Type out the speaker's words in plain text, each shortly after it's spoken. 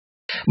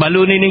បាទ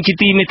លោកនាងជា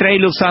ទីមេត្រី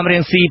លោកសំរៀ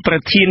ងស៊ីប្រ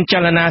ធានច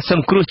លនាស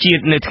ង្គ្រោះជា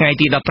តិនៅថ្ងៃ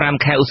ទី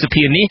15ខែឧស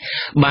ភានេះ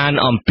បាន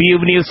អំពា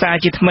វនាវសារ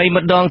ជាថ្មី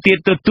ម្ដងទៀត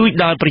ទទូច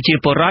ដល់ប្រជា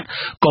ពលរដ្ឋ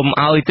កុំ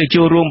ឲ្យទៅ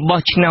ចូលរួម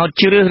បោះឆ្នោត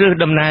ជ្រើសរើស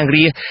តំណាង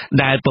រាស្ត្រ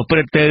ដែលប្រព្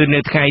រឹត្តទៅនៅ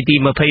ថ្ងៃទី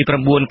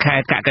29ខែ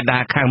កក្កដា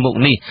ខាងមុខ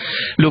នេះ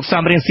លោក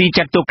សំរៀងស៊ី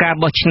ចាត់ទុកការ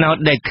បោះឆ្នោត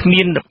ដែលគ្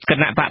មានគ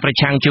ណៈបកប្រ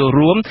ឆាំងចូល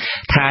រួម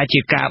ថាជា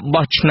ការ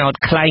បោះឆ្នោត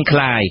คล้าย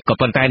ៗក៏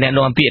ប៉ុន្តែអ្នក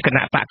នាំពាក្យគ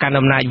ណៈបកកណ្ដាល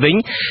អំណាចវិញ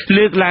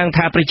លើកឡើង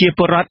ថាប្រជាព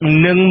លរដ្ឋ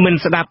នឹងមិន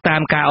ស្ដាប់តា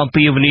មការអំ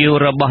ពាវនាវ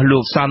របស់លោ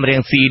កសំរៀ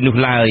ងស៊ីនោះ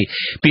ឡើយ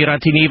ពីរដ្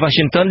ឋធានី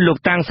Washington លោក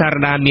តាំងសារ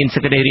ដាមានសេ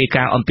ចក្តីរាយ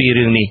ការណ៍អំពី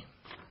រឿងនេះ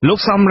លោក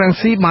សំរៀង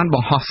ស៊ីបានប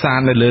ង្ហោះសារ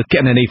នៅលើគ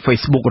ណនី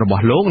Facebook រប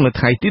ស់លោកនៅ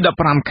ថ្ងៃទី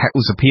15ខែ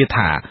ឧសភា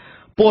ថា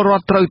ពលរ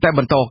ដ្ឋត្រូវតែប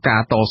ន្តកា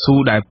រតស៊ូ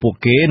ដែលពួក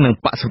គេនិង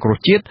បក្សសង្គ្រោះ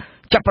ជាតិ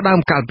ចាប់ផ្ដើម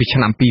កាលពីឆ្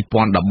នាំ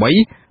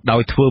2013ដោ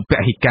យធ្វើព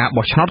ហិការ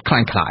បោះឆ្នោតคล้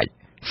ายៗ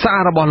សារ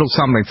របស់លោក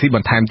សំរៀងស៊ីប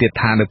ន្ថែមទៀត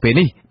ថានៅពេល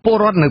នេះពល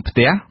រដ្ឋនៅផ្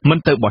ទះមិន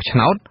ទៅបោះឆ្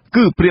នោត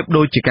គឺប្រៀប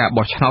ដូចជាការ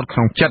បោះឆ្នោតក្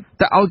នុងចិត្ត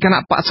ទៅឲ្យគណៈ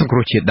បក្សសង្គ្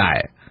រោះជាតិដែរ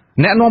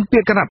អ្នកនាំពា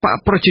ក្យគណៈបក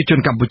ប្រជាជន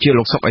កម្ពុជា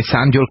លោកសុកអេ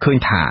សានយល់ឃើញ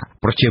ថា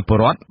ប្រជាពល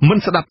រដ្ឋមិន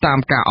ស្ដាប់តាម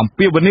ការអំ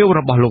ពាវនាវ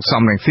របស់លោក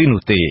សំរងស៊ី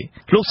នោះទេ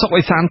លោកសុក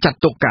អេសានចាត់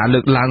ទុកការលើ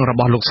កឡើងរ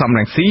បស់លោកសំរ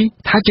ងស៊ី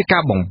ថាជាកា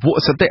របង្វក់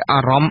សតិអា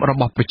រម្មណ៍រ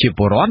បស់ប្រជាព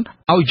លរដ្ឋ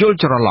ឲ្យយល់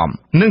ច្រឡំ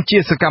និងជា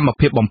សកម្ម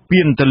ភាពបំ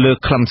ពានទៅលើ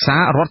ខ្លឹមសា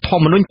ររដ្ឋធ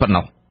ម្មនុញ្ញប៉ុណ្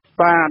ណោះ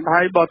បាទ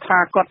ហើយបើថា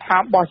គាត់ថា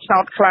បោះឆ្នោ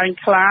តคล้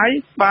ายៗ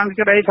បាន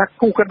ក្តីថា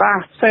គូកដា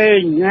ផ្សេង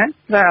ណា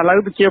តែឥឡូវ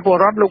ប្រជាពល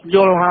រដ្ឋលោកយ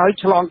ល់ហើយ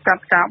ឆ្លងកា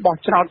ត់ការបោះ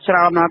ឆ្នោតច្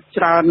រើ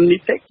ននី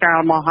តិកាល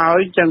មកហើយ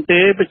អញ្ចឹង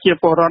ទេប្រជា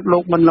ពលរដ្ឋលោ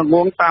កមិនល្ង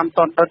ងតាមត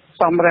ន្តិត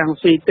សំរង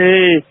ស៊ីទេ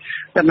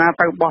តែណា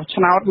ទៅបោះ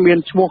ឆ្នោតមាន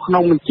ឈ្មោះក្នុ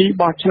ងបញ្ជី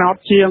បោះឆ្នោត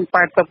ជាង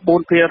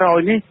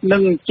 84% នេះនឹ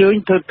ងអញ្ជើញ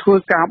ធ្វើ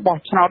ការបោះ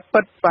ឆ្នោត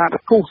ពិតបាទ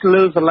គូស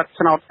លើសន្លឹក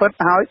ឆ្នោតពិត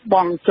ហើយប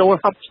ង់ចូល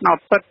ហឹបឆ្នោត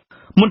ពិត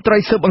មន្ត្រី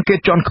ស៊ើបអង្កេត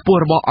ជាន់ខ្ពស់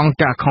របស់អង្គ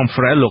ការ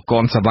Khmer លោកក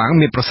នសវាង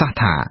មានប្រសាសន៍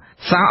ថា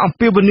សារអំ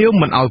ពាវនាវ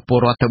មិនឲ្យពល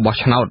រដ្ឋទៅបោះ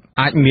ឆ្នោត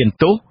អាចមាន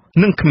ទោស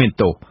និងគ្មាន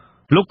ទោស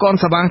លោកកន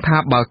សវាងថា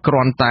បើគ្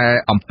រាន់តែ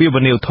អំពាវ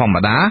នាវធម្ម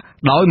តា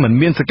ដោយមិន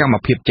មានសកម្ម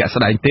ភាពជាក់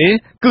ស្ដែងទេ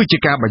គឺជា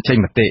ការបញ្ចេញ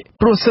មតិ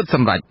ព្រោះសិទ្ធិស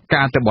ម្រេច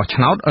ការទៅបោះ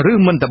ឆ្នោតឬ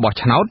មិនទៅបោះ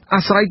ឆ្នោតអា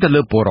ស្រ័យទៅ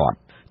លើពលរដ្ឋ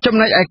ចំ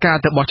ណែកឯការ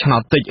ទៅបោះឆ្នោ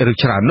តតិចឬ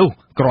ច្រើននោះ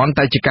គ្រាន់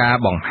តែជាការ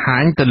បង្ហា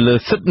ញទៅលើ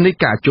សិទ្ធិនៃ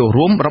ការចូល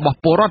រួមរបស់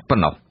ពលរដ្ឋប៉ុ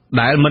ណ្ណោះ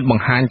ដែលមិនប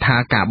ង្ហាញថា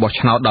ការបោះ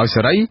ឆ្នោតដោយ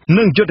សេរី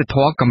និងយុត្តិធ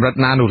ម៌កម្រិត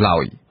ណានោះឡើ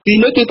យទី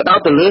នោះគឺផ្ដោត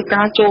ទៅលើ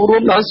ការចូលរួ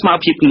មដោយស្មារ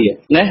តីគ្នា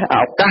ណាឱ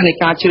កាសនៃ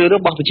ការជ្រើសរើស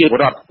របស់ប្រជាពល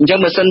រដ្ឋអញ្ចឹង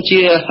បើសិន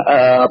ជា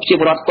ប្រជា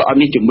ពលរដ្ឋគាត់ឲ្យ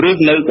មានជំរឿន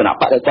នៅគណៈ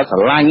បកដែលគាត់ស្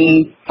រឡាញ់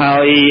ហើ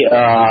យ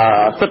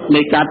សិទ្ធិ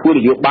នៃការធ្វើន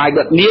យោបាយ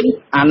គាត់មាន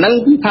អាហ្នឹង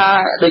គឺថា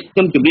ដូចខ្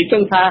ញុំជម្រាបចឹ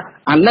ងថា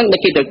អាហ្នឹងដែល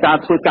គេត្រូវការ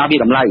ធ្វើការវិ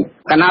តម្លៃ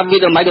កាលណាវិ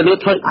តម្លៃទៅលើ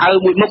ធ្វើឲ្យ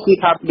មួយមុខគឺ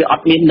ថាវាអ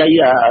ត់មានន័យ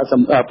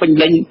ពេញ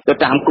លេញទៅ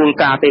តាមគោល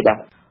ការណ៍ទេបា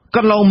ទក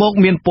ន្លងមក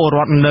មានពលរ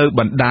ដ្ឋនៅ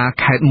បណ្ដា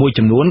ខេត្តមួយ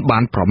ចំនួនបា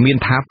នប្រមាន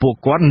ថាពួក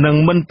គាត់នឹង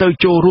មិនទៅ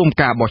ចូលរួម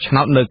ការបោះឆ្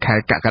នោតនៅខែ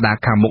កក្កដា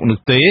ខាងមុខនោះ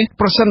ទេ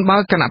ប្រសិនបើ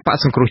គណៈបក្ស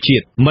សង្គ្រោះជា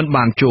តិមិន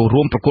បានចូល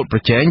រួមប្រកួតប្រ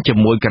ជែងជា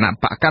មួយគណៈ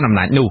បកកណ្ដាលអំ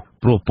ណាចនោះ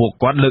ព្រោះពួក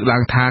គាត់លើកឡើ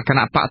ងថាគ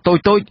ណៈបកតូ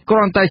ចៗគ្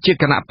រាន់តែជា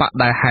គណៈបក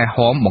ដែលហែហ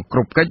មបង្ក្រ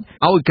ប់កិច្ច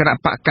ឲ្យគណៈ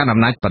បកកណ្ដាលអំ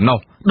ណាចប៉ុណ្ណោះ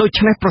ដូ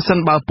ច្នេះប្រសិន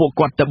បើពួក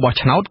គាត់ទៅបោះ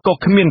ឆ្នោតក៏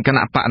គ្មានគ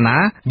ណៈបកណា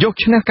យក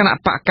ឈ្នះគណៈ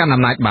បកកណ្ដាល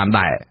អំណាចបាន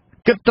ដែរ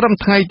គិតត្រឹម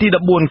ថ្ងៃទី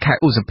14ខែ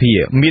ឧសភា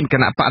មានគ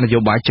ណៈបកនយោ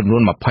បាយចំនួ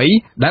ន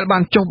20ដែលបា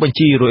នចុះបញ្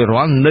ជីរួច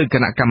រាល់នៅគ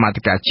ណៈកម្មា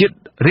ធិការជាតិ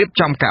រៀប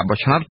ចំការបោះ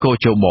ឆ្នោតកោ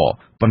ជប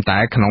ប៉ុន្តែ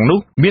ក្នុងនោះ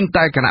មាន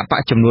តែគណៈប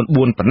កចំនួន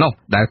4ប៉ុណ្ណោះ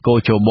ដែលកោ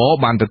ជប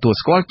បានទទួល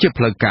ស្គាល់ជា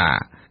ផ្លូវការ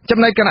ចំ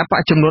ណែកគណៈប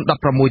កចំនួន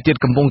16ទៀត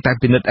កំពុងតែ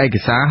ពិនិត្យឯក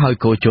សារហើយ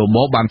កោជប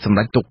បានសម្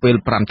រេចទុកពេល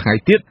5ថ្ងៃ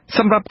ទៀតស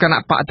ម្រាប់គណៈ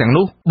បកទាំង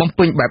នោះបំ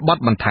ពេញបែបបទ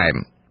បន្ថែម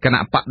គ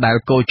ណៈបកដែល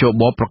កោជ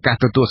បប្រកាស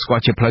ទទួលស្គា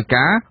ល់ជាផ្លូវ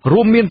ការ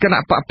រួមមានគណៈ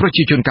បកប្រ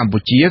ជាជនកម្ពុ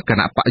ជាគ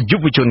ណៈបកយុ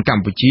វជនក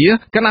ម្ពុជា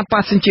គណៈប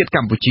កសញ្ជាតិក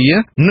ម្ពុជា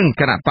និង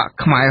គណៈបក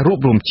ខ្មែររួប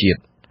រวมជាតិ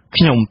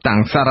ខ្ញុំតាំ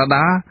ងសារ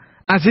ដា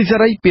អាស៊ីសេ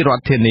រីពីរ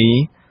ដ្ឋធានី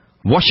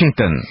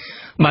Washington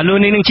បាទលោក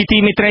នាងជាទី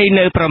មេត្រី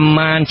នៅប្រ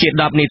មាណជា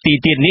10នាទី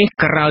ទៀតនេះ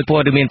ក្រោយព័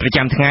ត៌មានប្រ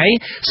ចាំថ្ងៃ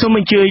សូម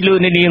អញ្ជើញលោក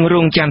នាងរ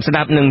ងចាំស្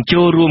ដាប់និង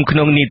ចូលរួមក្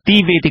នុងនីតិ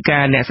វេទិកា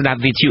អ្នកស្ដាប់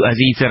វិទ្យុអា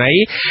ស៊ីសេរី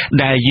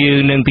ដែលយើង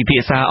នឹងពិភា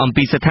ក្សាអំ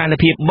ពីស្ថាន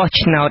ភាពបោះ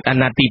ឆ្នោតអា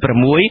ណត្តិទី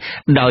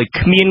6ដោយ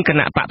គ្មានគ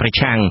ណៈបកប្រ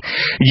ឆាំង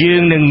យើ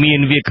ងនឹងមាន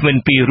វាគ្មិន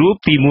ពីររូប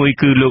ទី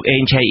1គឺលោកអេ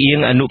ងឆៃអៀង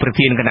អនុប្រ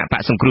ធានគណៈប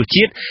កសង្គ្រោះ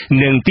ជាតិ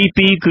និងទី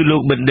2គឺលោ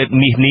កបណ្ឌិត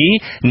មាសនី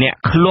អ្នក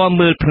ឃ្លាំ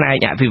មើលផ្នែ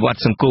កអភិវឌ្ឍ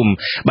សង្គម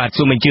បាទ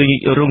សូមអញ្ជើញ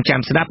រង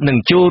ចាំស្ដាប់និង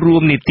ចូលរួ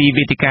មនីតិ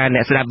វេទិកាអ្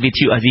នកស្ដាប់វិទ្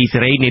យុអាស៊ីសេ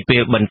រីនាពេ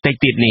លបន្តិច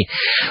ទៀតនេះ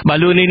បាទ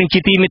លោកនាងជា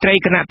ទីមេត្រី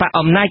គណៈបក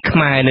អំណាចខ្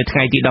មែរនៅថ្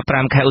ងៃទី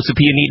15ខែឧស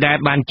ភានេះដែរ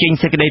បានចេញ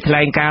សេចក្តីថ្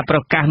លែងការណ៍ប្រ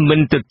កាសមិន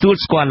ទទួល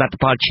ស្គាល់លទ្ធ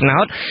ផលឆ្នោ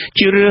ត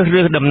ជ្រើស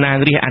រើសតំណាង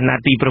រាស្ត្រអាណត្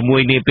តិទី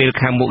6នាពេល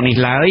ខាងមុខនេះ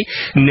ឡើយ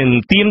និង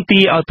ទាម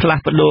ទារឲ្យផ្លា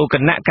ស់ប្តូរគ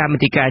ណៈកម្មា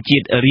ធិការជា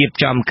តិរៀប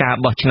ចំការ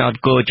បោះឆ្នោត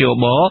កោជ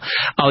ប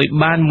ឲ្យ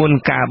បានមុន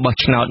ការបោះ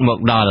ឆ្នោតមក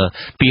ដល់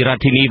ពីរដ្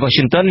ឋធានី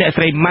Washington អ្នក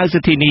ស្រីម៉ៅសុ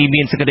ធីនី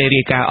មានសេចក្តី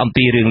រាយការណ៍អំ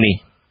ពីរឿងនេះ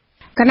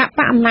គណៈប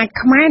កអំណាច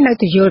ខ្មែរនៅ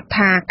តែយល់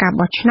ថាការ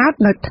បោះឆ្នោត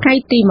នៅថ្ងៃ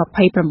ទី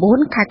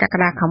29ខែកក្ក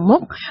ដាខាងមុ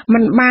ខមិ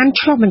នបាន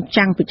ឆ្លុះបញ្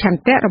ចាំងពីឆន្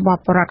ទៈរបស់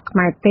ប្រជាពលរដ្ឋខ្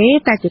មែរទេ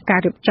តែជាការ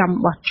រៀបចំ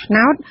បោះឆ្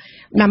នោត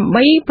ដើម្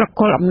បីប្រ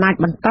គល់អំណាច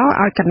បន្ត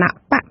ឲ្យគណៈ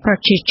បកប្រ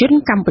ជាជន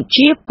កម្ពុ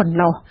ជាប៉ុណ្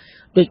ណោះ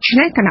ដូច្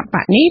នេះគណៈប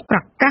កនេះប្រ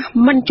កាស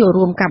មិនចូល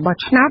រួមការបោះ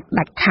ឆ្នោត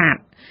ដាច់ខាត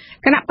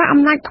គណៈបក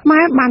អំណាចខ្មែ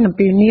របានអំ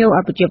ពាវនាវ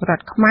ឲ្យប្រជាពលរ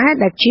ដ្ឋខ្មែរ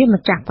ដែលជា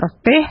ម្ចាស់ប្រ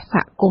ទេសស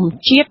ហគមន៍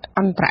ជាតិ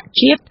អន្តរ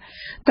ជាតិ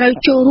ត្រូវ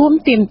ចូលរួម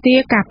ទាមទារ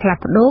ការផ្លាស់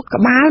ប្តូរ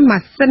ក្បាលម៉ា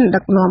ស៊ីនដឹ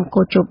កនាំ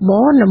កោជប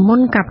នៅមុន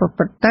ការប្រ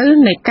ព្រឹត្តទៅ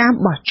នៃការ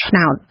បោះឆ្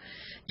នោត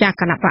ចា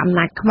គណៈបកអំ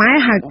ណាចខ្មែរ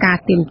ហៅការ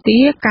ទាមទា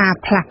រការ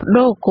ផ្លាស់ប្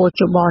តូរកោ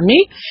ជប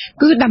នេះ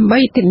គឺដើម្បី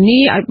ធានា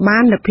ឲ្យបា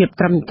ននូវភាព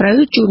ត្រឹមត្រូវ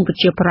ជូនប្រ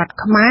ជាពលរដ្ឋ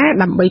ខ្មែរ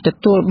ដើម្បីទ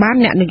ទួលបាន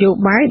អ្នកនយោ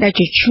បាយដែល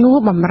ជាឈ្នួល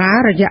បម្រើ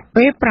រយៈ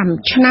ពេល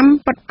5ឆ្នាំ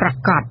ពិតប្រា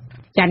កដ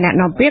ចាអ្នក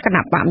នាំពាក្យគ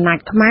ណៈបកអំណាច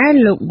ខ្មែរ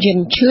លោកយិន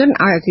ឈឿនឲ្យ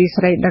អាស៊ី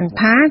សេរីដឹង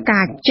ថា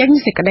ការចេញ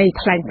សេចក្តី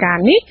ថ្លែងការ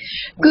ណ៍នេះ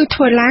គឺធ្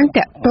វើឡើង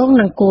តាក់ទង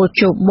នឹងគោល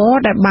ជប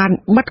ដែលបាន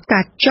បិទកា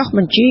រចុះប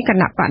ញ្ជីគ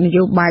ណៈបកន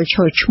យោបាយឈ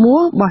រឈ្មោះ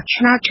បោះ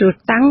ឆ្នោតជ្រើស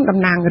តាំងតំ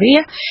ណាងរា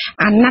ស្ត្រ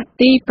អាណត្តិ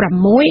ទី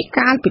6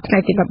កាលពីថ្ងៃ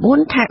ទី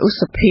14ខែឧ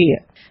សភា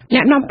អ្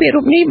នកនាំពាក្យ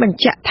រូបនេះបញ្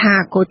ជាក់ថា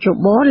កោជ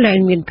បលែង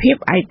មានភាព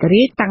ឯក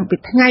រាជ្យតាំងពី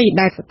ថ្ងៃ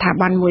ដែលស្ថា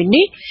ប័នមួយ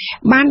នេះ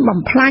បានបំ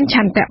ផ្លាញឆ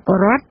ន្ទៈពល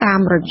រដ្ឋតាម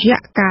រយៈ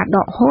ការដ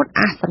កហូត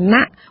អាស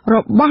នៈរ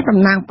បស់តំ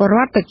ណាងពលរ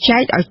ដ្ឋទៅចែ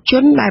កឲ្យជ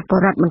នដែលពល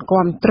រដ្ឋមិន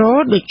គាំទ្រ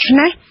ដូច្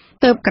នេះ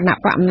ទើបគណៈ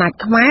បកអំណាច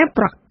ខ្មែរ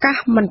ប្រកាស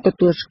មិនទ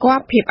ទួលស្គា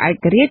ល់ភាពឯ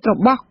ករាជ្យរ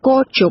បស់កោ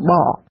ជប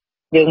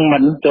យើងមិ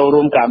នចូល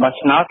រួមការបោះ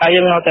ឆ្នោតតែ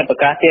យើងនៅតែប្រ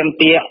កាសទាម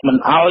ទារមិន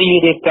អោយ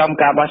រៀបចំ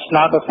ការបោះឆ្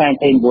នោតនៅថ្ងៃ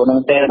ទី9នោះ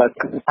ទេដោយ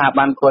ស្ថា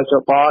ប័នគោជ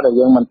បដែល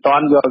យើងមិនទា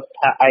ន់យល់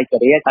ថាឯក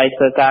រាជ្យហើយ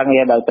ធ្វើការងា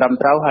រដោយត្រឹម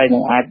ត្រូវហើយនឹ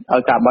ងអាចឲ្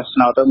យការបោះឆ្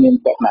នោតទៅមាន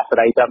លក្ខណៈសេ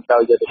រីត្រឹមត្រូ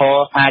វយុត្តិធ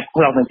ម៌អាច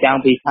ឆ្លុះបញ្ចាំង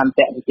ពីឆន្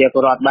ទៈប្រជាពល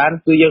រដ្ឋបាន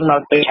គឺយើងនៅ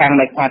តែខាង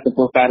នៃខាងចំ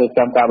ពោះការរៀប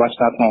ចំការបោះ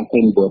ឆ្នោតថ្ងៃ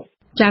ទី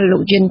9ចាលោ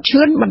កយិន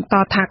ឈឿនបន្ត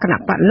ថាគណៈ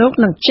បកលោក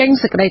នឹងចេញ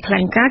សេចក្តីថ្លែ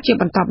ងការណ៍ជា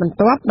បន្តបន្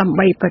ទាប់ដើម្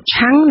បីប្រ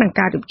ឆាំងនឹង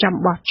ការរៀបចំ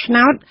បោះឆ្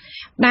នោត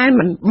ដែល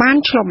មិនបាន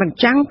ឆ្លុះបញ្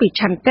ចាំងពី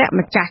ឆន្ទៈ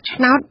ម្ចាស់ឆ្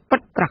នោតពិ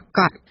តប្រាក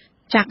ដ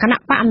ចាគណៈ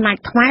បកអំណាច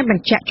ខ្មែរប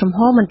ញ្ជាក់ជំហ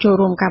រមិនចូល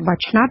រួមការបោះ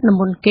ឆ្នោតនៅ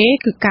មុនគេ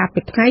គឺកាល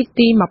ពីថ្ងៃ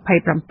ទី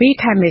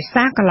27ខែមេ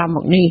សាកន្លងម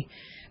កនេះ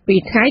ពី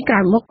ថ្ងៃក្រោ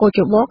យមកកោជ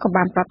បក៏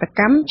បានប្រតិក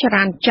ម្មច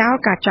រានចោល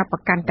ការចាប់ប្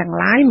រកាន់ទាំង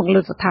ឡាយមក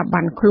លើស្ថាប័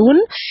នខ្លួន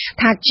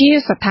ថាជា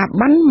ស្ថា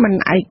ប័នមិន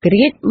ឯក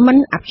រាជ្យមិន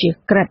អព្យា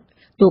ក្រឹត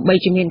ទោះបី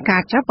ជាមានកា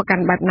រចាប់ប្រកា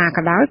ន់បែបណា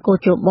ក៏ដោយកោ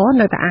ជប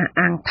នៅតែអះ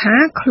អាងថា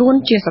ខ្លួន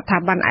ជាស្ថា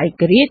ប័នឯ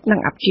ករាជ្យនិង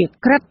អព្យា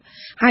ក្រឹត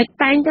ហើយ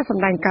តែងតែស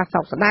ម្ដែងការសោ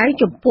កស្ដាយ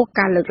ចំពោះ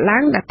ការលើកឡើ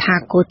ងដែលថា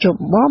កោជ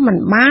បមិន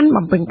បាន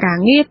បំពេញការ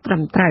ងារត្រឹ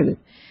មត្រូវ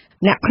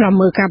អ្នកខ្លំ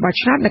មើលការបោះ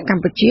ឆ្នោតនៅក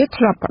ម្ពុជា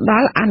ធ្លាប់ផ្ដ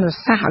ល់អនុ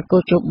សាសន៍ឲ្យកោ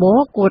ជប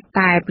គួរ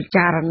តែពិ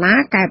ចារណា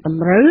កែត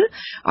ម្រូវ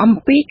អំ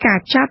ពីការ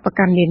ចាប់ប្រ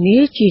កាន់នានា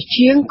ជា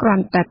ជាងគ្រា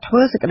ន់តែធ្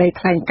វើសេចក្តី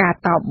ថ្លែងការណ៍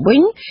តបវិ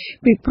ញ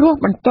ពីព្រោះ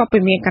បន្ទាប់ពី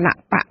មានគណៈ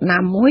បកណា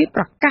មួយ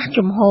ប្រកាស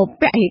ជំហរ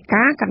ពហិ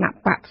ការគណៈ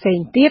បកផ្សេង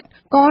ទៀត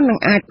ក៏នឹង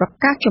អាចប្រ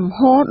កាសជំហ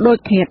រដូច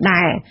គ្នា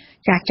ដែរ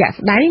ចាស់ជាក់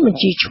ស្ដែងបញ្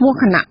ជីឈ្មោះ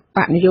គណៈប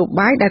កនយោ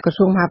បាយដែលក្រ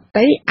សួងមហាផ្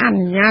ទៃអ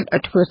នុញ្ញាតឲ្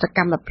យធ្វើសក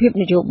ម្មភាព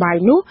នយោបាយ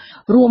នោះ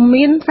រួម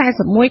មាន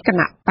41គ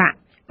ណៈបក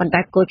ប៉ុន្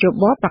តែកោជ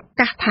បប្រ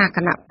កាសថាគ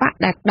ណៈបក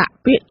ដែលដាក់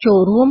ពាក្យចូល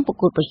រួមប្រ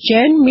គល់ប្រ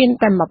ជែងមាន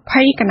តែ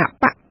20គណៈ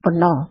បកប៉ុ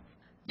ណ្ណោះ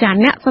ចា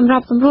អ្នកសម្រ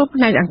បសម្រួលផ្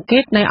នែកអង្គកា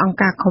រនៃអង្គ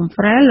ការ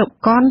Conference លោក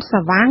កនស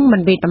វាងមិ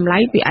នវិតម្លៃ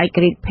ពីឯក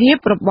រាជ្យភាព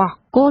របស់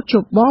កោជ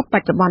បប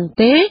ច្ចុប្បន្ន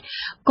ទេ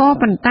ក៏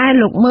ប៉ុន្តែ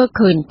លោកមើល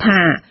ឃើញថា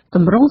ទ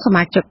ម្រង់ស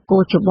មាជិកកោ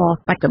ជប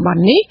បច្ចុប្បន្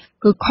ននេះ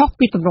គឺខុស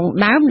ពីទម្រង់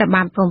ដើមដែល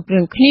បានព្រមព្រៀ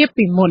ងគ្នា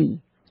ពីមុន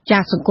ចា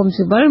សង្គម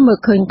ស៊ីវិលមើល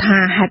ឃើញថា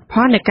ហេតុផ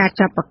លនៃការ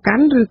ចាប់ប្រកា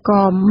ន់ឬ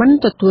ក៏មិន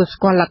ទទួលស្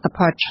គាល់លទ្ធផ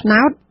លឆ្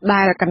នោត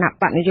ដែលគណៈ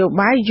បកនយោ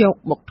បាយយក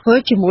មកធ្វើ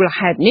ជាមូល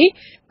ហេតុនេះ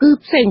គឺ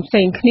ផ្សេ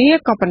ងគ្នា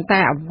ក៏ប៉ុន្តែ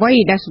អ្វី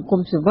ដែលសង្គ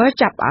មស៊ីវិល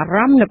ចាប់អារ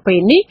ម្មណ៍នៅពេល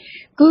នេះ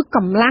គឺក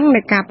ម្លាំង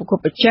នៃការប្រកួត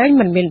ប្រជែង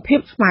មិនមានភាព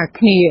ស្មើ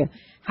គ្នា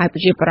ហើយប្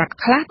រជាពលរដ្ឋ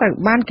ខ្លះត្រូវ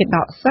បានគេដ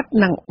កសិទ្ធិ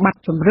និងបាត់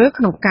ជម្រើស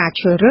ក្នុងការ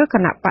ជ្រើសរើសគ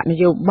ណៈបកន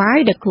យោបាយ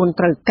ដែលខ្លួន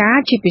ត្រូវការ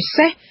ជាពិ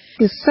សេស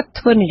គឺសិទ្ធិ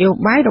ធ្វើនយោ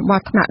បាយរប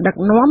ស់ថ្នាក់ដឹក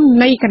នាំ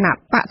នៃគណៈ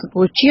បកសង្គ្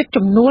រោះជាតិ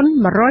ចំនួន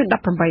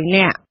118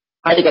នាក់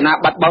ហើយគណៈ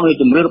បាត់បង់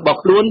ជំរឿនរបស់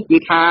ខ្លួនគឺ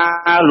ថា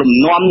លំ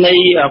នាំនៃ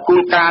គោ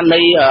លការណ៍នៃ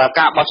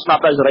ការបោះឆ្នោត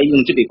ដោយសេរីនិ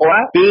ងយុត្តិធ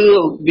ម៌គឺ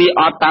វា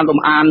អត់តាមលំ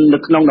អាននៅ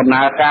ក្នុងដំ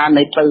ណើរការ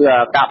នៃផ្លូវ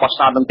ការបោះឆ្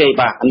នោតនោះទេ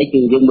បាទនេះគឺ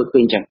យើងមើល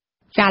ឃើញចឹង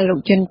ចាលោក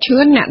ចិនឈឿ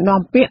នអ្នក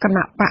នាំពាក្យគ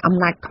ណៈបកអំ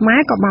ណាចខ្មែរ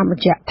ក៏បានប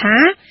ញ្ជាក់ថា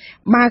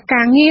បើ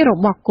ការងាររ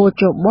បស់កោ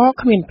ជប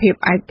គ្មានភាព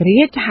ឯករា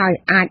ជ្យហើយ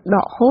អាចដ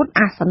កហូត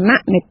អាសនៈ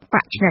នៃប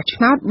កឆ្នះឆ្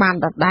នោតបាន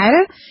ដដែល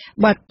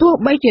បើទោះ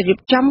បីជារៀប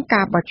ចំ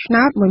ការបោះឆ្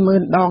នោត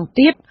 10000 ដង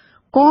ទៀត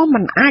ក៏មិ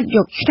នអាចយ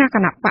កឈ្នះគ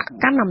ណៈបក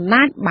កាន់អំ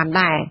ណាចបាន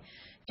ដែរ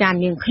ចា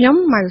នាងខ្ញុំ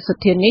ម៉ៅសុ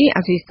ធានី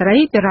អាស៊ីសេរី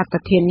ពីរដ្ឋ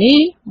ធានី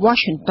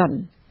Washington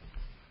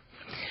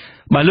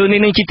បាទលោកនា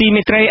ងជាទី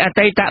មេត្រីអ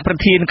តីតប្រ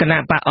ធានគណៈ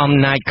បកអំ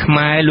ណាចខ្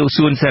មែរលោក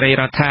សួនសេរី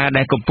រដ្ឋា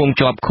ដែលកំពុង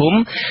ជាប់ឃុំ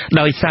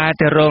ដោយសារ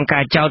តែរងកា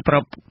រចោទ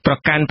ប្រ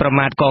កាន់ប្រ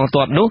មាថកង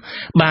ទ័ពនោះ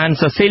បាន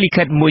សរសេរលិ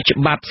ខិតមួយច្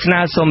បាប់ស្នើ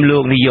សុំលោ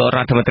កនាយករ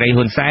ដ្ឋមន្ត្រី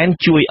ហ៊ុនសែន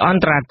ជួយអ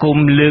ន្តរាគម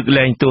ន៍លើក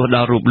លែងទោសដ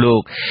ល់រូបលោ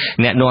ក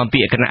អ្នកនាំពា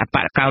ក្យគណៈប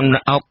ក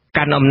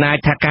កាន់អំណាច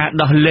ថាការ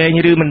ដោះលែង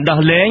ឬមិនដោះ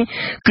លែង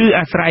គឺ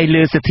អាស្រ័យ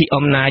លើសិទ្ធិ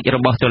អំណាចរ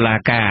បស់តុលា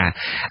ការ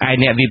ឯ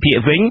អ្នកវិភាគ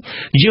វិញ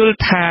យល់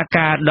ថា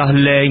ការដោះ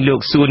លែងលោ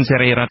កសួនសេ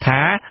រីរដ្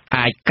ឋា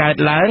អាចកើត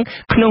ឡើង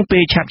ក្នុងពេ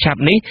លឆាប់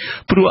ៗនេះ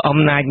ព្រោះអំ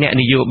ណាចអ្នក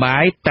នយោបា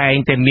យតែង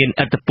តែមាន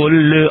ឥទ្ធិពល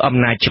លើអំ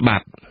ណាចច្បា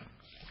ប់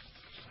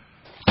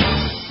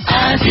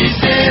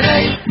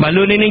បាទ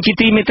លោកនាងជា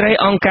ទីមេត្រី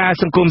អង្គការ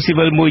សង្គមស៊ី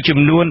វិលមួយចំ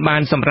នួនបា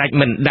នសម្រេច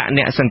មិនដាក់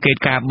អ្នកសង្កេត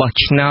ការបោះ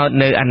ឆ្នោត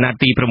នៅអាណត្តិ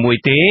ទី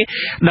6ទេ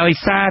ដោយ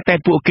សារតែ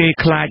ពួកគេ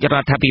ខ្លាចរ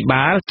ដ្ឋាភិ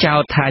បាលចោ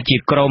ទថាជា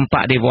ក្រុមប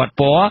ដិវត្ត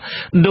ពណ៌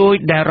ដោយ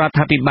ដែលរដ្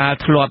ឋាភិបាល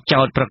ធ្លាប់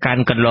ចោទប្រកា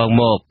ន់កន្លង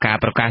មកការ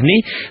ប្រកាសនេះ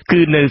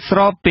គឺនៅស្រ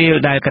បពេល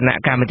ដែលគណៈ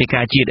កម្មាធិ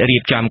ការជាតិរៀ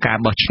បចំការ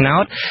បោះឆ្នោ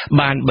ត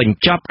បានបញ្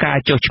ចប់ការ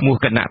ចុះឈ្មោះ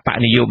គណៈបក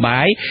នយោ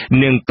បាយ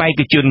និងបេក្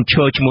ខជន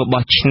ចូលឈ្មោះ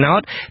បោះឆ្នោ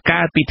ត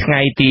កាលពីថ្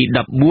ងៃទី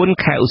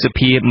14ខែឧស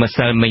ភាម្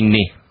សិលមិញ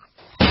នេះ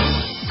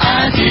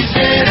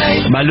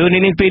បាទលោកនា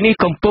ងពេលនេះ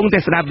កំពុងតែ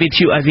ស្ដាប់វិទ្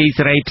យុអាស៊ី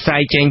សេរីផ្សា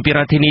យចេញពីរ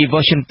ដ្ឋធានី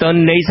Washington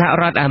នៃសហ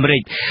រដ្ឋអាមេរិ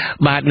ក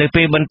បាទនៅ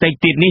ពេលបន្តិច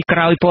ទៀតនេះក្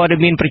រោយព័ត៌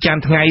មានប្រចាំ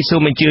ថ្ងៃសូ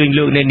មអញ្ជើញ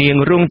លោកនាង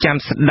រងចាំ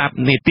ស្ដាប់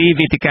នីតិ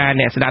វេទិកា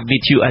អ្នកស្ដាប់វិ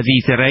ទ្យុអាស៊ី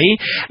សេរី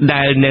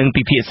ដែលនឹង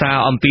ពិភាក្សា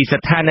អំពី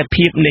ស្ថាន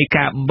ភាពនៃ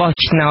ការបោះ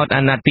ឆ្នោត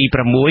អាណត្តិទី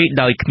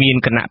6ដោយគ្មាន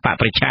គណៈបក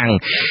ប្រឆាំង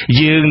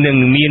យើងនឹង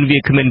មានវា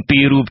គ្មិនពី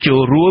ររូបចូ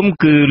លរួម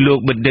គឺលោក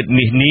បណ្ឌិត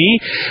មាសនេះ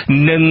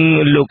និង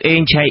លោកអេ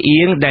ងឆៃ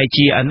អៀងដែល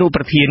ជាអនុ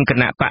ប្រធានគ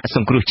ណៈបកស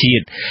ង្គ្រោះជា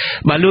តិ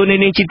បាទលោកនា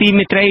ងជាទី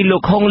មេត្រីលោ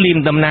កហុងលីម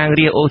តំណាង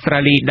រាស្ត្រអូស្ត្រា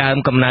លីដើម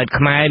កំណើត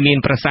ខ្មែរមាន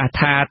ប្រសាសន៍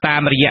ថាតា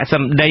មរយៈស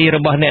ម្ដីរ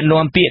បស់អ្នក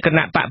នាំពាក្យគ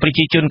ណៈបកប្រ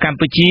ជាជនកម្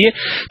ពុជា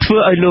ធ្វើ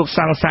ឲ្យលោកស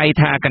ង្ស័យ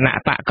ថាគណៈ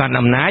បកកណ្ដាល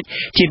អំណាច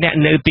ជាអ្នក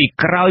នៅពី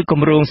ក្រោយគ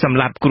ម្រោងសម្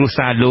លាប់គ្រួ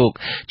សារលោក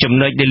ចំ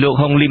ណុចដែលលោក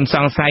ហុងលីមស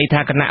ង្ស័យ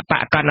ថាគណៈប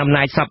កកណ្ដាលអំ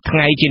ណាចសពថ្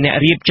ងៃជាអ្នក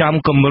រៀបចំ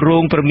គម្រោ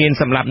ងព្រមាន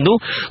សម្លាប់នោះ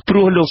ព្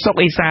រោះលោកសុក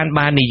អេសាន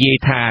បាននិយាយ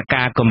ថា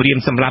ការគម្រាម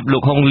សម្លាប់លោ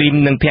កហុងលីម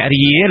និងភរិ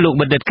យាលោក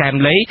បណ្ឌិតកែម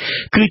លី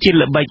គឺជា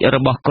ល្បិចរ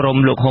បស់ក្រុម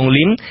លោកហុង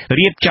លីម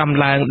រៀបចំ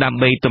ឡើងដើម្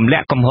បីទម្លា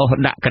ក់កំហុស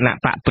ដាក់គណៈ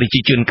បកប្រជា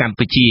ជនកម្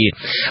ពុជា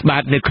បា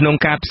ទនៅក្នុង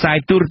ការផ្សាយ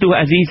ទូរទស្សន៍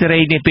អាស៊ីសេរី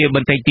នាពេលប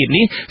ន្តិចទៀត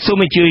នេះសូម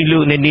អញ្ជើញលោ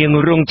កអ្នកនាង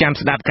រងចាំ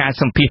ស្ដាប់ការ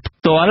សម្ភាសន៍ផ្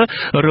ទាល់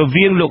រ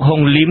វាងលោកហុ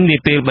ងលីមនា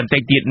ពេលបន្តិ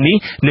ចទៀតនេះ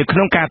នៅក្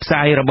នុងការផ្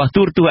សាយរបស់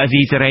ទូរទស្សន៍អា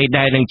ស៊ីសេរី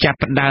ដែលនឹងចាប់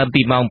ផ្ដើម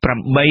ពីម៉ោង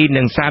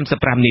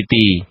 8:35 នា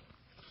ទី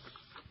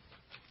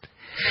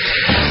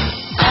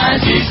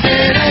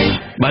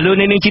បាទលោក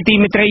នាងជាទី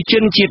មេត្រីជ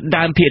នជាតិ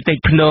ដើមភាគតិច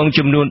ភ្នង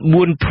ចំនួន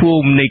4ភូ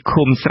មិនៃ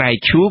ឃុំស្រែ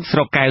ឈូកស្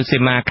រុកកែវសី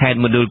មាខេត្ត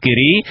មណ្ឌលគិ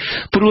រី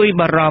ព្រួយ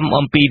បារម្ភ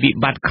អំពីវិ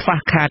បត្តិខ្វះ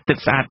ខាតទឹក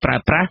ស្អាតប្រើ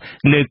ប្រាស់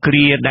នៅគ្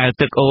រាដែល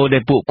ទឹកអូរដែ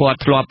លពួកគាត់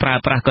ធ្លាប់ប្រើ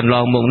ប្រាស់កន្ល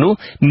ងមកនោះ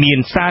មាន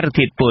សារ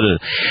ធាតុពុល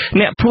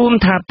អ្នកភូមិ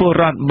ថាពល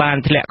រដ្ឋបាន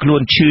ធ្លាក់ខ្លួ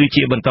នឈឺ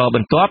ជាបន្តប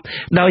ន្ទាប់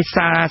ដោយ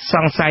សារស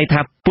ង្ស័យ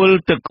ថាពុល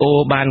ទឹកអូរ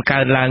បានកើ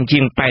នឡើងជា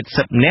ង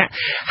80នាក់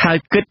ហើយ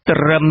គិតត្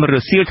រឹមរ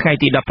សៀលថ្ងៃ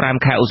ទី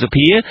15ខែឧស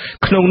ភា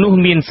ក្នុងនោះ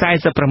មាន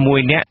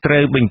46នាក់ត្រូ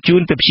វបញ្ជូ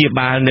នទៅព្យា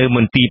បាលនៅម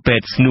ន្ទីរពេ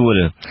ទ្យស្នួល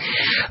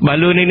បាទ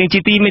លោកនាងជា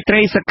ទីមេត្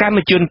រីសកម្ម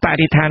ជនប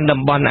រិស្ថានតំ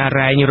បន់អ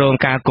រ៉ែងរង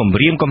ការគំ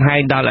រាមកំហែ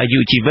ងដល់អាយុ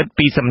ជីវិត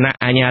ពីសំណាក់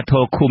អាជ្ញាធ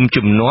រឃុំ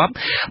ជំនាប់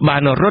បា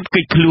នរត់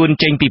គេចខ្លួន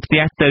ចេញពីផ្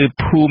ទះទៅ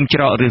ភូមិច្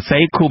រកឫស្សី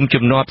ឃុំ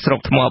ជំនាប់ស្រុក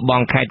ថ្មប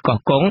ងខេត្តកោះ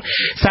កុង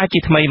សារជា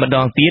ថ្មីម្ដ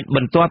ងទៀតប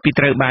ន្ទាប់ពី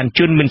ត្រូវបានជ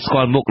ន់មិនស្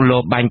គាល់មុខល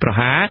បបាញ់ប្រ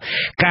ហារ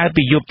កាល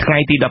ពីយប់ថ្ងៃ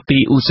ទី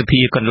12ឧស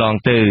ភាកន្លង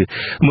ទៅ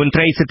មន្ត្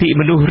រីសិទ្ធិ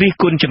មនុស្សរិះ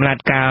គន់ចំណា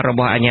ត់ការរប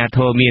ស់អាជ្ញាធ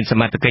រមានស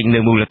មត្ថកិច្ចនៅ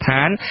មូលដ្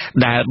ឋាន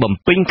ដែលបំ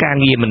ពេញការ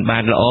ងារមិនបា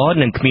នល្អ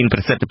និងគ្មានប្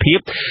រសិទ្ធភាព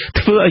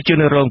ធ្វើឲ្យជ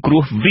នរងគ្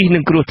រោះវិសនឹ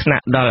ងគ្រោះថ្នា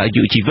ក់ដល់អា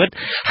យុជីវិត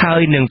ហើ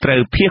យនឹងត្រូ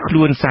វភៀសខ្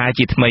លួនសារ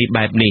ជាថ្មី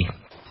បែបនេះ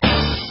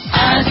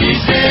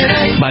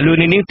បាទលោក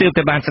នាងទើប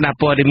តែបានស្ដាប់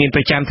ព័ត៌មាន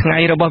ប្រចាំថ្ងៃ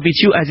របស់វិ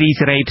ទ្យុអាស៊ី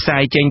សេរីផ្សា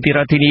យចេញពីរ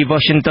ដ្ឋធានី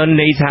Washington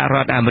នៃសហរ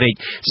ដ្ឋអាមេរិក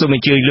សូមអ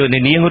ញ្ជើញលោកនា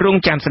ងរង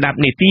ចាំស្ដាប់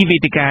នីតិវេ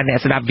ទិកាអ្នក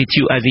ស្ដាប់វិទ្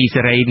យុអាស៊ី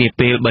សេរីនា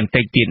ពេលបន្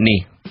តិចទៀតនេះ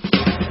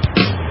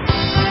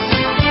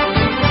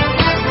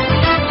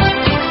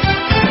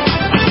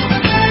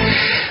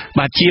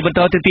បាទជាបន្ត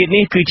ទៅទៀត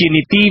នេះគឺជា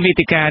នីតិវេ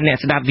ទិកាអ្នក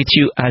ស្ដាប់វិទ្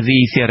យុអាស៊ី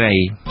សេរី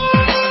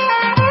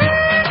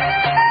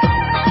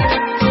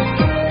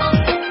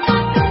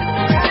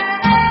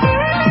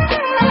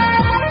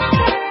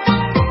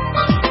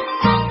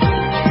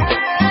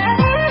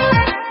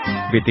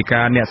វេទិ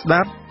កាអ្នកស្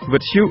ដាប់វិ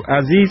ទ្យុអា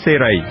ស៊ីសេ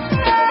រី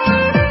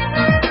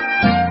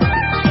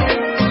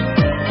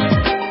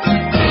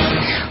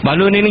បាទ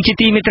លោកនាងជា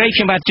ទីមេត្រីខ្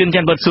ញុំបាទជួន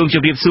ច័ន្ទបុតស៊ូមជ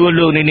ម្រាបសួរ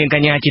លោកនាងក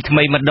ញ្ញាជាថ្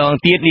មីម្ដង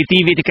ទៀតនីតិ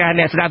វេទិកា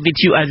អ្នកស្ដាប់វិ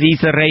ទ្យុអាស៊ី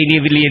សេរីនា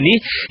វេលានេះ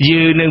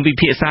យើងនឹងពិ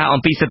ភាក្សាអំ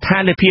ពីស្ថា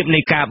នភាពនៃ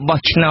ការបោះ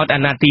ឆ្នោតអា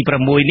ណត្តិទី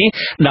6នេះ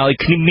ដោយ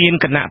គ្មាន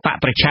គណៈបក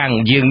ប្រឆាំង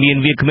យើងមាន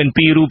វាគ្មិន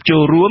ពីររូបចូ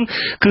លរួម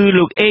គឺ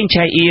លោកអេង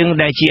ឆៃអៀង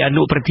ដែលជាអ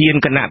នុប្រធាន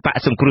គណៈបក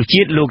សង្គ្រោះ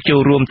ជាតិលោកចូល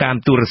រួមតាម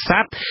ទូរស័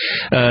ព្ទ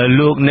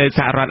លោកនៅស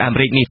ហរដ្ឋអាមេ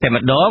រិកនេះតែ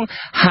ម្ដង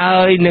ហើ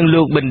យនឹង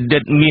លោកបណ្ឌិ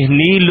តមាស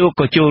នេះលោក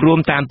ក៏ចូលរួម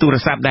តាមទូរ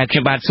ស័ព្ទដែលខ្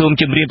ញុំបាទសូម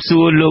ជម្រាប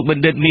សួរលោកប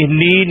ណ្ឌិតមាស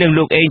នេះនិង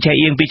លោកអេងឆៃ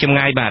អៀងពីចម្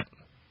ងាយបាទ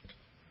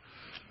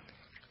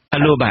អា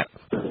ឡូបាទ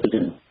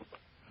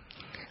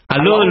អា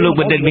ឡូលោក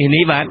បណ្ឌិតមាស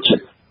នេះបាទ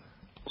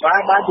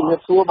បាទជំរា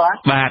បសួរ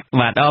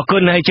បាទអរគុ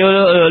ណហើយចូល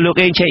លោក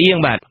អេងឆៃអៀង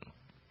បាទ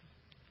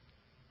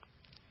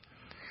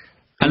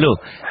អាឡូ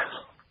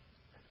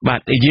បា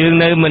ទយើង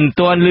នៅមិន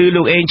ទាន់ឮ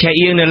លោកអេងឆៃ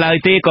អៀងនៅឡើយ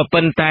ទេក៏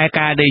ប៉ុន្តែ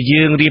ការដែល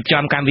យើងរៀប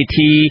ចំកម្មវិ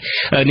ធី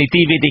នី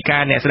តិវេទិកា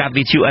អ្នកស្ដាប់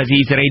វិទ្យុអាស៊ី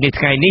សេរីនៅ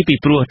ថ្ងៃនេះពី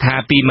ព្រោះថា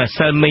ពីម្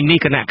សិលមិញនេះ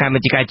គណៈកម្មា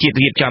ធិការជាតិ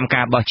រៀបចំ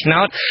ការបោះឆ្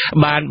នោត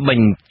បានប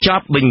ញ្ច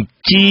ប់បញ្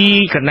ជី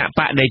គណៈប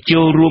កដែល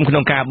ចូលរួមក្នុ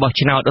ងការបោះ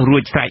ឆ្នោតរួ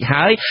ចស្រេច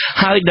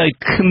ហើយដោយ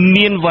គ្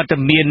មានវត្ត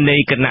មាននៃ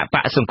គណៈប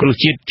កសង្គ្រោះ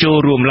ជាតិចូល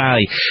រួមឡើយ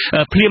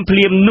ភ្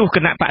លាមនោះគ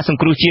ណៈបកសង្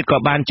គ្រោះជាតិក៏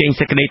បានចេញ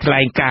សេចក្តីថ្លែ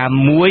ងការណ៍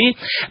មួយ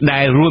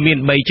ដែលរួមមាន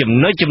3ចំ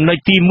ណុច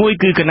ទី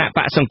1គឺគណៈប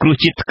កសង្គ្រោះ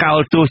ជាតិថ្កោល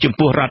ទោសចំ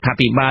ពោះរដ្ឋា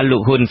ភិបាលលោ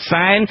កហ៊ុន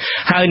សែន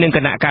ហើយនឹងគ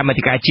ណៈកម្មា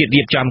ធិការជាតិ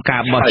រៀបចំកា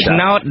របោះឆ្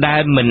នោតដែ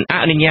លមិនអ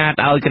នុញ្ញាត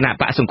ឲ្យគណៈ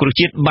បកសង្គ្រោះ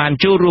ជាតិបាន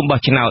ចូលរួមបោះ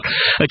ឆ្នោត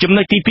ចំ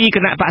ណុចទី2គ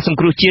ណៈបកសង្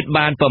គ្រោះជាតិ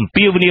បានពំ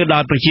ពាវនាវដ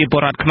ល់ប្រជាពល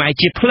រដ្ឋខ្មែរ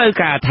ជាផ្លូវ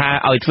ការថា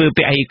ឲ្យធ្វើព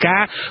ហិកា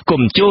រ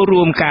កុំចូល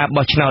រួមការ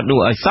បោះឆ្នោតនោះ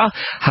ឲ្យសោះ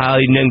ហើ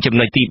យនឹងចំ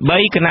ណុចទី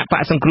3គណៈប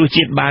កសង្គ្រោះ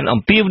ជាតិបានអំ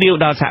ពាវនាវ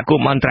ដល់សហគម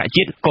ន៍អន្តរ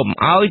ជាតិកុំ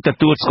ឲ្យទ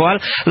ទួលស្គាល់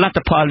លទ្ធ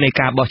ផលនៃ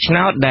ការបោះឆ្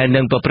នោតដែល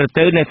នឹងប្រព្រឹត្ត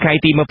ទៅនៅថ្ងៃ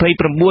ទី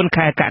29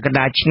ខែកក្ក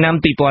ដាឆ្នាំ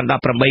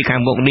2018ខា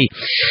ងមុខនេះ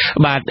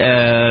បាទ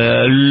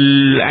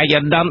ឯកឧ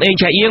ត្តមអេង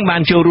ឆៃអៀងបា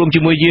នចូលរួម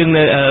ជាមួយយើង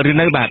នៅឬ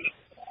នៅបាទ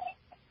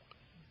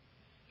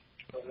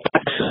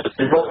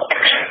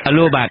អា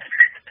ឡូបាទ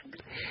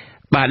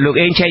លោក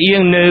អេងឆៃអៀ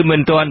ងនៅមិ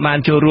នទាន់បាន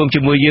ចូលរួម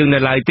ជាមួយយើងនៅ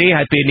ឡើយទេ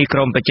ហើយពេលនេះក្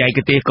រុមបច្ចេក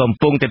ទេសកំ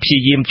ពុងតែព្យា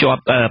យាមភ្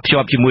ជា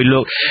ប់ជាមួយលោ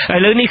កឥ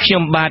ឡូវនេះខ្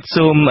ញុំបាទ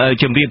សូម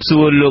ជម្រាបសួ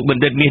រលោកប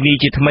ណ្ឌិតមាសនេះ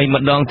ជាថ្មី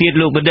ម្ដងទៀត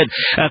លោកបណ្ឌិត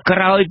ក្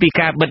រោយពី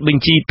ការបិទប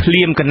ញ្ជីភ្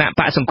លាមគណៈ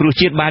បកសង្គ្រោះ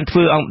ជាតិបានធ្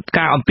វើ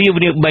ការអំពាវ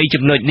នាវ3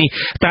ចំណុចនេះ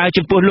តើ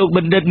ចំពោះលោកប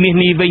ណ្ឌិតមាស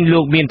នេះវិញលោ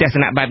កមានទស្ស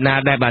នៈបែបណា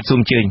ដែរបាទសូ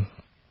មអញ្ជើញ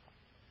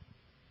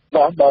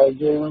បាទបើ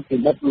យើងពិ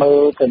និត្យមើ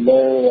លទៅ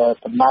លើ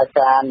ដំណើរ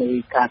ការនៃ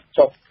ការ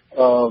ចុះ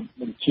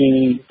បញ្ជី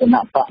គ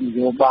ណៈបកន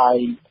យោបាយ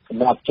ស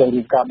ម្រាប់ចូល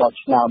រួមការបោះ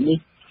ឆ្នោតនេះ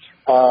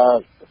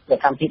ស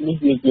កម្មភាពនេះ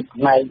វាជា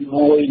ផ្នែក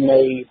មួយនៃ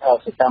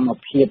សកម្ម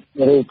ភាព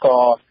ឬក៏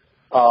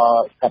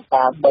កត្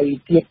តា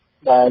3ទៀត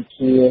ដែល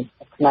ជា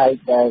ផ្នែក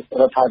ដែល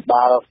រដ្ឋាភិ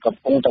បាលកំ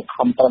ពុងតែ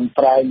ខំប្រឹង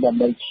ប្រែងដើម្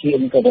បីឈាន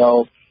ទៅរ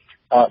ក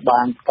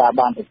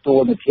បានទទួល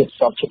នូវភាព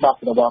ស្របច្បាប់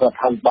របស់រដ្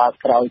ឋាភិបាល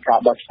ក្រោយការ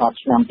បោះឆ្នោត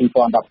ឆ្នាំ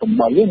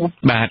2018ណា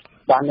បា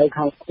ទនៅ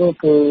ខាងនោះ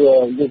គឺ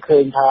យើងឃើ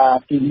ញថា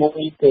ទី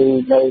1គឺ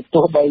នៅ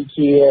ទោះបី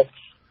ជា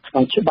ក្នុ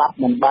ងច្បាប់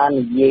មិនបាន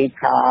និយាយ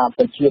ថា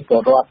ប្រជាពល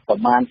រដ្ឋប្រ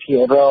មាណភាគ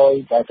រយ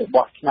ដែលទៅ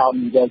បោះឆ្នោត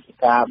និយាយជា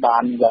ការបា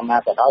នយ៉ាងណា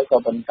ក៏ដោយក៏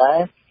ប៉ុន្តែ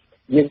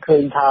យើងឃើ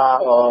ញថា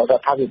រ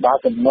ដ្ឋាភិបាល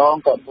តំណង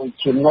ក៏ដូច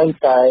ជានៅ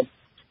តែ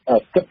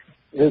គិត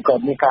ឬក៏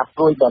មានការ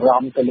ព្រួយបារ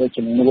ម្ភទៅលើ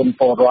ចំនួន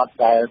ពលរដ្ឋ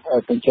ដែល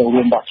ទៅចូល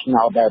រួមបោះឆ្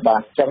នោតដែរបា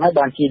ទអញ្ចឹងហើយ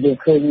បានជាយើង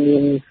ឃើញមា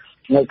ន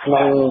នៅក្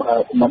នុង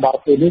មកដល់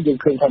ពេលនេះយើង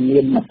ឃើញថាមា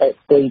នមតិ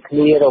ផ្ទុយគ្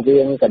នារវា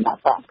ងគណៈ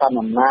បកកណ្ដាល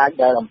អំណាច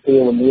ដែលអំពាវ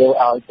នាវ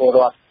ឲ្យពលរ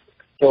ដ្ឋ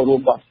ចូលរួ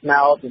មបោះឆ្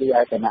នោតឬ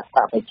ឲ្យគណៈបក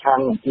ប្រឆាំង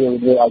អំពាវ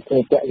នាវឲ្យធ្វើ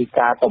ពហិ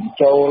ការកុំ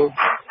ចូល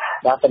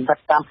បាទប៉ុន្តែ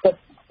តាមពិត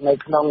នៅ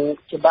ក្នុង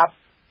ច្បាប់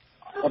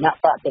គណៈ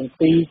បកទាំង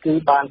ពីរគឺ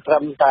បានត្រឹ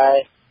មតែ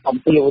អំ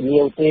ពាវនា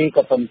វទេ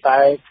ក៏ប៉ុន្តែ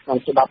ក្នុង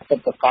ច្បាប់ពិត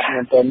ប្រាកដ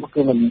មែនទែន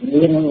គឺមិន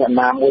មានអ្នក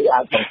ណាមួយ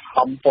អាចបង្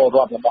ខំពលរ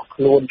ដ្ឋរបស់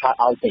ខ្លួនថា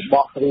ឲ្យទៅ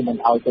បោះឬមិន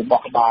ឲ្យទៅ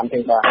បោះបាន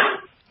ទេបាទ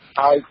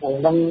ហើយក្នុង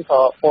ហ្នឹង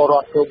ក៏ពលរ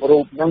ដ្ឋគ្រប់រូ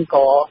បហ្នឹង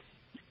ក៏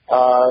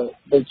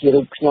ដូចជារូ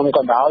បខ្ញុំ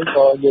ក៏ដោយ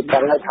ក៏យើងដឹ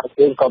ងថា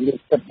យើងក៏មាន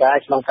សិទ្ធិដែរ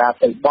ក្នុងការ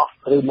ទៅបោះ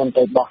ឬមិន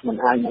ទៅបោះមិន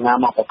អាចណា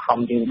មកបង្ខំ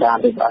យើងបាន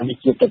ទេបាទនេះ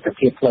ជាទស្សនវិជ្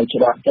ជាផ្លូវច្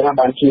បាប់អញ្ចឹង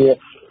បានជា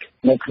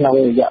នៅក្នុង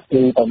រយៈពេ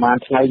លប្រហែល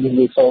ថ្ងៃយើង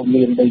និយាយ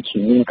មានដូចជា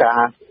មានកា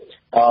រ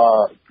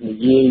និ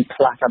យាយ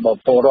ខ្លះថាបើ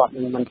ពលរដ្ឋ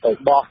មិនទៅ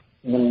បោះ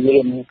នឹងមា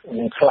ន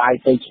នឹងខ្លាយ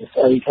ទៅជាស្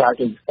អីខ្លាយ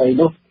ទៅស្អី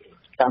នោះ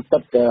តាមពិ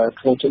ត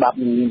ក្នុងច្បាប់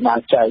មានបាន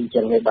ចែងអញ្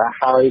ចឹងទេបាទ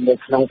ហើយនៅ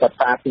ក្នុងកត្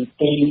តា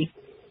ទី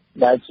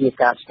2ដែលជា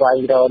ការស្វែង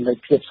រកនៅ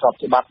ភាពស្រប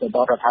ច្បាប់រប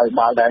ស់រដ្ឋាភិ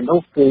បាលដែរនោះ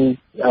គឺ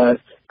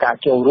ការ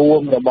ចូលរួ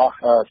មរបស់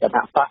គ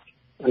ណៈបក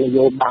ន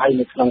យោបាយ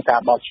នៅក្នុងកា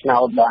របោះឆ្នោ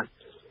តបាទ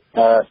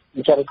អ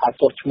ញ្ចឹងការ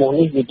ចុះឈ្មោះ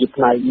នេះវាជា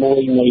ផ្នែកមួយ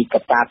នៃក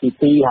ត្តាទី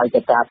2ហើយក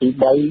ត្តាទី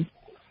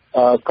3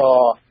ក៏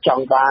ច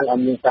ង់បានឲ្យ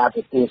មានការទ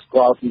ទួលស្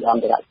គាល់ពីអ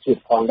ន្តរជាតិ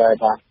ផងដែរ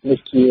បាទនេះ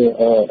ជា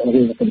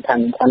រឿងសំខា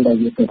ន់ដែល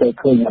យើងសង្កេត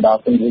ឃើញមកដល់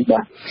ពេលនេះ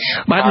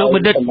បាទលោកប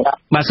ណ្ឌិត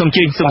បាទសូម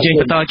ជើញ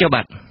បន្តចុះ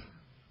បាទ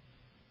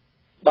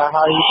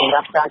ហើយសម្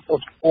រាប់ការចុះ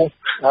ឈ្មោះ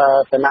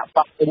គណៈប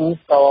កវិញ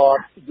ក៏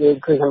យើង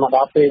ឃើញមកដ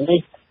ល់ពេលនេះ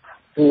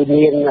គឺ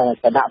មាន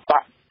គណៈប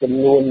កចំ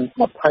នួន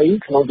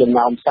20ក្នុងចំ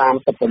ណោម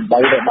38ដែ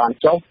លបាន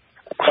ចុះ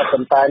ក៏ប៉ុ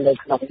ន្តែនៅ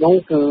ក្នុងនោះ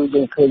គឺ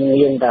យើងឃើញ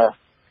មានតែ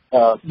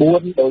4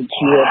ដូច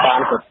ជាបា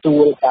នទទួ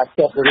លការ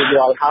ចុះរួច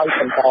រាល់ហើយ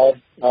ប៉ុន្តែ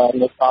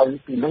នៅត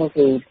ពីនោះ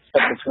គឺស្ថិ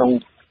តនៅក្នុង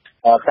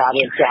ការ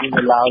រៀបចំ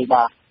នៅឡើយ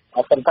បាទ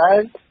ប៉ុន្តែ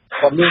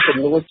ក៏មានចំ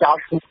នួនចោត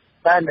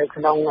តែនៅ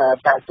ក្នុង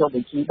ការចុះប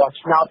ញ្ជីបោះ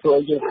ឆ្នោតព្រោះ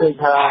យើងឃើញ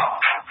ថា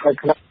នៅ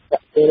ក្នុង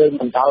ពេល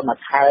មិនដល់មួយ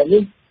ខែ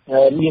នេះ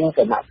មានគ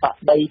ណៈបក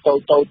3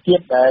តូចទៀត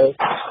ដែល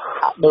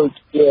ហាក់ដូច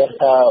ជា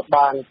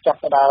បានចាប់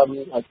ផ្ដើម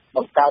ប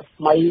ង្កើត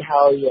ថ្មី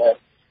ហើយ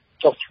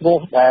ចុះឈ្មោះ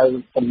ដែល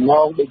តំណ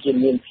ងដូចជា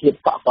មានភាព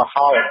កក់កុហ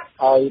ល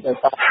ហើយដោយ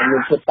សារមា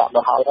នភាពកក់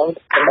កុហលហ្នឹង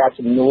ដល់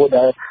ចំនួន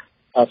ដែល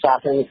សា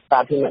ធា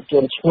រណជ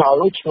នឆ្ងល់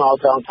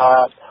ត្រង់ថា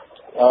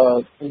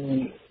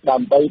ដើ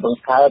ម្បីប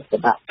ង្កើតគ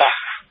ណៈបក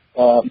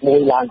មួយ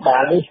ឡើងតា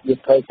មនេះវា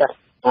ត្រូវតែ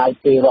ឲ្យ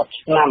ពេលរាប់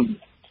ឆ្នាំ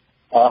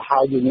ហើ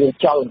យវាមាន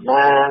ចល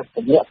នា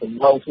ទំនាក់ទំ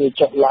នងជា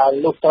ចុះឡើង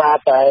លុះត្រា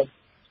តែ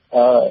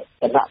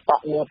គណៈបក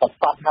នឹងប្រ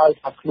កាសហើយ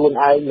ថាខ្លួន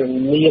ឯងនឹង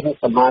មាន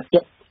សមាជិ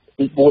ក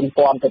ពី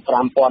4000ទៅ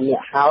5000នា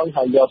ក់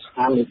ហើយយកស្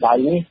នាមមេដៃ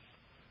នេះ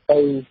ទៅ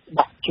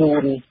ដាក់ជូ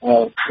ន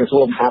ក្រ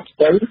សួងមហាផ្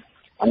ទៃ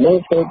អានេះ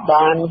គឺ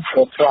បានធ្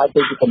វើឲ្យ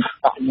ទៅជាកំណ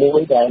ត់មួយ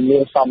ដែលមា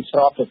នសំស្រ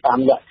បទៅតាម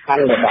លក្ខខ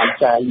ណ្ឌដែលបាន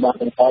ចែងបាន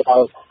ទៅ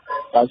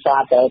ដោយសា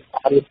រតែ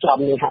រៀបចំ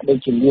នេះហាក់ដូច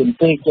ជាលឿន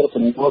ពេកជា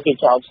សំណួរគេ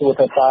ចោទសួរ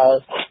ទៅតើ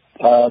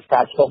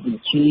ការឆ្លុះប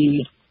ញ្ជី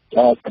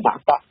គណៈ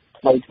បក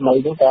ថ្មី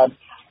នោះតើ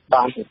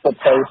បាន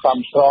ទៅសំ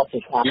ស្របទៅ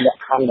តាមលក្ខ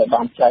ខណ្ឌដែល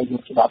បានចែងក្នុ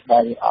ងច្បាប់ដែ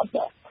រអត់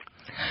ដែរ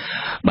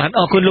បាទ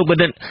អរគុណលោកប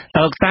ណ្ឌិត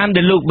តាម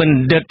ដែលលោកបណ្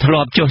ឌិតធ្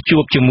លាប់ចុះជួ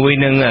បជាមួយ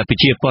នឹងប្រ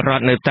ជាពលរ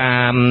ដ្ឋនៅតា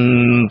ម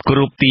គ្រ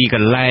ប់ទីក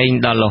ន្លែង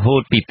ដល់រហូ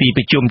តពីទី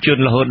ប្រជុំជន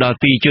រហូតដល់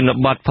ទីជន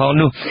បទផង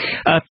នោះ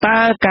តើ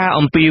ការ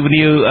អំពាវ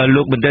នាវ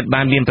លោកបណ្ឌិត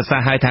បានមានប្រសាស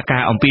ន៍ឲ្យថាកា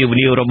រអំពាវ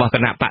នាវរបស់គ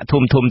ណៈបក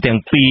ធំទាំង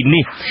ពីរ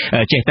នេះ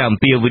ចេះតែអំ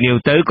ពាវនាវ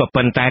ទៅក៏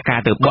ប៉ុន្តែការ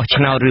ទៅបោះ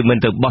ឆ្នោតឬមិន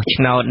ទៅបោះ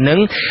ឆ្នោតនឹង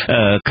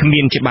គ្មា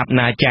នច្បាប់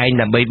ណាចែង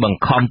ដើម្បីបង្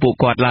ខំពួក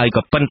គាត់ឡើយ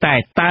ក៏ប៉ុន្តែ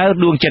តើ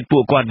ដួងចិត្តពួ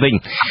កគាត់វិញ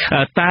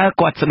តើ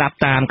គាត់ស្ដាប់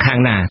តាមខាង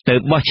ណាទៅ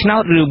បោះឆ្នោ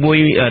តឬមួយ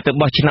ទៅ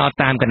បោះឆ្នោត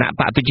តាមគណៈ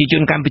បកប្រជាជ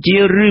នកម្ពុជា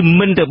ឬ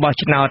មិនទៅបោះ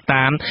ឆ្នោត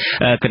តាម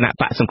គណៈ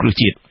បកសង្គ្រោះ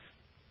ជាតិ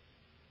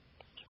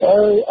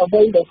អ្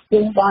វីដែលខ្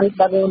ញុំបាន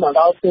ដឹងមក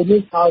ដល់ពេល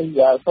នេះហើយ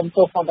សូម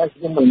ទោសផងដែល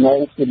ខ្ញុំមិនមែន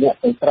ជាអ្នក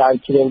ទៅស្រាវ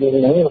ជ្រាវរឿង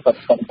នេះ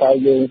ប៉ុន្តែ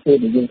យើងគឺ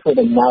យើងធ្វើ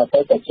ដំណើរទៅ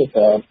តែជា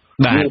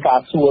មានកា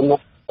រសួរនោះ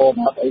អ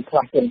ត់អីខ្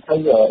លះទៅ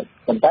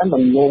ប៉ុន្តែមិ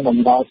នមានបំ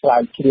ណងស្រា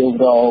វជ្រាវ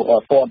រ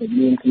កព័ត៌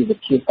មានពីវិ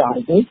ទ្យាសាស្ត្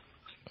រទេ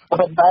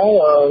ប៉ុន្តែ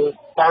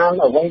តាម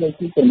អ្វីដែល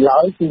ជាចម្លើ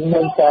យគឺ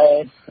នៅតែ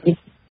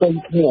ពេញ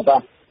គ្នាបា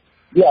ទ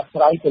វាអាស្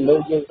រ័យទៅលើ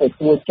យើងទៅ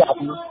ទួចាប់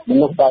ម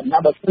នុស្សដែលណា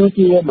បើគឺ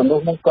ជាមនុស្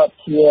សហ្នឹងគាត់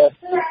ជា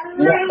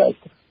អ្នកដែល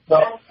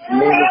គាត់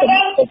មានកំណ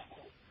ត់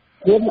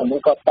យើងមនុស្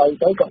សគាត់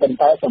ទៅក៏ប៉ុន្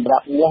តែសម្រា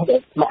ប់អ្នកដែ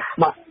លស្ម័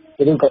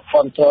គ្រឬក៏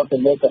ខំចូលទៅ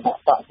លើគណៈ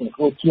បកសង្គ្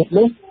រោះជាតិ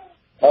នេះ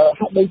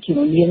ហាក់ដូចជា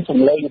មានស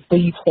ម្លេងពី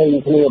រផ្សេង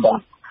គ្នាបា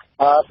ទ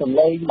សម្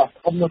លេងរបស់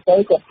ខ្ញុំនោះទៅ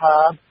គាត់ថា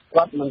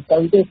គាត់មិនទៅ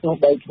ទេទោះ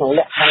បីក្នុងល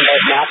ក្ខខណ្ឌដែល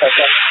ណាតែ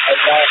គាត់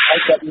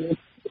គាត់មាន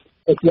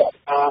ទៅជា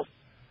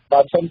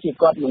បើសិនជា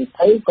គាត់មិន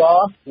ទៅក៏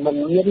មិន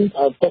មាន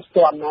ទស្ស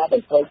នណាដែ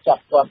លត្រូវចា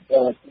ប់គាត់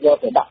យក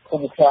ទៅដាក់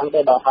ឃុំឃាំងទេ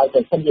ដល់ហើយតែ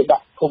សិនជាដា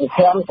ក់ឃុំ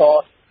ឃាំងក៏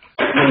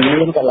មិន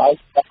មានកន្លែង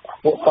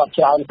ពួកគាត់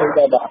ច្រើនទៅ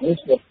ដែរបាទនេះ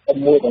ជា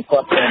មួយដែលគា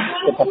ត់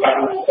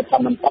ថា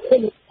មិនទៅទេ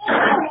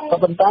ក៏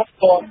ប៉ុន្តែ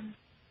គាត់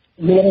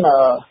មាន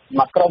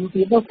មួយក្រុម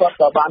ទៀតនោះគាត់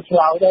ក៏បានឆ្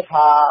លើយដែរ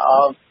ថា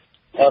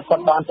គា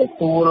ត់បានទ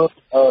ទួល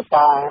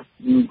ការ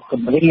គ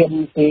ម្រាម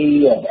ពី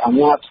អាជ្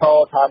ញាធរ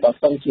ថាបើ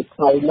សិនជា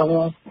ថ្ងៃនោះ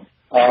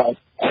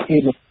គេ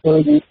មិនឃើ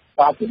ញ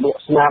ការជំនួស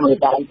ស្នាមនៃ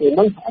ដៃទេ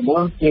នោះអានោះ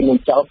ជានឹង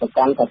ចោទប្រ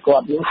កាន់ថាគា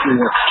ត់នេះជា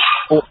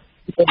ពួក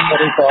ទី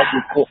ឬក៏ជា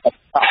ពួកកត្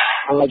តា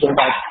អង្គយើង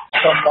បាន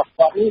ក្រុមរបស់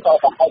គាត់នេះក៏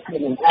ប្រហែលជា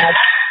នឹងអាច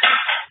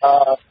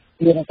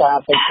មានការ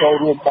ទៅចូល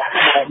រួមរបស់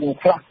នឹង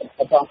ខ្លះ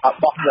ទៅចង់ថា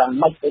បោះយ៉ាង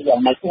ម៉េចទៅយ៉ាង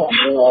ម៉េចទៅ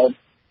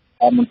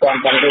មិនទាន់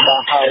ដឹងទេបា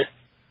ទហើយ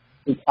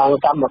ពីខាង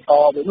កម្មក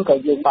រវិញក៏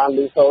យើងបាន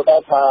លើកសូត្រដែ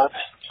រថា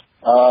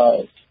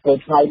ពេល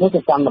ថ្ងៃនេះ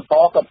គឺកម្មក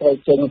រក៏ត្រូវ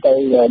ចេញទៅ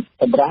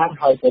សម្រាប់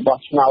ហើយទៅបោះ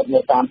ឆ្នោតនៅ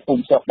តាមភូ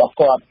មិស្រុករបស់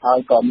គាត់ហើយ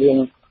ក៏មាន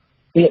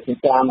ពាក្យពី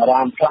តាមអា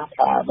រាមខ្លះ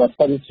ថាបើ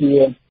សិនជា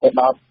ទៅ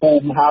ដល់ភូ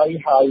មិហើយ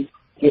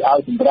គេឲ្យ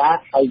សម្រា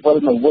ប់ហើយវិល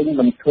មកវិញ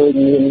មិនឃើញ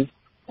មាន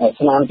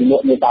ស្នាមជំនួ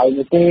សមេដៃ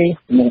នេះទេ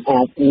នឹងអា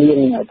ចមា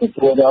នទ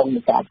ទួលរង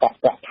នៃការកាត់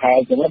ប្រាក់ខែ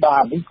ចឹងបា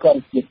ទនេះក៏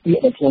ជាពាក្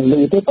យដែលខ្ញុំឮ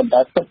ទេប៉ុន្តែ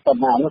ទឹកប៉ុ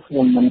ណ្ណានោះខ្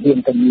ញុំមិនហ៊ាន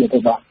ទៅនិយាយទេ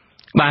បាទ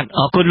បាទអ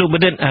រគុណលោកប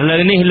ណ្ឌិតឥឡូ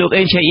វនេះលោក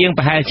អេងឆៃអៀង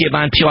ប្រហែលជា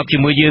បានភ្ជាប់ជា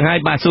មួយយើងហើយ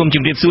បាទសូមជ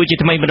ម្រាបសួរជា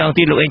ថ្មីម្ដង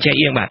ទៀតលោកអេងឆៃ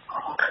អៀងបាទជ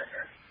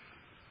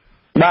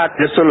ម្រាប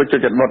សួរលោកចិ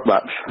ត្តមុតបា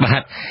ទ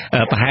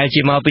ប្រហែល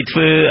ជាមកពីធ្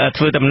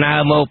វើដំណើរ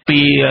មកពី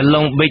ឡុ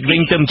ងប៊ិចវិញ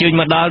ទៅអញ្ជើញ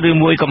មកដល់ឬ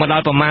មួយក៏មកដ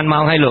ល់ប្រហែលម៉ោ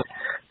ងហើយលោក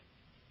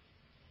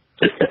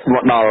ម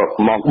កដល់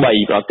ម៉ោង3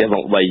ដល់ផ្ទះម៉ោ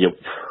ង3យប់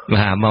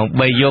បាទម៉ោង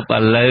3យប់ឥ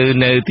ឡូវ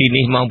នៅទី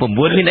នេះម៉ោង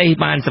9មានអី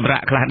បានសម្រា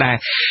ប់ខ្លះដែរ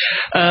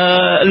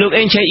លោក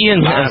អេងឆៃអៀង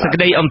សេចក្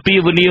តីអំពា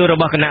វនាវរ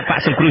បស់គណៈបក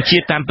សង្គ្រោះជា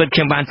តិតាមពិតខ្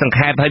ញុំបានសង្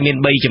ខេបឲ្យមាន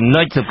3ចំ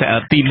ណុច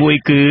ទី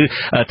1គឺ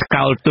ថ្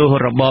កោលទោស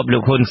របបលោ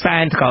កហ៊ុនសែ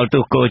នថ្កោលទោ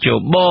សកោជ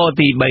ប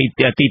ទី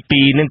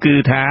2នឹងគឺ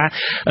ថា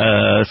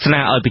ស្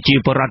នើឲ្យប្រជា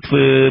ពលរដ្ឋធ្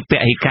វើព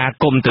ហិការ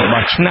គុំទៅ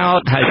បោះឆ្នោត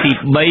ហើយទី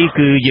3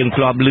គឺយើង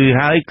ធ្លាប់ឮ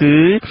ហើយគឺ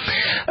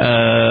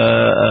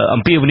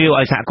អំពាវនាវ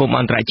ឲ្យសហគមន៍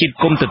អន្តរជាតិ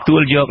គុំទទួ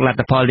លយកលទ្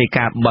ធផលនៃ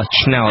ការបោះ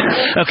ឆ្នោត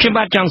ខ្ញុំ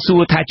បាទចង់សួ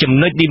រថាចំ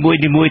ណុចទី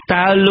1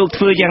តើលោក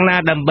ធ្វើយ៉ាងណា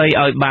ដើម្បី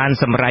ឲ្យបាន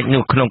សម្រេច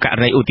នោះក្នុងករ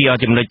ណីឧទាហរ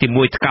ណ៍ចំណុចទី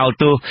1ថ្កោល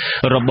ទោស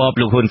របប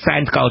លោកហ៊ុនសែ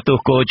នថ្កោលទោស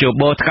កោជ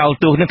បថ្កោល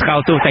ទោស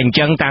តែអញ្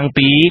ចឹងតាំង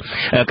ពី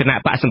គណៈ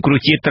បកសង្គ្រោះ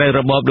ជាតិត្រូវ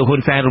របបលោកហ៊ុ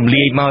នសែនរំ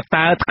លាយមក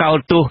តើថ្កោល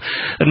ទោស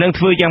នឹង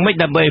ធ្វើយ៉ាងម៉េច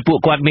ដើម្បីឲ្យពួក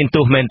គាត់មាន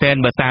ទោសមែនទែន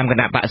បើតាមគ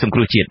ណៈបកសង្គ្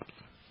រោះជាតិ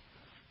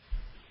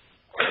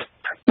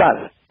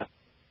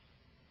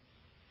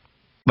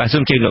បាទ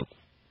សូមជឿលោក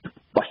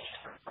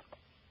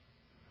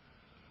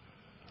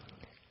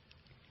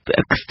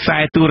ខ្សែ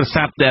ទូរ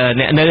ស័ព្ទ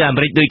អ្នកនៅអា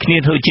មេរិកដូចគ្នា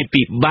ធ្វើជា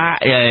ពិបាក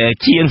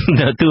ជាង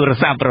ទូរ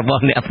ស័ព្ទរប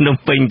ស់អ្នកភ្នំ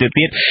ពេញទៅ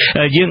ទៀត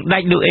យើងដា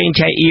ច់លោកអេង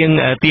ឆៃអៀង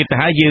ទៀតទៅ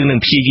ហើយយើងនឹង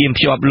ព្យាយាម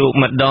ភ្ជាប់លោក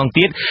ម្ដង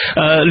ទៀត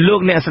លោ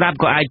កអ្នកស្ដាប់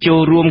ក៏អាចចូល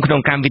រួមក្នុ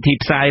ងកម្មវិធី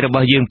ផ្សាយរប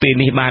ស់យើងពេល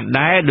នេះបាន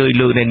ដែរដោយ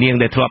លោកអ្នកនាង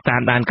ដែលធ្លាប់តា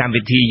មដានកម្ម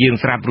វិធីយើង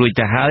ស្រាប់រួច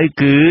ទៅហើយ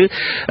គឺ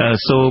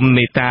សូម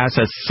មេត្តាស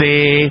រសេ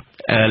រ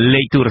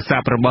លេខទូរស័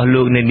ព្ទរបស់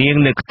លោកអ្នកនាង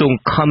នៅក្នុង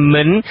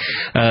comment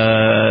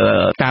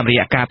តាមរ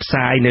យៈការផ្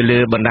សាយនៅលើ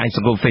បណ្ដាញស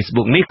ង្គម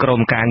Facebook នេះក្រុ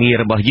មការងារ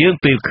របស់យើង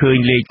ពេលឃើញ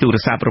លេខទូរ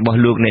ស័ព្ទរបស់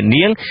លោកអ្នក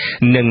នាង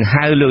នឹង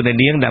ហៅលោកអ្នក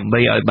នាងដើម្បី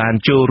ឲ្យបាន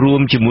ចូលរួ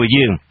មជាមួយ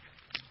យើង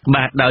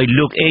បាទដោយ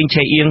លោកអេង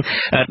ឆៃអៀង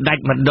ដា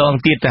ច់ម្ដង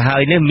ទៀតទៅហើ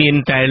យនេះមាន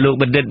តែលោក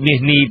បណ្ឌិតមាស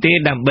នេះទេ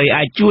ដើម្បី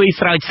អាចជួយ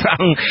ស្រោចស្រ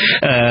ង់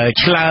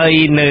ឆ្លើយ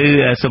នៅ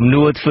សំ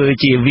ណួរធ្វើ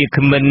ជាវា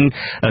គ្មិន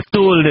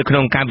ទូលនៅក្នុ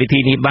ងកម្មវិធី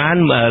នេះបាន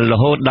រ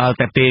ហូតដល់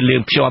តែពេលលឿ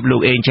នភ្ជាប់លោ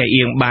កអេងឆៃ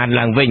អៀងបាន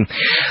ឡើងវិញ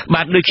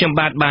បាទដូចខ្ញុំ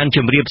បានជ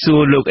ម្រាបសួ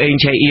រលោកអេង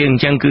ឆៃអៀងអ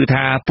ញ្ចឹងគឺ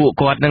ថាពួក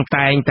គាត់នឹង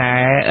តែងតែ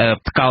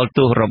ថ្កោល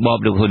ទោសរបប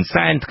លោកហ៊ុន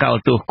សែនថ្កោល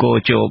ទោសកោ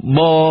ជប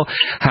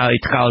ហើយ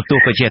ថ្កោលទោស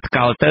ក៏ជាថ្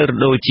កោលទៅ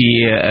ដូចជា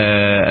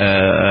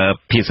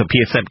ភា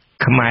សា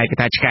ខ្មែរគេ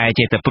ថាឆ្កែ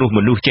ចេះតែព្រោះម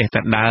នុស្សចេះ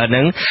តែដើរហ្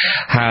នឹង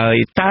ហើយ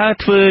តើ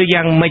ធ្វើ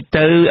យ៉ាងម៉េច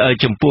ទៅ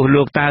ចំពោះ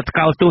លោកតើថ្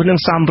កោលទោសនឹង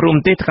សមរម្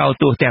យទេថ្កោល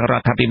ទោសទាំងរ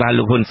ដ្ឋាភិបាល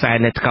លោកហ៊ុនសែន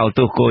និងថ្កោល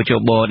ទោសកោជ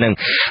បហ្នឹង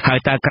ហើយ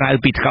តើក្រៅ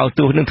ពីថ្កោល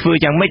ទោសនឹងធ្វើ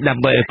យ៉ាងម៉េចដើ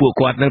ម្បីឲ្យពួក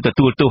គាត់នឹងទ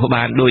ទួលទោស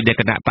បានដោយដែល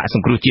គណៈបកស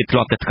ង្គ្រោះជាតិធ្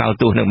លាប់តែថ្កោល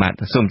ទោសនឹងបាទ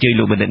សូមអញ្ជើញ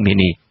លោកបណ្ឌិតមាស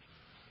នេះ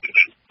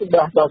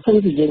បាទដល់ពេល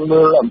ที่យើង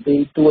មើលអំពី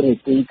ទួនា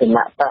ទីគ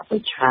ណៈបកប្រ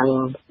ឆាំង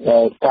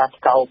ការ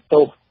ថ្កោល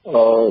ទោស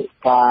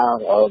ការ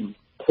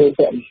ធ្វើ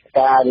កិច្ច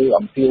ការឬ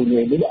អំពាវនា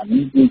វនេះអា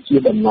នេះគឺជា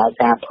ដំណើរ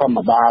ការធម្ម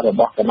តារ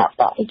បស់គណៈប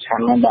កប្រឆាំ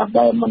ងហ្នឹង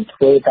ដែលមិនធ្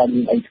វើតែ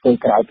មានអីធ្វើ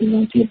ក្រៅពី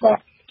នេះទៀត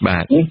បា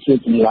ទនេះជា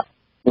ចម្លាក់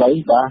ផ្លូវ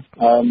បាទ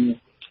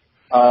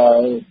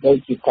ដូច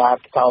ជាការ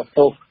ថ្កោល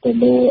ទោសទៅ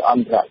លើអ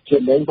ន្តរជា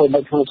តិវិញព្រោះ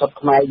នៅក្នុងស្រុក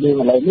ខ្មែរយើង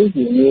ឥឡូវនេះ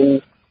វាមាន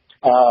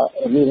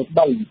រឿង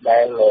3ដែ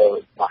ល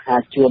មហា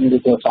ជនឬ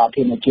ក៏សា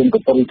ធារណជន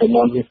កំពុងតែ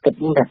នាំវាគិត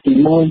ថាទី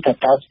1ថា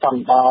តើស្ត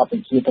ង់ដារប្រ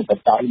ជាធិប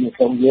តេយ្យនៅ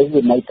ក្នុងយើង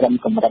វានៅត្រឹម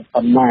កម្រិត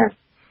ប៉ុណ្ណា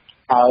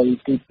ហើយ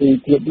ទី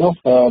2ទៀតនោះ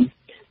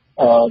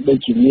ដូច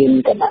ជាមាន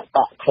គណៈប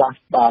កខ្លះ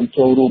បាន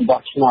ចូលរួម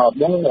បោះឆ្នោត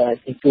ហ្នឹង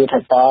គឺគឺថា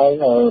តើ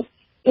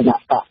គណៈ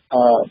បក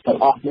ទាំង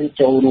អស់នេះ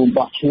ចូលរួម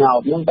បោះឆ្នោត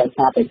ហ្នឹងដោយ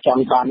សារតែច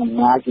ង់បានអំ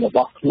ណាចរប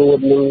ស់ខ្លួន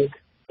នឹង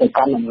ទៅ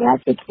កាន់អំណាច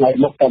ទៅថ្ងៃ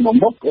មុខតែមួយ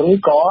មុខឬ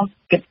ក៏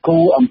គិតគូ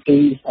រអំពី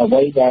អ្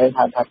វីដែល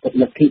ហៅថាល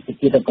ទ្ធិប្រ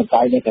ជាធិប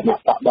តេយ្យនៃគណៈ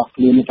បករបស់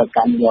ខ្លួនទៅ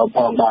កាន់យកផ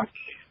ងបាទ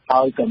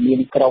ហើយក៏មាន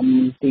ក្រុម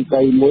ទី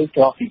3មួយ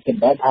ក៏គេគិត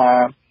ដែរថា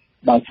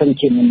បើសិន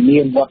ជាមិនមា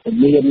នវត្ត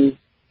មាន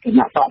គ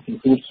ណៈបកស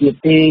ង្គ្រោះជាតិ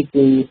ទេ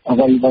គឺអ្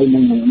វីៗនឹ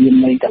ងមាន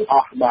ន័យទាំងអ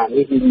ស់បាទ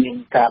នេះគឺមាន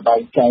ការបែ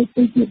ងចែក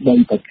ទៅជា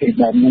3ប្រភេទ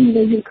ដែលនឹង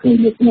យើងឃើញ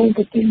នៅក្នុង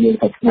ប្រទេសយើង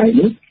តែថ្ងៃ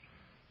នេះ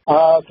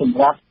សម្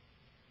រាប់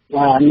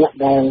អ្នក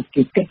ដែល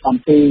គេគិតអំ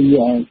ពី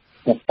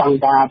ស្តង់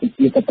ដារប្រ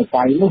ជាធិប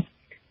តេយ្យនោះ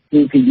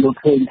គឺគេយល់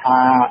ឃើញ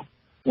ថា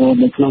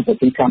នៅក្នុងប្រ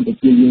ទេសកម្ពុ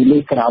ជាយើង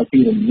នេះក្រៅពី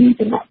រំលាយ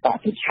គណៈបក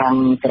ប្រឆាំង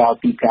ក្រៅ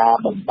ពីការ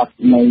បំបត្តិ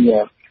នៅ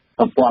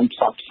ប្រព័ន្ធផ្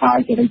សព្វផ្សាយ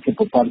ជា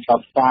ប្រព័ន្ធផ្ស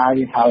ព្វផ្សាយ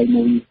ហើយ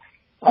នឹង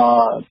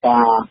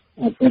ការ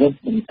រឹត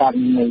បន្តឹង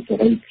នៅសេ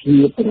រីភា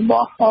ពរប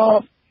ស់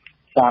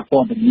សារព័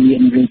ត៌មា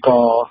នឬ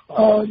ក៏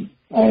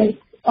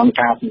អង្គ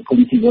ការសង្គម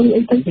ស៊ីវិល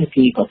អីទៅ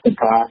គេក៏គិត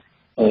ថា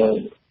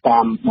តា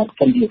មមក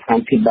គិតពីខាង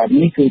ពីបែប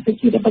នេះគឺប្រ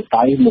ជាធិប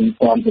តេយ្យមិន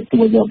ទាន់ទទួ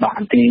លយកបា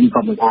នទេ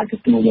ក៏មិនអាចទ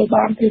ទួលយក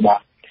បានទេបា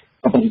ទ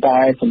ប៉ុន្តែ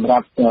សម្រា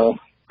ប់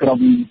ក្រុម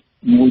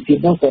មួយទៀត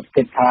នោះគាត់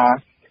គិតថា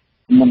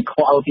មិនខ្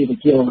វល់ពីប្រ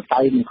ជាធិបតេ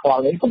យ្យមិនខ្វ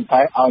ល់ទេប៉ុន្តែ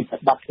ឲ្យ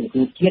ស្ដាប់សង្គ្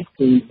រោះជាតិ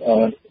គឺ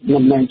មិ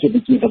នមែនជាប្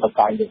រជាធិប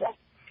តេយ្យទេបាទ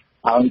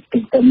ហើយទ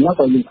ន្ទឹមនោះ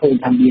ក៏យើងឃើញ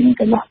ថាមាន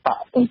គណៈបក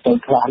ទៅ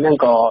ខ្លះហ្នឹង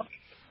ក៏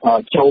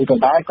ចូលទៅ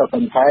ដែរក៏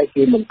ប៉ុន្តែ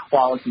គេមិនខ្វ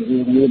ល់ពីរឿ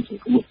ងមានស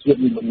ង្គ្រោះជាតិ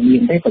មិនមា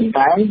នទេប៉ុន្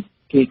តែ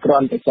គេគ្រា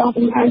ន់តែចង់ប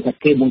ង្ហាញថា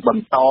គេនឹងប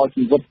ន្ត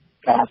ជីវិត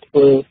ការធ្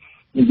វើ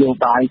នយោ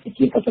បាយប្រ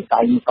ជាធិបតេ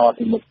យ្យត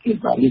ទៅមុខទៀត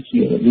បាទនេះជា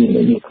រឿង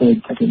ដែលឃើញ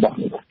ថារបស់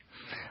នេះ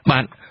បា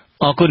ទ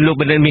អរគុណលោក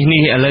បណ្ឌិតមាសនេះ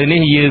ឥឡូវ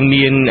នេះយើង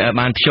មាន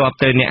បានភ្ជាប់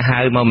ទៅអ្នកហៅ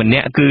មកម្នា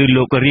ក់គឺ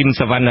លោករីម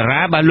សវណ្ណ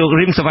រាបាទលោក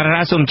រីមសវណ្ណ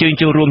រាសូមអញ្ជើញ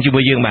ចូលរួមជា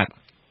មួយយើងបាទ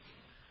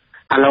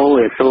ហៅ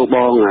សួរប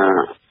ង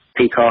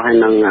ទីខហើយ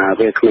នឹង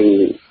វាគ្មាន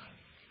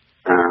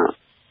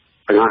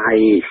ទាំងអស់ហើ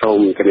យសូម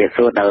ជម្រាប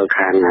សួរដល់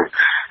ខាង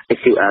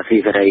XURC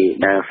សេរី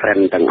ដែល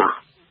friend ទាំងអស់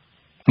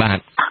បាទ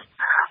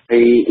ហើ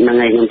យនឹង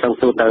ឯងខ្ញុំសូម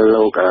សួរដល់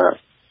លោក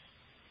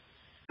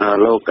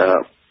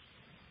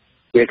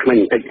វាគ្មាន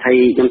បន្តិចហើយ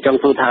ខ្ញុំចង់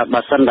សួរថា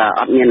បើសិនតែ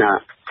អត់មាន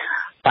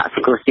បកស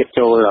ង្គ្រោះជាតិ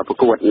ចូលប្រ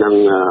កួតនឹង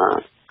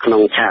ក្នុ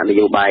ងឆាកន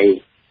យោបាយ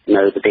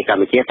នៅប្រទេសក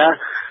ម្ពុជាតើ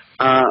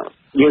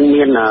យើង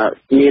មាន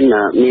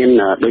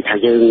ដូចថា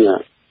យើង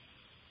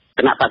គ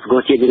ណៈបកសង្គ្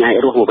រោះជាតិយើងអាច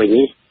រស់មកវិញ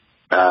នេះ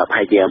ប្រ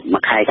ហែលជាមួ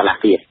យខែកន្លះ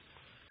ទៀត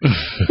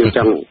ខ្ញុំច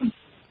ង់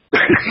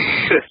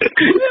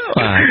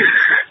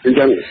អញ្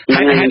ចឹង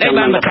ហេតុអី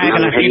បានមួយខែក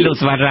ន្លះទៀតលោក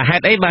សវណ្ណរាហេ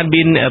តុអីបាន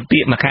មានពា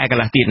ក្យមួយខែក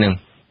ន្លះទៀតនឹង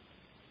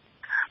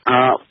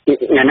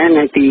ថ្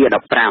ងៃទី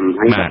15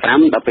ហើយ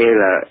15ដល់ពេល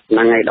ថ្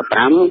ងៃ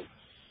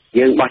15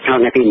យើងបោះឆ្នោត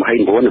ថ្ងៃទី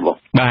29ណាបង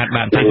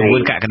បាទ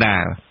29កក្កដា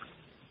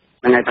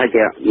ថ្ងៃប្រហែល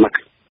ជា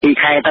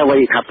2ខែទៅវិញ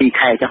ថា2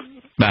ខែចុះ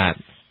បាទ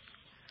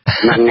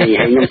ថ្ងៃ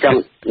ហើយខ្ញុំចង់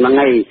ថ្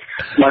ងៃ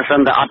បើសិ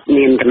នតែអត់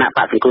មានគណៈប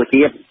កសង្គ្រោះ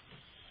ជាតិ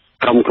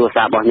ក្រុមគ្រួ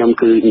សាររបស់ខ្ញុំ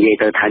គឺនិយាយ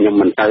ទៅថាខ្ញុំ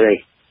មិនទៅទេ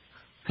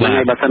ថ្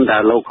ងៃបើសិនតែ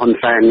លោកហ៊ុន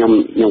សែនខ្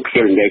ញុំខ្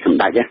ជិលនិយាយសម្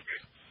ដេច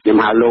ខ្ញុំ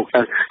ហៅលោកទៅ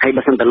ហើយ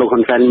បើសិនតែលោកហ៊ុ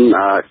នសែន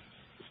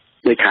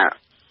ដូចថា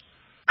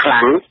ខ្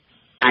លាំង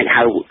អាច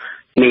ហៅ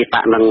មេប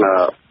កនឹង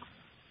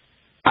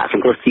បកស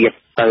ង្គ្រោះជាតិ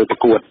ទៅប្រ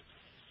កួត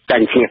ចា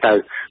ញ់ឈ្នះទៅ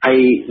ហើយ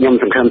ខ្ញុំ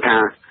សង្ឃឹមថា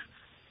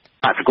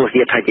បកសង្គ្រោះ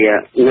ជាតិថាជា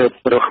ងើ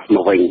បរស់ម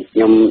កវិញខ្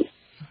ញុំ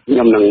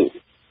នឹង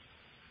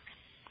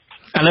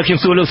ឥឡូវខ្ញុំ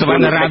សួរលោកសវ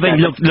ណ្ណរាវិញ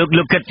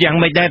លោកគិតយ៉ាង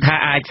ម៉េចដែរថា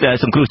អាច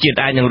សង្គ្រោះជាតិ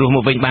អាចនឹងរស់ម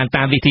កវិញបាន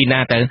តាមវិធីណា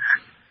ទៅ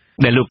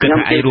ដែលលោកគិត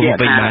ថាអាចរស់មក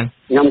វិញបាន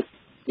ខ្ញុំ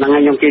ហ្នឹងហើ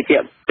យខ្ញុំជឿជា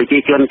ក់ប្រជា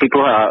ជនពីព្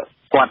រោះ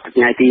គាត់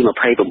ថ្ងៃទី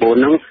29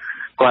ហ្នឹង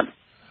គាត់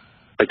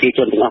ប្រជាជ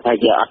នទាំងអស់ហើ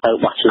យអត់ទៅ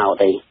បោះឆ្នោត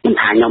ទេមិន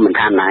ថាខ្ញុំមិន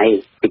ថាណៃ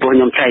ពីព្រោះ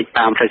ខ្ញុំចែក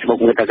តាម Facebook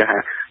មើលទៅគេថា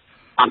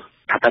អត់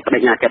ថាទៅបដិ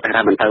ញ្ញាចិត្ត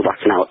ថាមិនទៅបោះ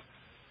ឆ្នោត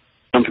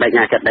ខ្ញុំបដិញ្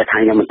ញាចិត្តដែរថា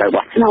ខ្ញុំមិនទៅ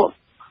បោះឆ្នោត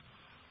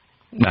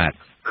បាទ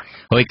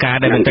ហើយការ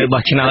ដែលមិនទៅ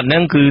បោះឆ្នោតហ្នឹ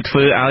ងគឺធ្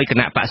វើឲ្យគ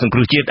ណៈបកសង្គ្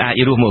រោះជាតិអា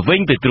ចរស់មកវិញ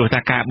ពីព្រោះ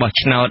ថាការបោះ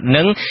ឆ្នោតហ្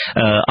នឹង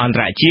អន្ត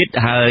រជាតិ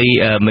ហើយ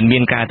មិនមា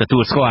នការទទួ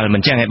លស្គាល់មិ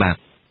នចឹងហ៎បាទ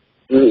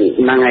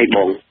ហ្នឹងហើយប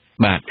ង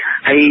បាទ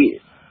ហើយ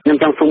ខ្ញុំ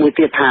ចង់សួរមួយ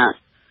ទៀតថា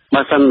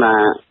បើសិនណា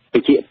ប្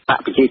រ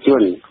ជាជ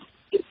ន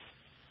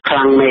ខ្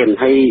លាំងមែន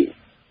ហើយ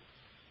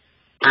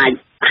អាច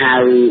ហៅ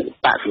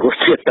បកសង្គ្រោះ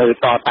ជាតិទៅ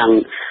តតាំង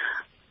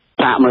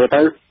សាកមើល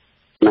ទៅ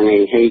ហ្នឹង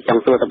ហើយច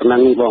ង់សួរតែប៉ុណ្្នឹ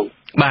ងបង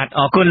បាទ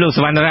អរគុណលោកស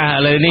វណ្ណរាឥ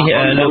ឡូវនេះ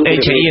លោកអេង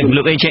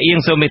ឆៃអៀង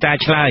សូមមេត្តា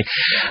ឆ្លើយ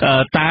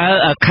តើ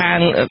ខាង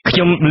ខ្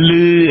ញុំឮ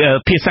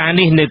ភាសា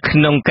នេះនៅក្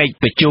នុងកិច្ច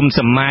ប្រជុំ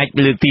សមាជ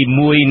លើកទី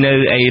1នៅ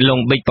ឯឡុង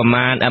ប៊ិចប្រ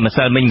មាណម្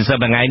សិលមិញ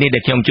ថ្ងៃនេះដែ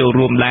លខ្ញុំចូល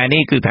រួមដែរ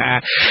នេះគឺថា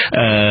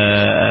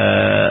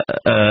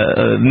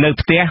នៅ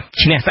ផ្ទះ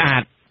ឈ្នះស្អា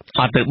ត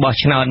អត់ទៅបោះ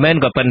ឆ្នោតមែន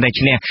ក៏ប៉ុន្តែ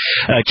ឈ្នះ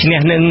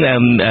នឹង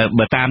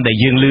បើតាមដែល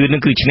យើងឮនឹ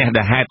ងគឺឈ្នះ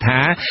ដោយហេតុថា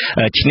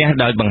ឈ្នះ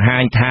ដោយបង្ហា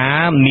ញថា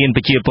មាន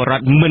ប្រជាពលរ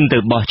ដ្ឋមិនទៅ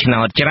បោះឆ្នោ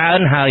តច្រើន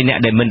ហើយអ្នក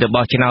ដែលមិនទៅ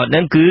បោះឆ្នោតនឹ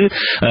ងគឺ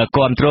គ្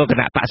រប់គ្រងគ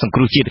ណៈបកសង្គ្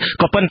រោះជាតិ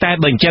ក៏ប៉ុន្តែ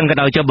បើអញ្ចឹងក៏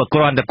ដោយចុះបើគ្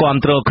រាន់តែគ្រប់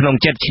គ្រងក្នុង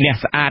ចិត្តឈ្នះ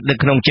ស្អាតនៅ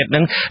ក្នុងចិត្តនឹ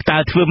ងតើ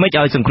ធ្វើម៉េច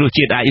ឲ្យសង្គ្រោះ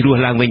ជាតិអាចរស់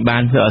ឡើងវិញបា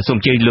នសូម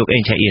ជឿលោកអេ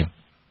ងឆៃអៀង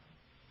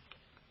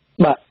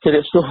បាទជម្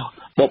រាបសួរ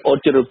បងប្អូន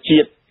ជនរួមជា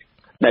តិ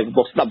ដែលកំ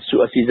ពុងស្ដាប់សុ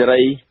អស៊ីសេ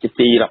រីជា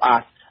ទីរាប់អា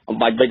នអំ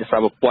បញ្ញវិញសម្រា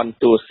ប់ប្រព័ន្ធ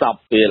ទូរស័ព្ទ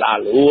ពេលអា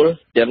លូល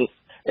ចឹង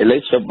ឥឡូវ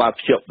ខ្ញុំបាន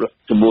ភ្ជាប់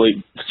ជាមួយ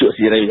សុអ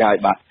ស៊ីសេរីហើយ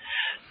បាទ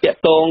តាក់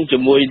ទងជា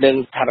មួយនឹង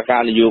ស្ថានភា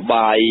ពនយោ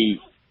បាយ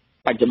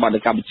បច្ចុប្បន្ននៅ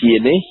កម្ពុជា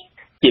នេះ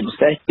ជាពិ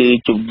សេសគឺ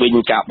ជំវិញ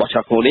ការបោះឆ្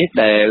នោតក្នុងនេះ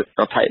ដែល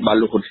រដ្ឋាភិបាល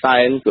លោកហ៊ុនសែ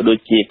នក៏ដូច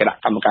ជាគណៈ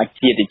កម្មការ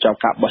ជាតិដែលចូល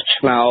ការបោះ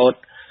ឆ្នោត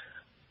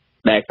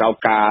ដែលក្រោម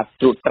ការ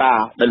ត្រួតត្រា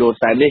ដោយលោកហ៊ុ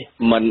នសែននេះ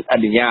មិនអ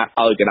នុញ្ញាត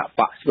ឲ្យគណៈ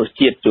បកសង្គ្រោះ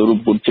ជាតិចូលរួម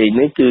ពុនជ័យ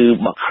នេះគឺ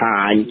បង្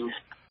ហាញ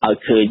ឲ្យ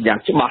ឃើញយ៉ាង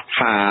ច្បាស់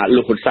ថា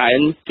លោកហ៊ុនសែន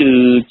គឺ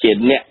ជា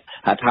អ្នក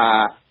ថា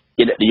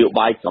ជាអ្នកនយោ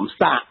បាយកំ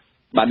សាក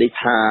បានន័យ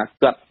ថា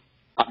គាត់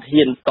អត់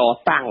ហ៊ានត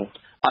តាំង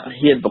អត់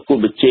ហ៊ានប្រគ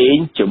ល់ប្រជែង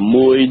ជា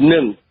មួយនឹ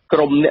ងក្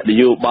រុមអ្នកន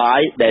យោបាយ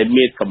ដែល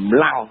មានកម្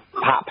លាំង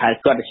ផាកផែន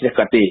គាត់ឈ្នះ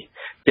គាត់ទេ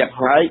ទាំង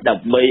ហើយដើ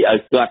ម្បីឲ្យ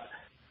គាត់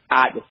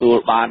អាចទទួល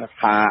បាន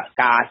ថា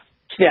ការ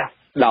ឈ្នះ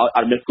ដោយអ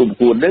ត់មានគូប្រ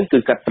កួតនឹងគឺ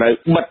គាត់ត្រូវ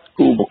បិទ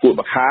គូប្រកួត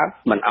ម្ខាង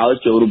មិនឲ្យ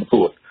ចូលរួមប្រ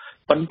កួត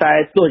ប៉ុន្តែ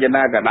ទោះយ៉ាង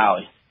ណាក៏ដោយ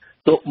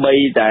ទោះបី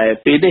តែ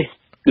ពេលនេះ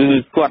គឺ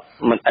គាត់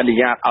មិនអនុ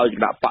ញ្ញាតឲ្យគ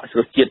ណៈបកសង្គ្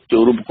រោះជាតិចូ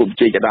លរួមប្រគល់ប្រ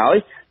ជែងក៏ដោយ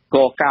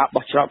ក៏ការ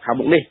បោះឆ្នោតខាង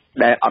មុខនេះ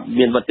ដែលអត់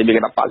មានវត្តមានគ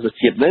ណៈបកសង្គ្រោះ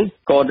ជាតិនឹង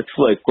ក៏នឹងធ្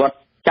វើឲ្យគាត់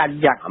ចាញ់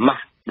យ៉ាងអាម៉ា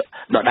ស់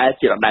ដដែល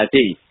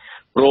ទេ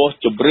ព្រោះ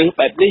ជំរឿន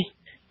បែបនេះ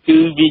គឺ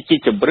វាជា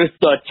ជំរឿន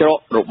តលច្រក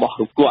របស់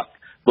គាត់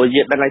ព្រោះ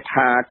យើងដឹង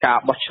ថាការ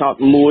បោះឆ្នោត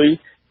មួយ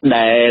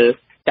ដែល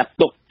ចាត់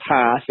ទុក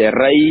ថាសេ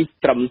រី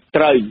ត្រឹម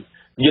ត្រូវ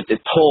យុត្តិ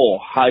ធម៌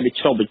ហើយនឹង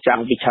ឆ្លុះបញ្ចាំង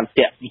ពីឆន្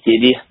ទៈវិជា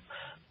នេះ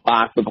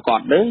បាទប្រកប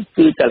នឹង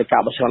គឺតលកា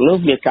របោះឆ្នោតនោះ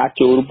មានការ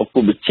ចូលរួមប្រគ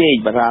ល់ប្រជែង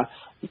បាទថា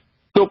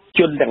គ្រប់ជ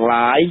នទាំង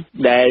ឡាយ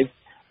ដែ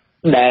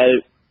ល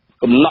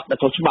កំណត់នៅ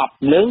ក្នុងច្បាប់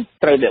នឹង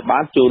ត្រូវតែបា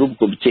នចូលរួម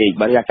ប្រគល់ប្រជែង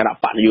បាទយ៉ាងគណៈ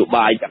បកនយោ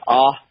បាយទាំងអ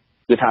ស់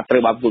គឺថាត្រូ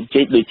វបានប្រគល់ប្រ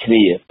ជែងដូចគ្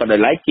នាប៉ុន្តែ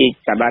ឡើយគេ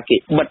កាលណាគេ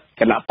បិទ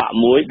គណៈបក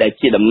មួយដែល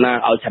ជាតំណាង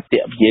ឲ្យឆន្ទៈ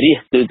វិជានេះ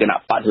គឺគណៈ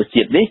បកសង្គ្រោះ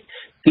ជាតិនេះ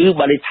គឺ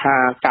បានន័យថា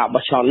ការ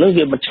បោះឆ្នោតនោះ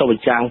វាមិនឆ្លុះប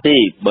ញ្ចាំងទេ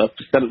បើ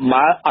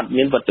អត់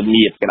មានវត្ត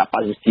មានគណៈប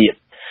កសង្គ្រោះជាតិ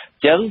អ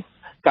ញ្ចឹង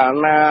កាល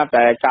ណា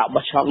តែការ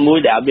បោះឆ្នោតមួយ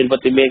ដែលមានវ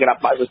ត្តមានគណៈ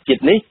បកសង្គ្រោះជា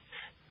តិនេះ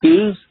គឺ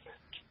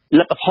ល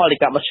ទ្ធផលនៃ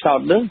ការបោះឆ្នោត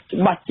នោះ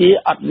ច្បាស់ជា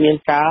អត់មាន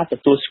ការទ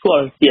ទួលស្គា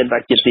ល់ពីអន្តរ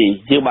ជាតិទេ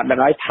យើងបានដឹង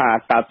ហើយថា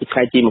កាលពីថ្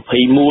ងៃទី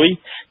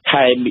21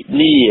ខែមិនិ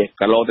នា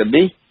កន្លងទៅ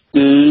នេះ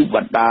គឺប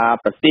ណ្ដា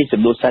ប្រទេស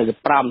ចំនួន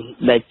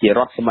45ដែលជារ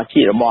ដ្ឋសមាជិ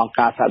ករបស់អង្គ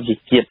ការសហប្រជា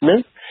ជាតិនោះ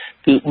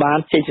គឺបាន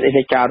ចេញសេចក្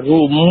តីការរួ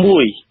មមួ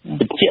យ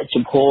បញ្ជាក់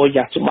ចំហ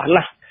យ៉ាងច្បាស់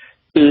ណាស់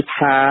គឺ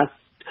ថា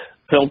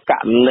ក្នុងក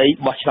រណី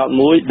បោះឆ្នោត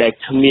មួយដែល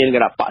គ្មានគ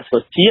ណៈបកសង្គ្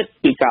រោះជាតិ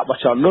គឺការបោះ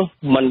ឆ្នោតនោះ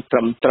មិនត្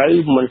រឹមត្រូវ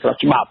មិនស្រប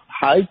ច្បាប់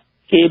ហើយ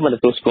គេមិនទ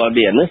ទួលស្គាល់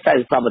វានោះ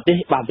45ប្រទេស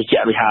បានបញ្ជា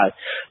ក់រួច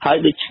ហើយ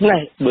ដូច្នេះ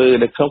បើ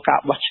នៅក្នុងការ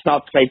បោះឆ្នោត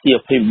ថ្ងៃទី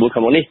29ខា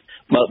ងមុខនេះ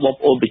បើបង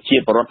ប្អូនប្រជា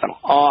ពលរដ្ឋទាំង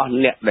អស់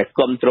អ្នកដែល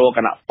គ្រប់គ្រងគ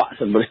ណៈបក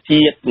សង្គ្រោះ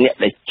ជាតិអ្នក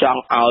ដែលច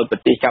ង់ឲ្យប្រ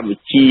ទេសកម្ពុ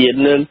ជា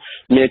នឹង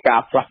មានកា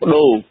រផ្លាស់ប្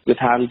ដូរគឺ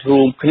ថា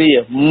រួមគ្នា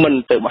មិន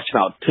ទៅបោះឆ្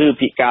នោតធ្វើ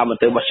ពិការមិន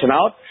ទៅបោះឆ្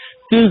នោត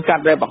គឺការ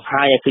ដែលបង្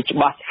ហាញឲ្យគឺច្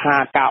បាស់ថា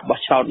ការបោះ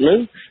ឆ្នោតនឹង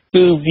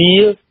គឺវា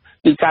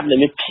គឺការដែល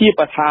មានភា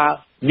ពថា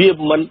វា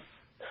មិន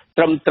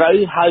ត្រឹមត្រូវ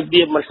ហើយ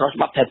វាមិនស្របច្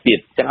បាប់ថែមទៀត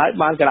ចឹងហើយ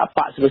បានគណៈប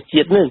កសង្គ្រោះ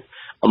ជាតិនឹង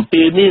អំ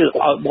ពីនេះ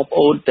ឲ្យបងប្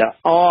អូនទាំង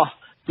អស់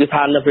គឺ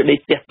ថានៅប្រទេស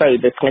ផ្ទះ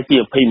ទៅថ្ងៃទី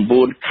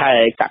29ខែ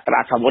កក្កដា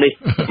ខាងមុខនេះ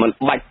មិន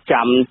បាច់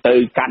ចាំទៅ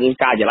កាន់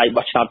ការិយាល័យ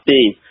បោះឆ្នោតទេ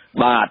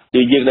បាទ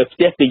គឺយើងនៅផ្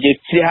ទះគឺយើង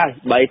ជ្រះហើយ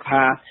បើ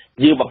ថា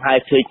យើងបង្ហាញ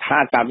ឃើញថា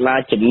កាលណា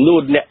ចំនួ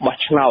នអ្នកបោះ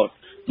ឆ្នោត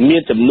មា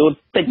នចំនួន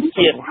តិច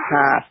ជាង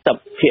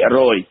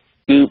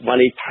 50% គឺបាន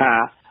ន័យថា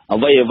អ្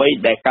វី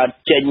ដែលកើត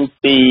ចេញ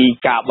ពី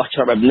ការបោះឆ្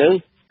នោតបែបនេះ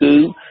គឺ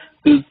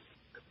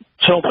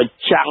ឆ្លុះបញ្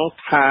ចាំង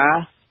ថា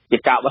ជា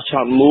ការបោះឆ្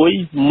នោតមួយ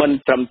មិន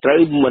ត្រឹមត្រូវ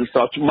មិនស្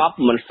របច្បាប់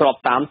មិនស្រប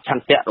តាមឆ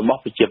ន្ទៈរបស់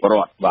ប្រជាពលរ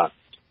ដ្ឋបា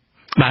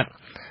ទ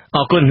អ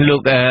រគុណលោ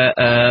ក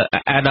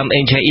អាដាមអេ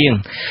ងឆៃអៀង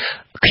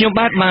ខ្ញុំ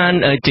បាន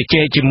ជ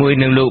ជែកជាមួយ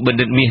នឹងលោកបណ្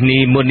ឌិតមាស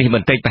នេះមុននេះប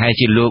ន្តិចប្រហែល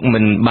ជាលោកមិ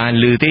នបាន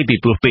ឮទេពី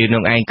ព្រោះពេល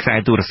នោះឯងខ្សែ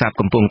ទូរស័ព្ទ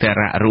កំពុងតែ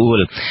រ៉ាក់រអួល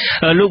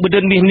លោកបណ្ឌិ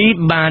តមាសនេះ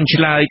បាន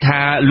ឆ្លើយ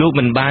ថាលោក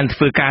មិនបានធ្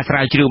វើការស្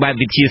រាវជ្រាវបែប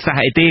វិទ្យាសាស្ត្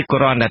រអីទេ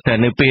គ្រាន់តែ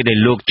នៅពេលដែល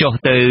លោកចុះ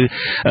ទៅ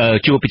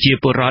ជួបប្រជា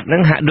ពលរដ្ឋនឹ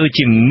ងហាក់ដូច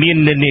ជាមាន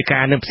និន្នា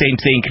ការនឹងផ្សេង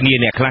គ្នា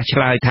អ្នកខ្លះឆ្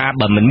លើយថា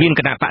បើមិនមាន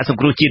គណៈបកសង្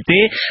គ្រោះជាតិទេ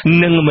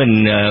នឹងមិន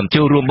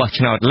ចូលរួមបោះ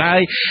ឆ្នោតឡើ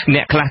យអ្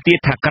នកខ្លះទៀត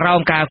ថាក្រោម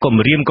ការគំ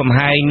រាមកំ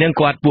ហែងនឹង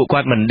ពួកគា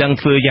ត់មិនដឹង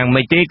ធ្វើយ៉ាង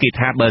ម៉េចទេគេ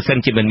ថាបើសិន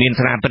ជាមិនមាន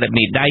ស្នាប្រឌិត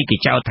មេដៃគេ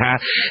ចោទថា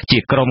ជា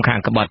ក្រុមខាង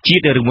ក្បត់ជា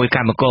តិឬមួយក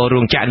ម្មកររោ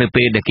ងចក្រនៅ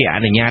ពេលដែលគេអ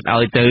នុញ្ញាត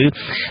ឲ្យទៅ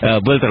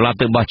វិលត្រឡប់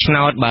ទៅបោះឆ្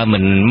នោតបើមិ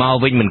នមក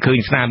វិញមិនឃើញ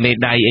ស្នាមេ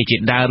ដៃអីជា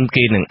ដើម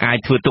គេនឹងអាច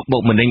ធ្វើទុកបុ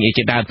កម្នេញអី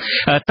ជាដើម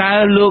តើ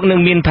លោកនឹង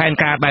មានផែន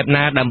ការបែប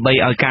ណាដើម្បី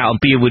ឲ្យការអំ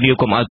ពាវនាវ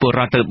កុំឲ្យពល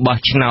រដ្ឋទៅបោះ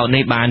ឆ្នោត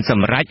នេះបានស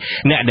ម្រេច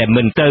អ្នកដែល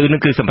មិនទៅនឹ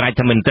ងគឺសម្រេច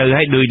ថាមិនទៅ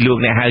ហើយដោយលោក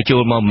អ្នកហៅចូ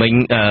លមកមិញ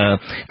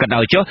ក៏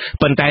ដោយចុះ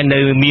ប៉ុន្តែនៅ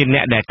មានអ្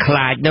នកដែលខ្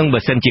លាចនឹងបើ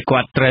សិនជាគា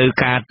ត់ត្រូវ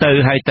ការទៅ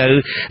ហើយទៅ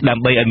ដើ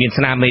ម្បីឲ្យមាន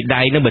ស្នាមេ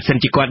ដៃនឹងបើសិន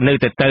ជាគាត់នៅ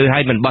ទៅហើ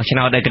យមិនបោះឆ្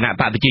នោតដោយគណៈប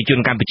កប្រជាជន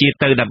កម្ពុជា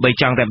ទៅដើម្បី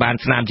ចង់តែបាន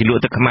ស្នាមជាល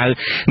ក់ទឹកខ្មៅ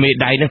មេ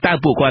ដៃនឹងតើ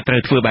ពួកគាត់ត្រូ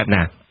វធ្វើបែប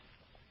ណា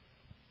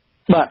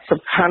បាទ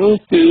សំខាន់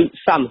គឺ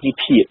សាមគ្គី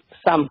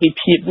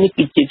ភាពនេះ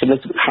គឺជាចំណុច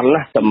សំខាន់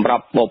ណាស់សម្រា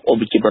ប់បងប្អូន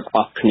ប្រជាពលរដ្ឋអ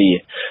ស់គ្នា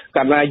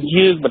កាលណា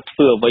យើងមិនធ្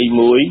វើអ្វី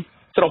មួយ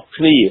ស្រុះ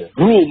គ្នា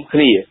រួមគ្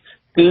នា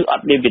គឺអ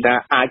ត់មានវិធាន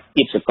អាច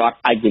គៀបសង្កត់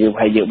អាចរឿង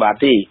ឲ្យយើងបាន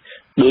ទេ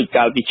ដោយ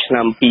កាលពីឆ្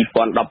នាំ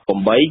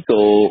2018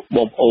ក៏ប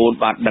ងប្អូន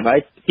បានដឹងហើយ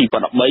2013ក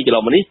ន្ល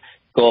ងមកនេះ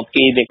ក៏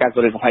គេមានការគ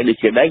ម្រាមកំហែងដូច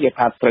ជាដែរគេ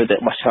ថាត្រូវតែ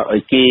បោះឆ្នោតឲ្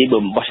យគេបើ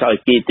មិនបោះឆ្នោតឲ្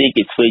យគេទេ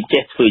គេធ្វើ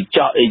ចេះធ្វើ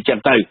ចោះអីចឹង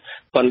ទៅ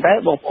ប៉ុន្តែ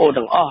បងប្អូន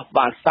ទាំងអស់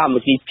បានសាម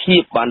គ្គីភា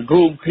ពបាន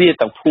រួមគ្នា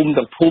ទាំងភូមិ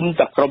ទាំងក្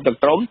រុ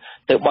ម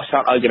ទៅបោះឆ្នោ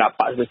តឲ្យគណៈបក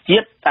ប្រជាជា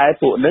តិតែ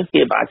ពួកនេះ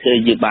គេមិនអាចធ្វើ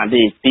យើងបាន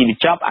ទេទីប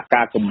ញ្ចប់អា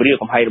ការគម្រាម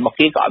កំហែងរបស់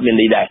គេក៏អត់មាន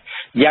ន័យដែរ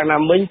យ៉ាងណា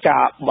មិញកា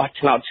របោះ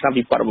ឆ្នោតឆ្នាំ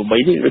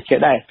2018នេះដូចជា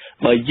ដែរ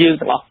បើយើង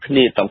ទាំងអស់គ្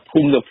នាទាំងភូ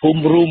មិ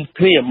រួម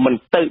គ្នាមិន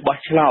ទៅបោះ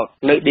ឆ្នោត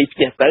នៅដេកផ្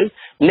ទះទៅ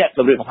អ្នកគ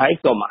ម្រាមកំហែង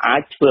ក៏មិនអា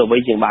ចធ្វើអ្វី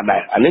យើងបានដែ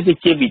រអានេះគឺ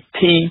ជាវិ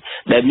ធី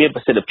ដែលមានប្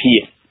រសិទ្ធភាព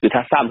គឺ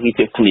ថាសាមគ្គី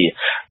ភាពគ្នា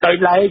ដោយ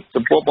ឡែក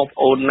ចំពោះបងប្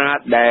អូនណា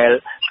ដែល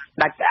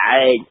ដាច់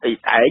ឯ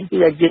ងគឺ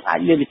យើងអាច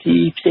មានវិធី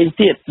ផ្សេង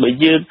ទៀតបើ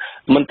យើង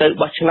មិនទៅ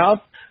បោះឆ្នោត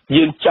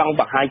យើងចង់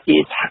បង្ហាញគេ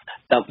ថា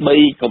ដើម្បី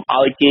កុំ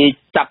ឲ្យគេ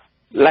ចាប់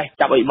លេះ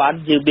ចាប់ឲ្យបាន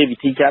យើងមានវិ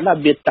ធីច្រើនណាស់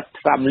មានទឹក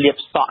ស្រាំលាប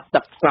សក់ទឹ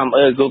កស្រាំ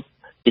ក៏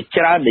ជា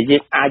ច្រើនដែលយើ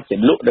ងអាចច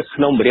លក់នៅក្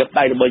នុងម្រាម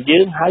ដៃរបស់យើ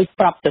ងហើយ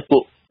ប្រាប់ទៅពួ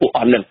កអ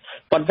ស់នឹង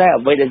ប៉ុន្តែ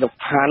អ្វីដែលសំ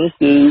ខាន់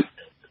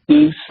គឺ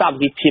សាម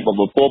គ្គីភាពរ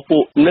បស់ពួ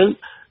កនឹង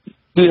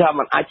គឺថា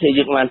มันអាចធ្វើ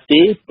យើងបាន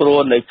ទេព្រោះ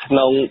នៅក្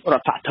នុងរ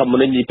ដ្ឋធម្ម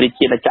នុញ្ញនៃប្រ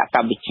ជាណាចក្រក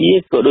ម្ពុជា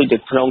ក៏ដូចជា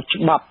ក្នុង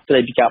ច្បាប់ស្តី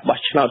ពីការបោះ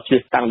ឆ្នោតជ្រើ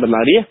សតាំងតំ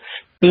ណាងរាស្ត្រ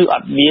គឺអ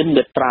ត់មាន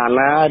មាត្រា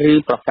ណាឬ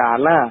ប្រការ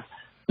ណា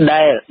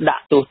ដែលដា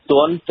ក់ទោសទ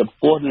ណ្ឌចំ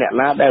ពោះអ្នក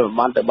ណាដែលមិន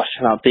បានទៅបោះ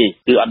ឆ្នោតទេ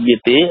គឺអត់មាន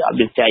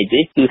ចែកទេ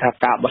គឺថា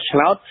ការបោះឆ្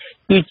នោត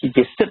គឺ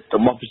ជាសិទ្ធិរ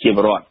បស់ប្រជាព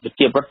លរដ្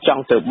ឋច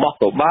ង់ទៅបោះ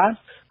ក៏បាន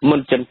មិន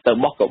ចឹងទៅ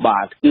បោះក៏បា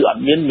នគឺអ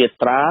ត់មានមា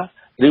ត្រា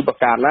ឬប្រ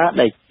ការណា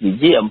ដែលនិ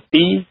យាយអំ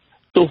ពី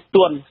ទោសទ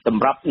ណ្ឌស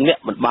ម្រាប់អ្នក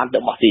មិនបានទៅ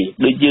បោះទេ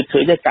ដូចយើងឃើ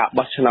ញតែការ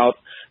បោះឆ្នោត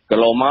ក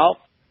ន្លងមក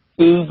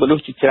គឺមនុស្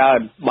សជាច្រើន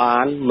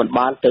មិន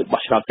បានទៅ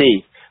បោះឆ្នោតទេ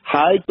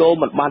ហើយក៏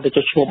មិនបានទៅ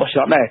ចុះឈ្មោះបោះឆ្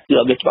នោតដែរគឺ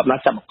អត់មានច្បាប់ណា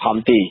ចាប់បង្ខំ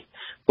ទេ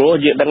ព្រោះ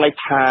យើងដឹង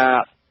ថា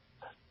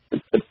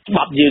ច្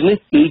បាប់យើងនេះ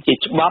គឺជា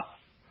ច្បាប់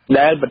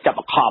ដែលមិនចាប់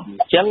បង្ខំ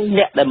អញ្ចឹង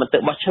អ្នកដែលមិនទៅ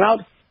បោះឆ្នោត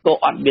ក៏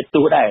អត់មាន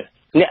ទោសដែរ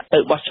អ្នកទៅ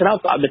បោះឆ្នោត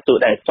ក៏អត់មានទោស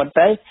ដែរប៉ុន្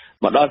តែ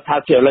មកដល់ថា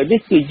ជាឥឡូវនេះ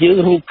គឺយើង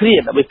រួមគ្នា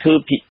ដើម្បីធ្វើ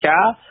ពិកា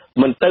រ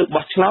មិនទៅ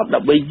បោះឆ្នោតដើ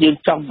ម្បីយើង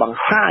ចង់បង្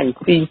ហាញ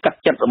ពីកាត់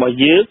ចិត្តរបស់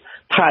យើង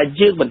ថា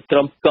យើងមិនត្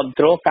រឹមគ្រប់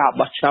គ្រងការ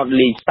បោះឆ្នោត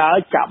លេងសើច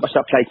ការបោះឆ្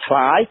នោតខ្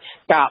លាយ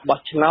ការបោះ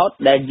ឆ្នោត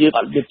ដែលយើងអ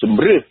ត់មានជំ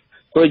រឿស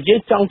ព្រោះយើង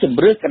ចង់ជំ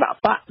រឿសគណៈ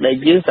បកដែល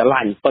យើងស្រ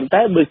ឡាញ់ប៉ុន្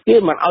តែបើគេ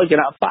មិនឲ្យគ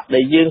ណៈបកដែ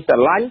លយើងស្រ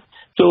ឡាញ់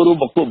ចូលរួម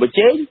ប្រកួតប្រ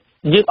ជែង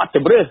យើងអត់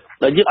ជំរឿស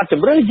ដល់យើងអត់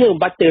ជំរឿសយើងមិ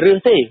នបាច់ទៅរើស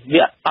ទេ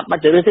វាអត់បា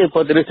ច់ទៅរើសទេព្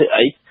រោះទៅរើសធ្វើ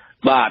អី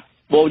បាទ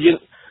បើយើង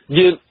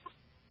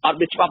អត់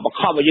មានច្បាប់បង្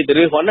ខំឲ្យយើងទៅ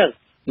រើសហ្នឹង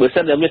បើ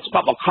សិនតែមានច្បា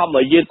ប់បង្ខំ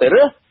ឲ្យយើងទៅ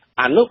រើស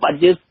អានោះបាត់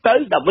យើងទៅ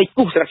ដើម្បី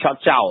គូសស្រាក់ឆោត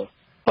ចោល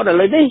ប៉ុន្តែឥ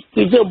ឡូវនេះ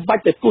គឺយើងមិនបា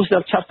ច់ទៅគូសស្រា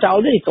ក់ឆោតចោល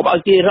ទេកុំឲ្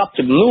យគេរាប់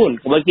ចំនួន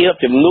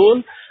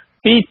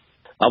ពី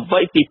អ្វី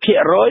ពីភាគ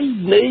រយ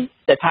នៃ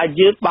តែថា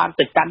យើងបាន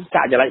ទៅកាន់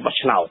ការិយាល័យបោះ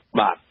ឆ្នោត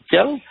បាទអញ្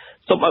ចឹង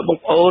សូមឲ្យបង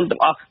ប្អូនទាំ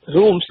ងអស់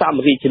រួមសាម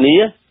គ្គីគ្នា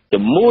ជា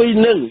មួយ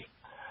នឹង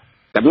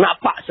គណៈ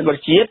បកសង្គ្រោះ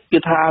ជាតិគឺ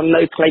ថា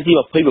នៅថ្ងៃទី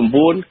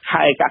29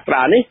ខែកក្ក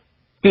ដានេះ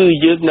គឺ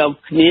យើងនាំ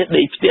គ្នា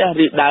ដេកផ្ទះ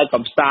ឬដើរ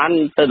កំសាន្ត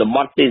ទៅតំប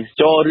ន់ទេស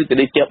ចរឬទៅ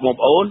ដេកជាបង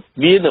ប្អូន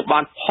វានឹងបា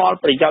នផល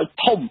ប្រយោជន៍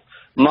ធំ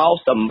មក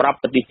សម្រាប់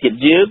ប្រទេសជាតិ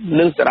យើង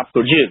និងសម្រាប់ខ្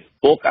លួនយើង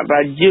ព្រោះកាលណា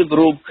យើង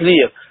រួមគ្នា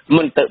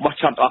មិនទៅបោះ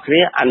ឆ្នោតអស់គ្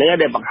នាអានេះ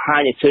ដែលបង្ហាញ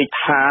ឲ្យឃើញ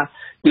ថា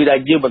គឺដែល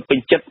យើងមិនពេញ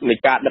ចិត្តនៃ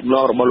ការដឹក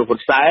នាំរបស់លោកហ៊ុ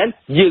នសែន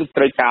យើង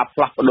ត្រូវការផ្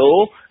លាស់ប្ដូរ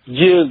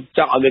យើងច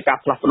ង់ឲ្យមានការ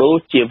ផ្លាស់ប្ដូរ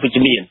ជាវិជ្ជ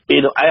មានពេល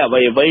នោះឯអ្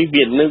វី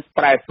វានឹង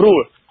ប្រែប្រួ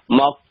ល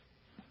មក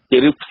ជា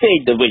រឿងផ្សេង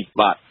ទៅវិញ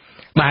បាទ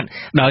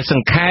ដោយស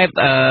ង្ខេប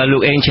លោ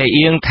កអេងឆៃ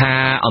អៀងថា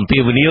អំពា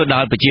វនាវដ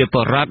ល់ប្រជាព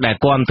លរដ្ឋដែល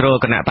គ្រប់គ្រង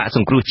គណៈបកស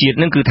ង្គ្រោះជាតិ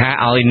នឹងគឺថា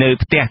ឲ្យនៅ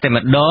ផ្ទះតែ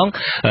ម្ដង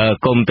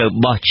កុំទៅ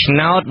បោះឆ្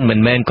នោតមិន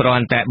មែនគ្រា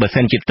ន់តែបើ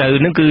សិនជាទៅ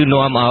នឹងគឺ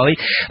នាំឲ្យ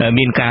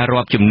មានការ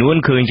រាប់ចំនួន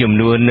ឃើញចំ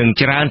នួននឹង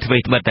ច្រើនធ្វើ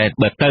ត្បិតតែ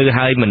បើទៅ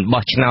ហើយមិន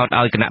បោះឆ្នោត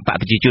ឲ្យគណៈបក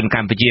ប្រជាជនក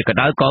ម្ពុជាក៏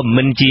ដោយក៏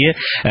មិនជា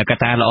ក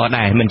ត្តាល្អ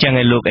ដែរមិនចឹង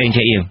ឯលោកអេង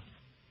ឆៃអៀង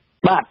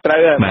បាទត្រូ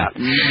វបាទ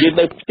យើង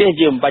នៅផ្ទះ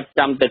យើងមិនបាច់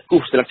ចាំទៅគូ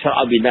សស្លឹកឆោត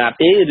ឲ្យវិណា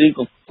ទេឬ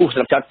ក៏គូសស្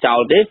លឹកឆោតចោ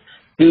លទេ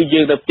គឺយើ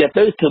ងទៅផ្ទះ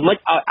ទៅធ្វើម៉េច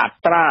ឲ្យអ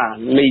ត្រា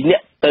នៃអ្ន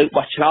កទៅ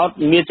បោះឆ្នោត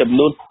មានចំ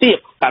នួនទាប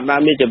កាលណា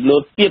មានចំនួ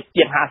នទាប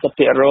ជាង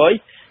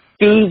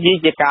 50% គឺវា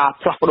ជាការ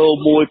ផ្លាស់ប្ដូរ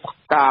មួយ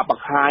ការប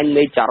ង្ហាញ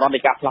នៃចរន្តនៃ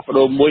ការផ្លាស់ប្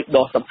ដូរមួយ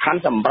ដ៏សំខាន់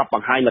សម្រាប់ប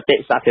ង្ហាញមតិ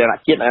សាធារណ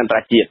ជាតិនិងអន្តរ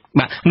ជាតិ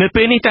បាទនៅ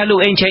ពេលនេះតើលោក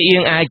អេងឆៃអៀ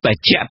ងអាចប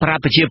ញ្ជាក់ប្រា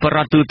ប់ប្រជាពលរ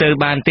ដ្ឋទូទៅ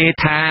បានទេ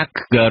ថា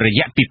រ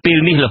យៈពីពេល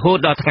នេះរហូត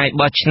ដល់ថ្ងៃ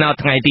បោះឆ្នោត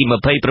ថ្ងៃទី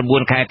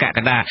29 ខែកក្ក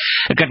ដា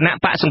គណៈ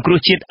បកសង្គ្រោះ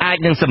ជាតិអាច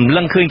នឹងសម្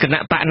លឹងឃើញគណៈ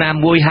បកណា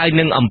មួយហើយ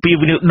នឹងអំពា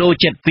វនាវដូរ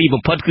ចិត្តទី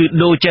បំផុតគឺ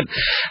ដូរចិត្ត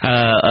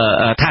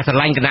ថាស្រ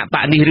ឡាញ់គណៈប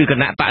កនេះឬគ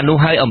ណៈបកនោះ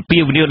ហើយអំពា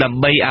វនាវដើ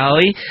ម្បី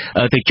ឲ្យ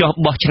ទៅចុះ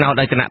បោះឆ្នោត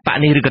ឲ្យគណៈបក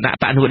នេះឬគណៈ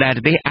បកនោះដែរ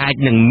ទេអាច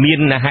នឹងមាន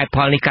ហេតុផ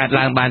លនេះកើត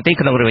ឡើងបានទេ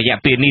ក្នុងរយៈ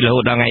ពេលនេះរហូ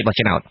តដល់ថ្ងៃបោះ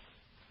ឆ្នោត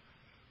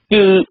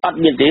គឺអត់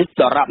មានទេ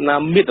សម្រាប់ណា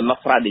មានដំណោះ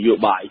ស្រាយនយោ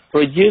បាយព្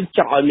រោះយើងច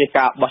ង់ឲ្យមាន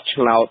ការបោះ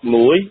ឆ្នោត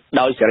មួយ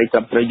ដោយសេរីត្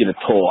រឹមត្រូវយុត្តិ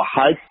ធម៌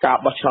ហើយការ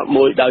បោះឆ្នោត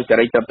មួយដោយសេ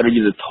រីត្រឹមត្រូវ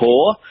យុត្តិធ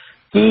ម៌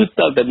គឺ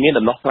ត្រូវតែមាន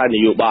ដំណោះស្រាយន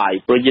យោបាយ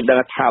ព្រោះយើងដឹង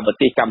ថាប្រ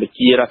ទេសកម្ពុ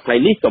ជារដ្ឋថ្ងៃ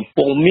នេះកំ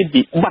ពុងមាន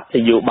វិបត្តិ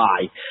នយោបា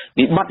យ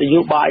នេះ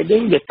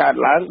វាកើត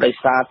ឡើងដោយ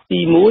សារទី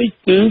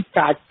1គឺ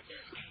ការ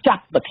ចា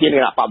ប់ប្រធានគ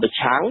ណៈបព្វប្រ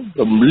ឆាំង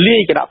រំលា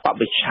យគណៈបព្វ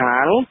ប្រ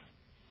ឆាំង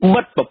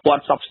បិទប្រព័ន្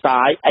ធផ្សព្វផ្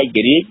សាយឯក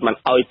រាជ្យមិន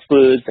ឲ្យធ្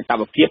វើសក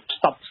ម្មភាពផ្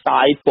សព្វផ្សា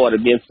យព័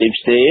ត៌មានផ្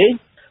សេង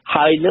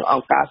ហើយនឹងអ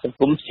ង្គការសង្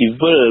គមស៊ី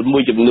វិលមួ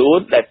យចំនួន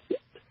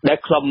ដែល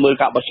ខ្លំមើល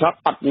ការបោះឆ្នោត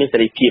អត់មានសេ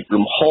រីភាព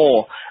លំហ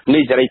នៃ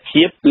សេរី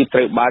ភាពគឺត្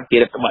រូវបានគេ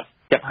រដ្ឋបတ်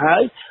ចឹងហើ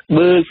យ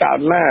បើកាល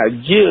ណា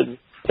យើង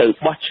ទៅ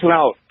បោះឆ្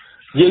នោត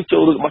យើងចូ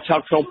លរួមបោះឆ្នោ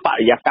តក្នុងប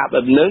រិយាកាសបែ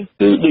បហ្នឹង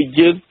គឺដូច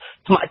យើង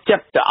ស្ម័គ្រចិ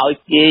ត្តទៅឲ្យ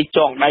គេច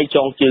ងដៃច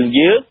ងជើង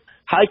យើង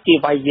ហើយគេ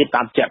វាយយើង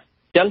តាមចិត្ត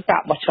ចឹងកា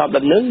របោះឆ្នោត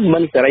ដំណឹងមិ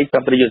នសេរីត្រឹ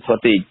មត្រូវយុត្តិធ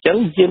ម៌ទេចឹង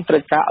យើងត្រូ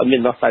វការឲ្យមាន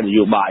ដំណោះស្រាយន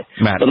យោបាយ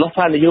ដំណោះស្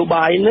រាយនយោ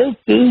បាយនេះ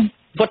គឺ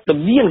វត្ត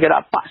មានគណៈ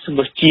បកសង្គ្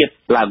រោះជាតិ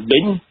ឡើងវិ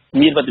ញ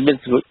មានវត្តមាន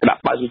គណៈ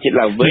បកសង្គ្រោះជាតិ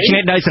ឡើងវិញដូច្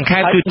នេះដោយសង្ខេ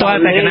បគឺតើ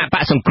តែគណៈប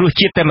កសង្គ្រោះ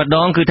ជាតិតែម្ដ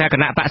ងគឺថាគ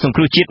ណៈបកសង្គ្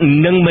រោះជាតិ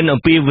នឹងមិនអំ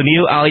ពាវនា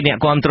វឲ្យអ្នក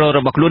គ្រប់គ្រងរ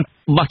បស់ខ្លួន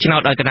បោះឆ្នោ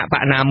តឲ្យគណៈប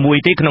កណាមួយ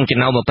ទេក្នុងចំ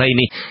ណោម20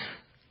នេះ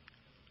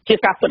ជា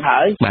ការពិតហើ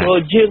យព្រោះ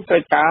យើងត្រូ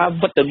វការ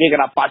វត្តមានគ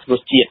ណៈបកសង្គ្រោះ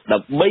ជាតិដើ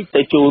ម្បី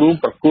ទៅចូលរួម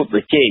ប្រកួតប្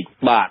រជែង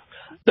បាទ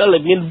តែ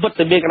មានវត្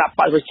តមានគណៈបក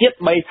ប្រជាជាតិ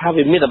បីថា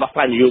វាមានដំណោះស្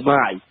រាយនយោ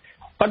បាយ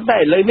ប៉ុន្តែ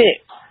ឥឡូវនេះ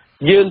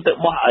យើងទៅ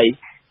បោះអី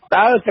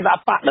តើគណៈ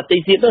បកដទៃ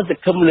ទៀតនោះស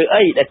ង្ឃឹមលើ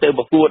អីដែលទៅ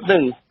ប្រកួតនឹ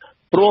ង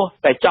ព្រោះ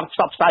តែចង់ផ្ស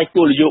ព្វផ្សាយ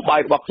គោលនយោបាយ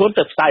របស់ខ្លួន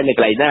ទៅផ្សាយនៅក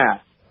ន្លែងណា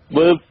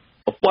បើ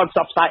ប្រព័ន្ធផ្ស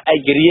ព្វផ្សាយឯ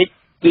ករាជ្យ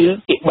គឺ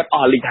គេបិទអ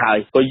ស់លីងហើយ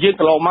ព្រោះយើង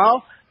កន្លងមក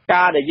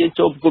ការដែលយើង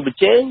ចូលប្រកួតប្រ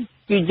ជែង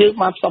គឺយើង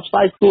បានផ្សព្វផ្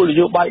សាយគោលន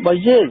យោបាយរប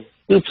ស់យើង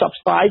គឺផ្សព្វ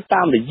ផ្សាយ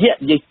តាមរយៈ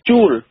យើង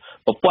ជួល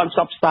ប្រព័ន្ធផ្ស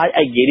ព្វផ្សាយ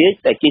ឯករាជ្យ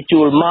ដែលគេ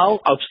ជួលមក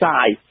ឲ្យផ្សា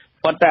យ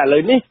ប៉ុន្តែឥឡូ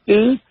វនេះ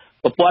គឺ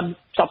ប្រព័ន្ធ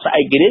ផ្សព្វផ្សាយ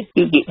ឯករាជ្យ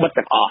គឺគេបិទ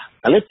ទាំងអស់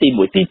អានេះទី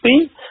1ទី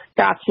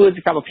2ការធ្វើស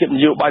កម្មភាពន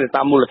យោបាយ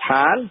តាមមូលដ្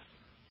ឋាន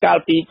កាល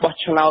ពីបោះ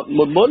ឆ្នោត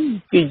មុន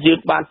គឺយើង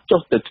បាន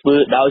ចុះទៅធ្វើ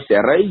ដោយសេ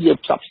រីយើង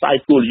ផ្សព្វផ្សាយ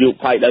គោលនយោ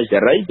បាយដោយសេ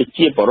រីប្រ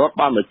ជាពលរដ្ឋ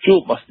បានមកជួប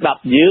មកស្ដា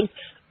ប់យើង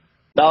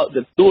ដោយទ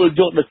ទួល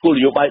យកនូវគោលន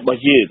យោបាយរប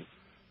ស់យើង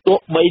ទោះ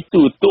បី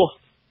ទូទស្សន៍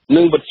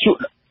នឹងវិទ្យុ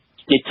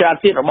ជាច្រើន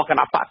ទៀតរបស់គ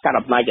ណៈបកកណ្ដាល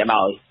អំណាចក៏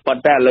ដោយប៉ុ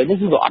ន្តែឥឡូវនេះ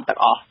គឺវាអត់ទាំ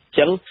ងអស់អញ្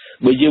ចឹង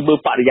បើយើងមើល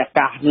បរិយា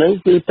កាសហ្នឹង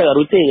គឺទៅអត់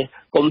រួចទេ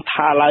កុំ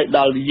ថាឡើយដ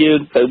ល់យើង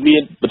ទៅមា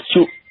នវិទ្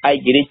យុឯ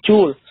ករាជ្យ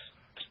ជួល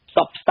ផ្ស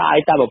ព្វផ្សាយ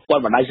តាមប្រព័ន្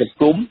ធបណ្ដាញសង្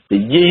គមនិ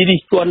យាយរិះ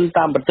គន់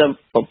តាមប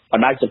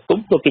ណ្ដាញសង្គម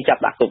ក៏គេចា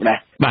ប់ដាក់គុកដែរ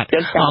បាទ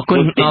អរគុ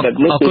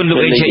ណលោក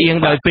អេងឆៃអៀង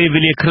ដោយពេល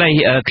វេលាខ្លី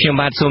ខ្ញុំ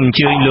បាទសូមអញ្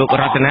ជើញលោក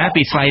រតនា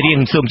ពីស្វាយរៀង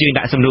សូមអញ្ជើញ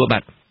ដាក់សំណួរបា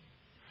ទ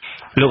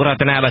លោករ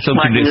តនាបាទសូម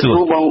ជម្រាបសួរ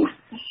បង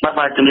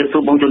បាទជម្រាបសួ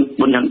របងជន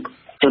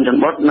ច័ន្ទ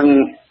បុតនិង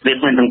រៀប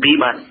មានទាំងពីរ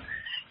បាទ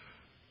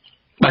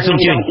សូមអ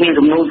ញ្ជើញមាន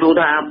សំណួរសួរ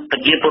ថាប្រ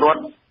ជាពលរដ្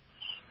ឋ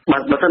បើ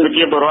សិនប្រ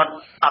ជាពលរដ្ឋ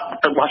អត់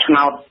ទៅបោះឆ្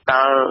នោត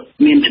តើ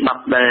មានច្បា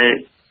ប់ដែល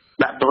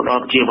ដាក់ទោសដ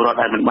ល់ប្រជាពលរដ្ឋ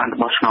ដែលមិនបាន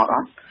បោះឆ្នោតអ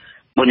ត់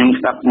បងខ្ញុំ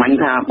ស្ដាប់មិញ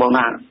ថាបង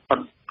ថាអ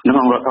ត់ក្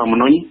នុងរដ្ឋធម្ម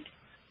នុញ្ញ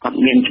អត់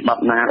មានច្បា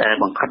ប់ណាដែល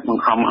បង្ខិតប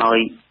ង្ខំឲ្យ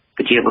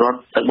ប្រជាពលរដ្ឋ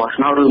ទៅបោះ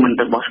ឆ្នោតឬមិន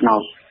ទៅបោះឆ្នោ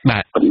តបា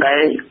ទប៉ុន្តែ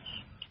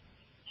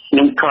ខ្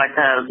ញុំខ្លាច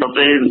ថាដល់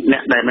ពេលអ្ន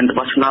កដែលមិនទៅ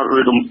បោះឆ្នោត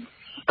ឬ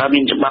តើមា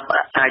នច្បាប់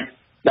អាច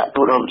ដាក់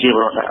ទោសដល់ប្រជាពល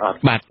រដ្ឋអត់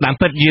បាទតាម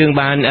ពិតយើង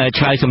បាន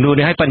ឆ្លើយសំណួរ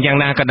នេះហើយប៉ុន្តែយ៉ាង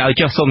ណាក៏ដោយ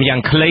ចុះសូមយ៉ាង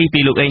ខ្លីពី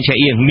លោកអេងឆៃ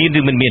អៀងមាន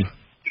ឬមិនមាន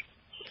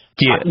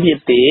ជាអត់មាន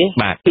ទេ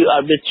គឺអ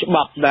ត់មានច្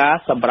បាប់ណា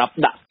សម្រាប់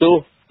ដាក់ទោស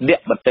អ្នក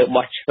មិនទៅ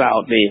បោះឆ្នោ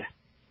តទេ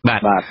បា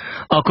ទ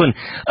អរគុណ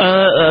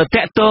ត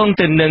កតង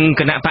ទៅនឹង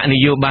គណៈបកន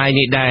យោបាយ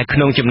នេះដែរក្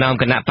នុងចំណោម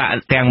គណៈបក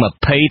ទាំង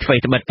20ធ្វើ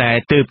ត្បិតតែ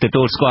ទើបទ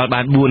ទួលស្គាល់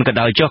បាន4ក៏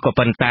ដោយចុះក៏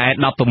ប៉ុន្តែ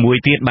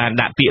16ទៀតបាន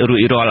ដាក់ពាក្យរួ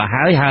ចរាល់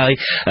ហើយ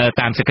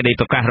តាមសេចក្តី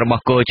ប្រកាសរប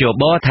ស់គជ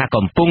បថា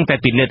កំពុងតែ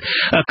ពិនិត្យ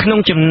ក្នុង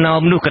ចំណោ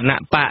មនោះគណៈ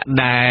បក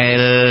ដែល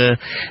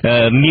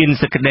មាន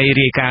សេចក្តី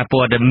រាយការណ៍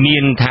ព័ត៌មា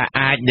នថា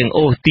អាចនឹង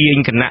អូសទាញ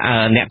គណៈ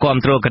អ្នកគាំ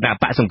ទ្រគណៈ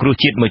បកសង្គ្រោះ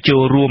ជាតិមកចូ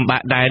លរួមបា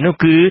ក់ដែរនោះ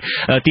គឺ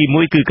ទី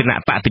1គឺគណៈ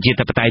បកប្រជា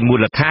ធិបតេយ្យមូល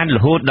ដ្ឋានរ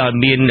ហូតដល់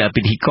មាន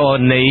ពិធីករ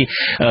នៃ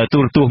ទូ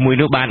រទស្សន៍មួយ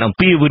នោះបានអំ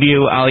ពាវនា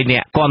វឲ្យអ្ន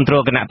កគាំទ្រ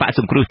គណៈបក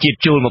សង្គ្រោះជាតិ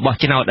ចូលមកបោះ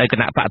ឆ្នោតឲ្យគ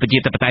ណៈបកប្រជា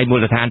ធិបតេយ្យមូល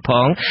ដ្ឋានផ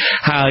ង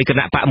ហើយគ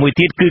ណៈបកមួយ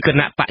ទៀតគឺគ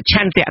ណៈបកឆ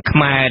ន្ទៈខ្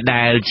មែរ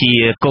ដែលជា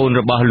កូន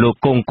របស់លោក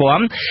គង់គំ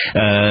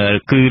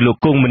គឺលោក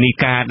គង់មនី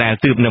កាដែល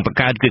ទើបនឹងបង្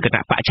កើតគឺគ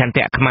ណៈបកឆន្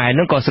ទៈខ្មែរ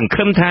នោះក៏សង្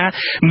ឃឹមថា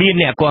មាន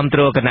អ្នកគាំទ្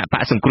រគណៈប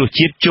កសង្គ្រោះ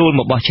ជាតិចូលម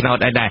កបោះឆ្នោត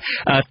ឲ្យដែរ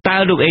តើ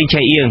លោកអេង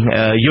ឆៃអៀង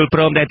យល់ព្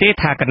រមដែរទេ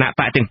ថាគណៈ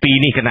បកទាំងពីរ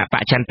នេះគណៈប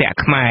កឆន្ទៈ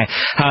ខ្មែរ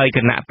ហើយគ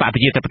ណៈបកប្រ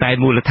ជាធិបតេយ្យ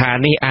មូលដ្ឋាន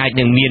នេះអាច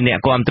នឹងមានអ្នក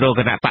គាំទ្រ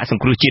គណៈបកស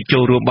ង្គ្រោះជាតិចូ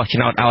លរួមបោះឆ្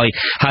នោតឲ្យ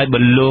ហើយបើ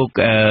លោក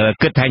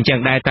គិតថាអញ្ចឹង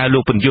ដែរតើលោ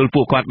កពន្យល់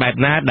ពួកគាត់បែប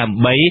ណាដើម្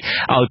បី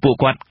ឲ្យពួក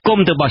គាត់គុំ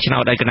ទៅបោះឆ្នោ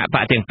តឲ្យគណៈប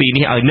កទាំងពីរ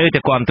នេះឲ្យនៅតែ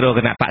គាំទ្រគ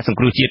ណៈបកសង្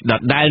គ្រោះជាតិដ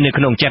ដែលនៅ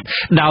ក្នុងចិត្ត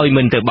ដោយ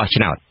មិនទៅបោះ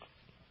ឆ្នោត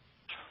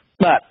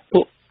បាទពួ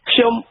កខ្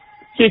ញុំ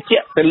ជឿជា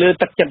ក់ទៅលើ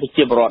ទឹកចិត្តប្រ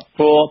ជាពលរដ្ឋ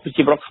ព្រោះប្រ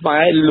ជាពលរដ្ឋខ្មែ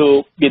រលោ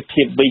កមាន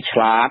ភាពវៃឆ្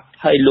លាត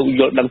ហើយលោក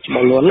យល់ដឹងច្បា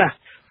ស់លាស់ណាស់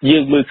យើ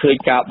ងមើលឃើញ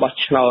ការបោះ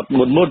ឆ្នោត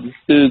មុន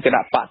គឺគ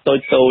ណៈបកតូច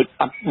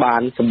អត់បា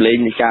នសម្លេង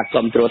នៃការគ្រ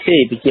ប់គ្រងទេ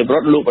ប្រជាពលរ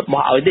ដ្ឋលោកអត់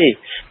បោះឲ្យទេ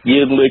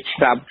យើងមើលឆ្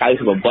នាំ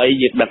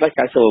98យើងដឹងថា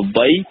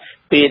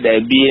98ពេលដែល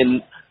មាន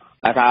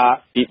ថា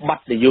វិប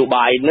ត្តិនយោ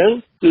បាយហ្នឹង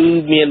គឺ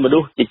មានមនុ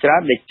ស្សជាច្រើ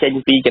នដែលចេញ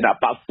ពីគណៈ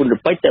បកគុណ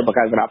ពេជ្រទៅបង្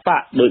កើតគណៈបក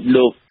ដោយ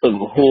លោកពឹង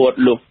ហួត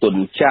លោកទុន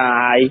ចា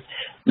យ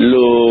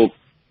លោក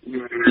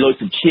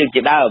សុជា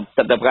ជាដើមស្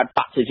ថិតប្រកាសប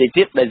កផ្សេង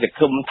ទៀតដែលសង្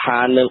ឃឹមថា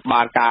នឹង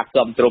បានការគ្រ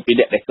ប់គ្រងពី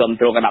អ្នកដែលគ្រប់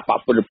គ្រងគណៈបក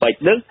ពុទ្ធពេជ្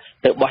រនឹង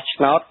ទៅបោះឆ្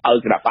នោតឲ្យ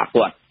គណៈបក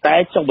គាត់តែ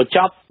ចុងបញ្ច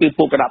ប់គឺ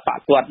ពួកគណៈបក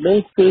គាត់នឹង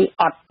គឺ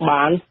អត់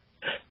បាន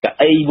កៅ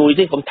អីមួយ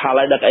ទេខ្ញុំថា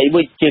ឡើយដល់កៅអីមួ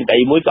យជាងកៅ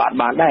អីមួយក៏អត់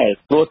បានដែរ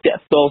ព្រោះតា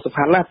ក់ទងសំ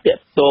ខាន់ណាស់តា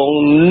ក់ទង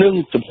នឹង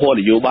ចំហន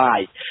យោបាយ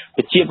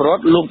ប្រជាពលរ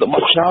ដ្ឋលោកទៅ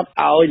បោះឆ្នោត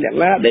ឲ្យអ្នក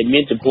ណាដែលមា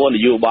នចំហន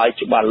យោបាយ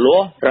ច្បាស់លា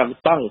ស់រឹង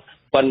តឹង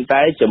ប៉ុន្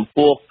តែចំ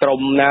ពោះក្រុ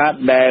មណា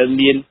ដែល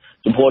មាន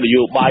ចំហន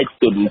យោបាយ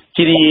ទុន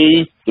ជ្រាយ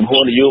ចំហ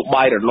នយោ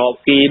បាយរណប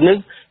គេនឹង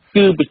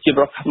គឺប្រជាពល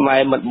រដ្ឋខ្មែ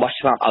រមិនបោះ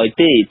ឆ្នោតឲ្យ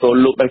ទេព្រោះ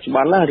លោកដឹងច្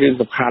បាស់ណាស់រឿង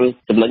សំខាន់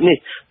ចំណុចនេះ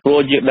ព្រោះ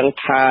យើងដឹង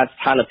ថាស្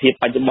ថានភាព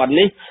បច្ចុប្បន្ន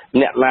នេះ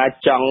អ្នកណា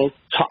ចង់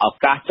ឆក់ឱ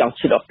កាសចង់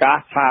ឈិតឱកាស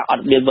ថាអ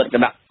ត់មានវត្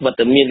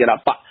តមានគណៈ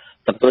បក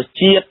សង្គ្រោះ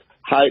ជាតិ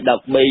ហើយដើ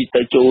ម្បី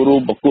ទៅចូលរួ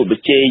មប្រកួតប្រ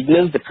ជែង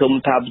នឹងសង្ឃឹម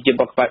ថាប្រជា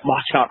ពលរដ្ឋខ្មែរបោះ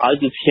ឆ្នោតឲ្យ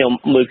គឺខ្ញុំ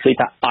មើលឃើញ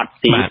ថាអត់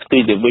ទេផ្ទុ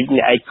យទៅវិញ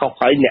អ្នកឯងខុស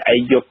ហើយអ្នកឯ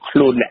ងយកខ្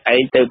លួនអ្នកឯ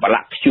ងទៅប្រ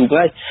ឡាក់ខ្ជុំ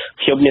ហើយ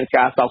ខ្ញុំមាន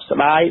ការសោកស្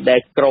ដាយដែល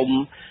ក្រុម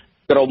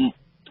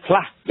ខ្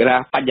លះគេថា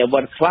បញ្ញវ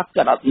ន្តខ្លះ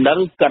គាត់អត់ដឹង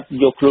គាត់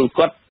យកខ្លួន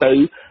គាត់ទៅ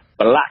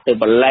ប្រឡាក់ទៅ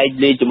បលែង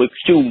លេងជាមួយ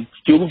ខ្ជុំ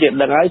ជា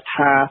ដឹងហើយ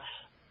ថា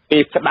ពេ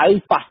លក្តៅ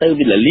ប៉ះទៅ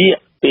វាលលាក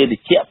ពេលត្រ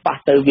ជាក់ប៉ះ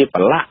ទៅវា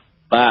ប្រឡាក់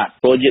បាទ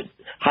ព្រោះ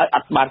ហើយអ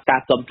ត់បានការ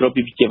គ្រប់គ្រង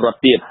ពីប្រជាពលរដ្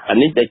ឋទៀតអា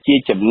នេះដែលជា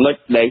ចំណុច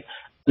ដែល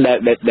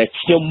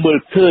ខ្ញុំមើល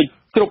ឃើញ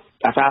គ្រប់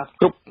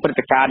ព្រឹត្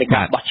តិការណ៍នៃ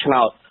ការបោះឆ្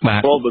នោត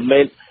ព្រោះមិនមែ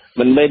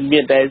នមា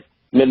នតែ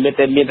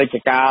មានរជ្ជ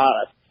កាល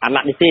អាណ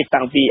ត្តិនេះទេ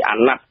តាំងពីអា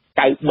ណត្តិ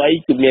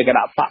93គឺមានគ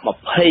ណៈបក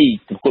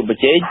20ប្រគល់ប្រ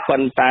ជែងប៉ុ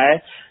ន្តែ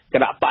គ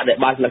ណៈបកដែល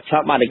បានស្លឹកឆ្នោ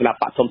តបាននៅគណៈ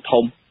បក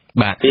ធំ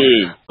បាទ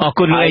អរ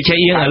គុណលោកអេឆៃ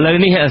អៀងឥឡូវ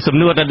នេះសំ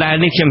ណួរដដែល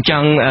នេះខ្ញុំច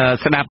ង់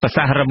ស្ដាប់ប្រ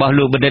សាសន៍របស់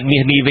លោកបណ្ឌិតមា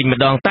សនេះវិញម្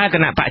ដងតើគ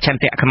ណៈបកឆ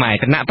ន្ទៈខ្មែរ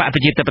គណៈបកប្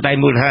រជាធិបតេយ្យ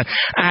មូលដ្ឋាន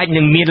អាច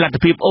នឹងមានលទ្ធ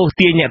ភាពអូស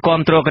ទាញអ្នកគ្រ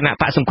ប់គ្រងគណៈ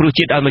បកសង្គ្រោះ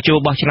ជាតិឲ្យមកចូល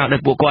បោះឆ្នោតដោ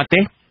យពួកគាត់ទេ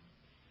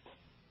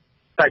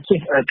តែ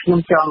ខ្ញុំ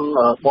ចង់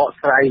បក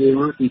ស្រាយរឿង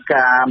ពី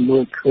ការមើ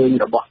លឃើញ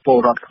របស់ពល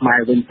រដ្ឋខ្មែរ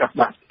វិញចុះ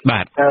បាទ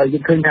យើ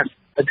ងឃើញថា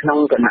ក្នុង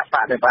គណៈប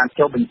កដែលបាន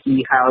ចុះបញ្ជី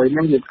ហើយហ្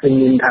នឹងយើងឃើញ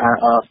មានថា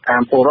តា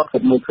មពលរដ្ឋគា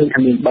ត់មើលឃើញថា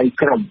មាន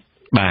3ក្រុម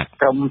បាទ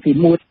ក្រុមទី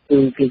1គឺ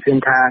គេឃើញ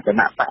ថាគ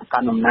ណៈបកក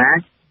ណ្ដាលអំណាច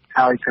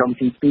ហើយក្រុម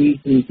ទី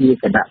2គឺជា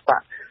គណៈប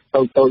ក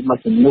តូចមួយ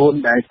ចំនួន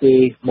ដែលគេ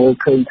មើល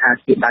ឃើញថា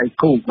ជាដៃ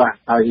គូបាទ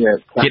ហើយ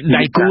ជា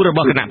ដៃគូរប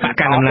ស់គណៈបក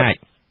កណ្ដាលអំណាច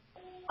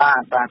បា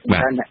ទតែ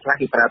អ្នកខ្លះ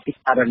គេប្រើពាក្យ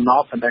អរណ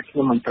បប៉ុន្តែខ្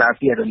ញុំមិនប្រើ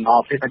ពាក្យអរណ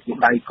បទេថាជា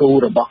ដៃគូ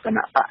របស់គ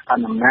ណៈបកក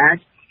ណ្ដាលអំណាច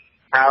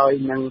ហើយ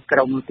នឹងក្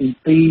រុមទី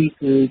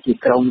2គឺជា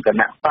ក្រុមគ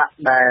ណៈបក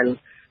ដែល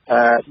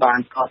បាន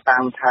កសា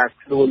ងថា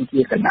ខ្លួន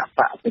ជាគណៈប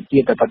កប្រជា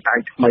ធិបតេយ្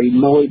យថ្មី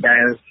មួយដែ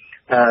ល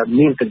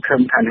មានសង្ឃឹ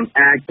មថានឹង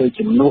អាចទៅ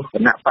ជំនួសគ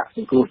ណៈបកស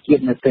ង្គ្រោះជា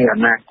តិនៅពេលអ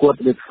នាគត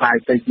ឬខ្លាយ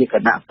ទៅជាគ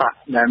ណៈបក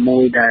ដែលមួ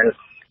យដែល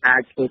អា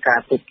ចធ្វើការ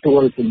ទប់ទ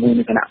ល់ជាមួយ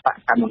នឹងគណៈបកក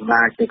ណ្ដាលអំ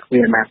ណាចទៅក្នុ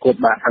ងអនាគត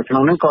បាទហើយក្នុ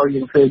ងនោះក៏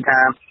យើងឃើញ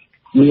ថា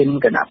មាន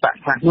គណៈបក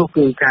ខ្លះនោះ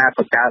គឺការប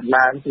ង្កើត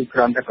ឡើងគឺគ្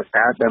រាន់តែបង្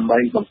កើតដើម្បី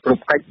បំរុប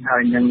កិច្ចហើ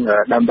យនឹង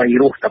ដើម្បី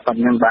រស់តែប៉ុ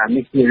ណ្្នឹងបាទ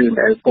នេះជារឿង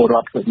ដែលពលរ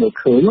ដ្ឋឃើញមើល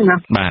ឃើញណា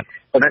បាទ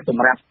ប៉ុន្តែស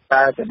ម្រាប់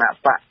តើគណៈ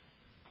បក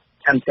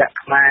ឆន្ទៈ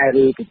ខ្មែរ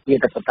ឬប្រជា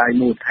ធិបតេយ្យ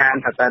មូលដ្ឋាន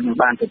ថាតើនឹង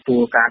បានទទួ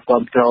លការគ្រ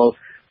ប់គ្រង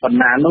បណ្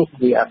ណានោះ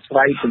វាអាស្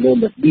រ័យទៅលើរ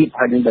បៀប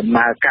ហើយនឹងដំ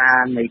ណើរកា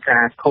រនៃកា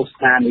រឃោស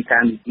នានៃកា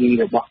រនិយាយ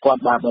របស់គា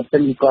ត់បាទបើមិ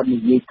នគាត់និ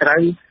យាយត្រូ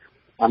វ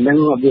អានឹង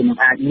វានឹង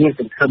អាចមាន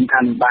សង្ឃឹមថា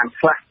នឹងបាន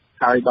ខ្លះ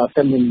ហើយបើ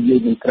មិននិយាយ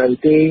មិនត្រូវ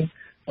ទេ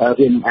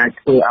វាមិនអាច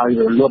ធ្វើឲ្យ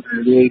រលត់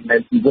រាយនៅ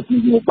ជីវិតន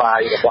យោបាយ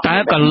របស់តើ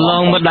កន្ល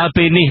ងមកដល់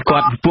ពេលនេះ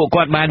ពួក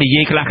គាត់បាននិ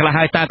យាយខ្លះ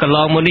ហើយតើកន្ល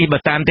ងមកនេះបើ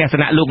តាមទស្ស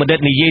នៈលោកបណ្ឌិត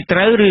និយាយត្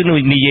រូវឬ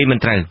និយាយមិន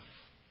ត្រូវ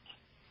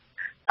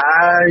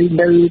ហើយ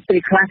នៅពេល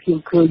ខ្លះខ្ញុំ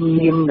ឃើញ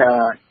មាន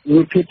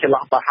ភាពច្រ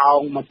ឡំប្រហោង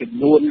មួយចំ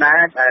នួនដែ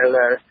រដែល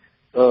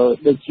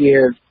ដូចជា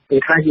ពេ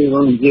លខ្លះយើង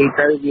និយាយ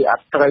ទៅវាអ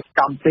ត់ត្រូវ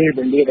ចំពេល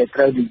វេលាដែលត្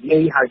រូវនិយា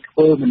យហើយធ្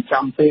វើមិន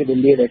ចំពេលវេ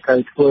លាដែលត្រូវ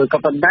ធ្វើក៏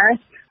ប៉ុន្តែ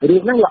រឿ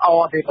ងហ្នឹងល្អ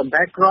ទេប៉ុន្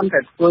តែគ្រាន់តែ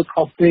ធ្វើ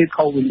ខុសពេល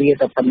ខុសវេលា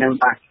តែប៉ុណ្្នឹង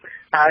បាទ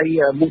ហើយ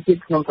មួយទៀត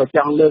ខ្ញុំក៏ច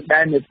ង់លើក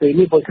ដែរនៅពេល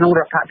នេះព្រោះក្នុង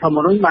រដ្ឋធម្ម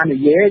នុញ្ញបាននិ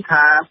យាយ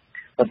ថា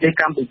ប្រទេស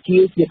កម្ពុជា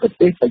ជាប្រ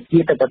ទេសប្រជា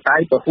ធិបតេ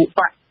យ្យពហុប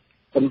ក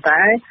ប៉ុន្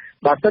តែ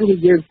បើមិនជា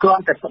យើងគ្រា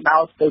ន់តែផ្ដោ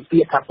តទៅពា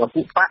ក្យថាពហុបក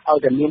ឲ្យ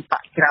តែមានប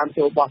កច្រើន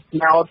ចូលបោះឆ្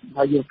នោត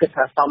ហើយយើងគិត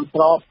ថាសមស្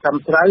របត្រឹម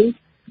ត្រូវ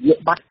វា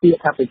បាត់ពាក្យ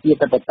ថាប្រជា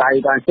ធិបតេយ្យ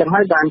បានអញ្ចឹង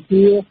ហើយបាន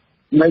ជា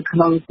នៅក្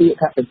នុងពាក្យ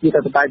ថាប្រជា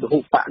ធិបតេយ្យពហុ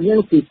បកនេះ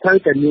គឺត្រូវ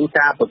តែមាន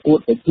ការប្រកួត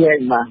ប្រជែង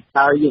មក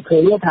ហើយយើងឃើ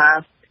ញថា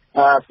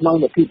ក្នុង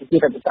លទ្ធិប្រជា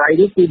ធិបតេយ្យ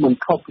នេះគឺមិន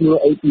ខុសគ្នា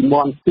អីពីម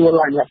ន់ជួល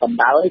ហើយអ្នកបណ្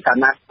ដោយកាល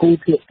ណាគូ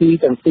ភាគី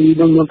ទាំងពីរ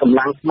នោះមានកម្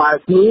លាំងស្មើ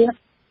គ្នា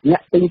អ្ន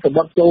កទិញសម្ប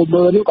ត្តិចូល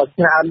មើលនេះក៏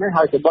ច្រើនដែរ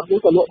ហើយសម្បត្តិនេះ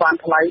ក៏លក់បាន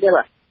ថ្លៃដែរ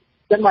បាទ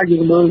ចឹងមកយើ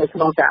ងមើលនៅក្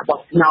នុងការបោះ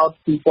ឆ្នោត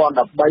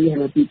2013ហើយ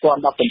និង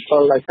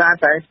2017ដោយសារ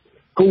តែ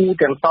គូ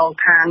ទាំងសង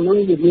ខាងនោះ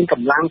វាមានក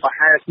ម្លាំងប្រ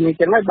ហែលគ្នា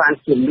ចឹងហើយបាន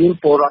ជាមាន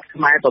ពលរដ្ឋ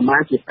ខ្មែរប្រមា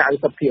ណជា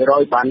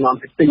 90% បាននាំ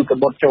ទៅទិញស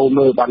ម្បត្តិចូល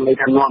មើលបានន័យ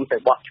ថានាំទៅ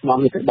បោះឆ្នោត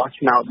នេះទៅបោះ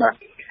ឆ្នោតបាទ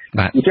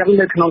អញ្ចឹង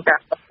នៅក្នុងការ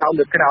បោះឆ្នោត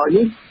លើក្រោយ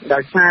នេះដោ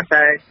យសារ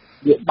តែ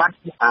វាបាត់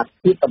អា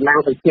ភាពកម្លាំង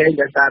ប្រជែង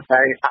ដោយសារ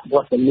តែអវ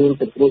ត្តមាន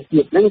សង្គ្រោះជា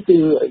តិហ្នឹងគឺ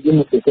យើង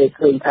សង្កេត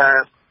ឃើញថា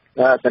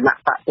គណៈ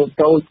បក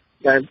តូច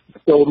ដែល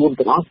ចូលរួម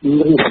ទាំងអស់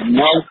មានចំ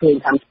ណងឃើញ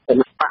ថាគ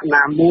ណៈបក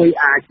ណាមួយ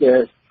អាច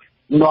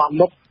នាំ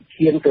មុខ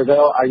ឈានទៅរ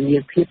កឲ្យមា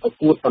នភាពប្រ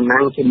កួតប្រ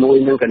ណាំងជាមួយ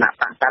នឹងគណៈប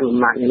កកាន់អំ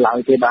ណាចនេះឡើយ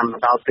ទេបានមក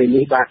ដល់ពេល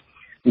នេះបាទ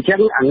អញ្ចឹ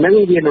ងអានឹង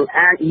វានឹង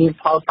អាចមាន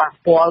ផលប៉ះ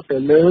ពាល់ទៅ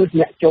លើ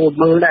អ្នកចូល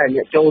មើលដែរ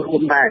អ្នកចូលរួ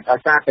មដែរដោយ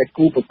សារតែ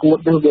គូប្រកួត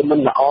នឹងវាមិន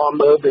ល្អ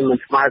មើលវាមិន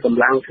ស្មើក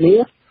ម្លាំងគ្នា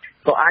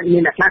ក៏អាចមា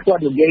នអ្នកខ្លះគា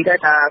ត់និយាយដែរ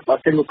ថាបើ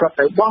សិនគាត់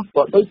ទៅបោះ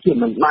ក៏ដូចជា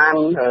មិនបាន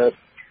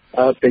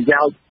ប្រយោ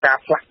ជន៍ការ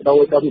ផ្លាស់ប្ដូរ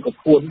ដល់ក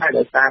ពួនដែរ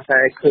ដោយសារតែ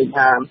ឃើញ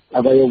ថា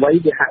អ្វី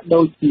វាហាក់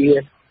ដូចជា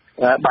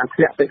បានធ្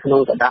លាក់ទៅក្នុ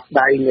ងកដាប់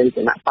ដៃនៃគ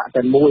ណៈបក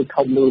តែមួយ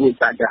ធំមួយរួច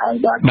តែទៅហើយ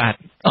បាទ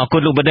អរគុ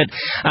ណលោកបណ្ឌិតឥ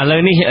ឡូ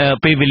វនេះ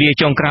ពេលវេលា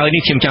ចុងក្រោយ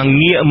នេះខ្ញុំចង់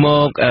ងាកម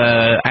ក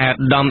អា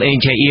ដាមអេង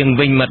ឆៃអៀង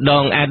វិញម្ដ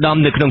ងអាដាម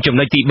នៅក្នុងចំ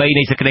ណុចទី3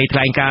នៃសេចក្តីថ្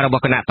លែងការណ៍រប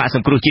ស់គណៈបកស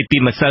ង្គ្រោះជាតិពី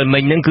ម្សិលមិ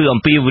ញហ្នឹងគឺអំ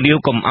ពាវនាវ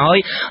កុំឲ្យ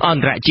អ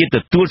ន្តរជាតិ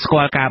ទទួលស្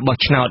គាល់ការបោះ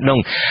ឆ្នោតនោះ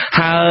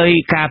ហើយ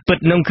ការពិត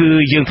នោះគឺ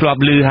យើងធ្លាប់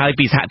ឮហើយ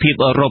ពីសហភាព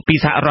អឺរ៉ុបពី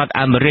សហរដ្ឋ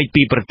អាមេរិក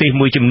ពីប្រទេស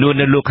មួយចំនួន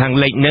នៅលោកខាង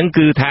លិចហ្នឹង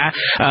គឺថា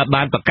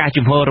បានប្រកាស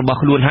ជំហររបស់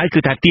ខ្លួនហើយគឺ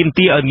ថាទាម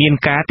ទារឲ្យមាន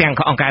ការទាំង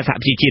អង្គការសហ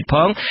ប្រជាជាតិផ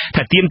ង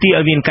ថាទាមទារ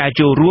ឲ្យមានការ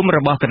ចូលរួមរ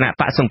បស់គណៈ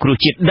បកសង្គ្រោះ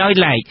ជាតិដោយ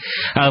ឡែក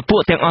ពួ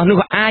កទាំងអស់នោះ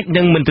អាច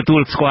នឹងមិនទទួ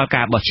លស្គាល់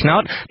ការបោះឆ្នោ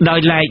តដោយ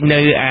ឡែកនៅ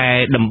ឯ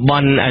តំប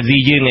ន់អាស៊ី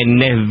យើងឯ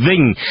នេះវិ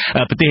ញ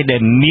ប្រទេសដែ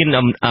លមាន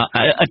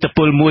ឥទ្ធិព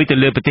លមួយទៅ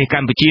លើប្រទេសក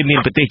ម្ពុជាមាន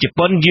ប្រទេសជ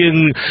ប៉ុនយើង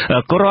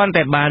គ្រាន់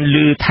តែបានឮ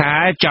ថា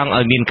ចង់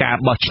ឲ្យមានការ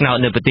បោះឆ្នោត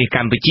នៅប្រទេសក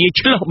ម្ពុជា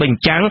ឆ្លុះបញ្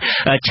ចាំង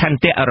ឆន្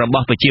ទៈរប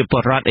ស់ប្រជាព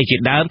លរដ្ឋឯជា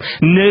ដើម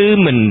នៅ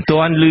មិន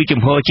ទាន់ឮជំ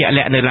ហរជាក់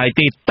លាក់នៅឡើយ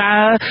ទេតើ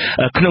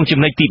ក្នុងចំ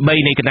ណុចទី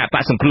3នៃគណៈប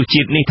កសង្គ្រោះ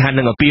ជាតិនេះថា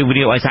នឹងអំពាវ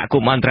នាវឲ្យសហគ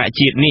មន៍អន្តរ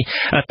ជាតិនេះ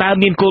តើ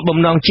មានគោលបំ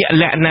ណងជាក់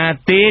លាក់ណា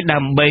ទេដើ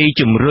ម្បី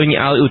ជំរុញឲ្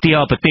យឧទាហ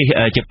រណ៍ប្រទេស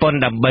ជប៉ុន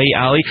ដើម្បី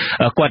ឲ្យ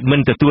គាត់មិ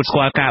នទទួលស្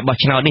គាល់ការបោះ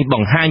ឆ្នោតនេះប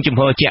ង្ហាញជំ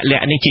ហរជាក់លា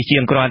ក់នេះជាជា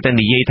ងគ្រាន់តែ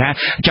និយាយថា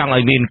ចង់ឲ្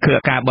យមាន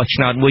ការបោះឆ្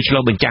នោតមួយឆ្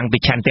លុះបញ្ចាំងពី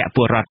ឆន្ទៈព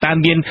លរដ្ឋតើ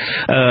មាន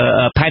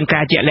ផែនកា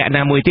រជាក់លាក់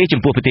ណាមួយទេ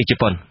ចំពោះប្រទេសជ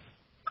ប៉ុន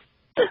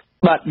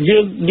បាទយើ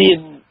ងមាន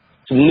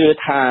ជំនឿ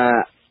ថា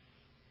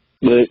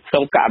បើក្នុ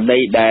ងករណី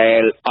ដែល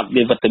អត់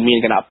មានវត្តមាន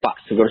គណៈបក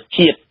សង្គ្រោះ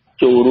ជាតិ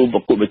ចូលរួមប្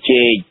រកួតប្រ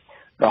ជែង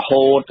រ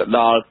ហូតដ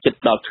ល់ជិត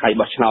ដល់ថ្ងៃ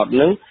បោះឆ្នោត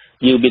នឹង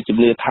យើងមានជំ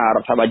នឿថារ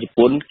ដ្ឋាភិបាលជ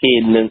ប៉ុនគេ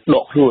នឹងដ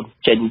កខ្លួន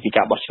ចេញពី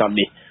ការបោះឆ្នោត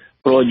នេះ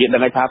ព្រោះយើងដឹ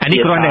ងថាអានេះ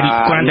គ្រា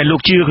ន់តែលោ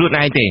កជឿខ្លួន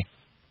ឯងទេ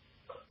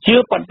ជឿ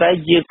ប៉ុន្តែ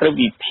យើងត្រូវ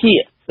វិភា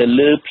គទៅ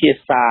លើភា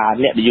សា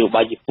អ្នកនយោ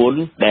បាយជប៉ុន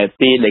ដែល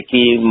ពេលដែល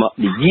គេមក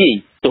និយាយ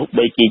ទោះ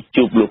បីគេ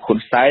ជួបលោកហ៊ុន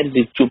សែន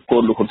ឬជួបកូ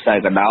នលោកហ៊ុនសែន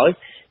ក៏ដោយ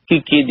គឺ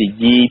គេនិ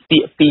យាយពា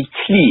ក្យពីរ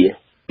ឃ្លា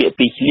គឺ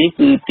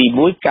ទី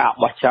1ការ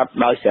បោះឆ្នោត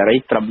ដោយសេរី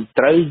ត្រឹម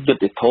ត្រូវយុ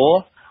ត្តិធម៌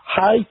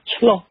ហើយ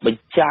ឆ្លុះប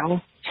ញ្ចាំង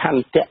ឆ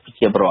ន្ទៈប្រ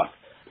ជាពលរដ្ឋ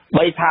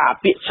បីថា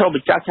ពាក្យឆ្លុះប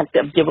ញ្ចាំងឆន្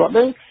ទៈប្រជាពលរដ្ឋហ្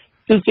នឹង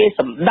គឺគេ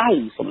សម្ដៅ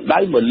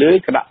មកលើ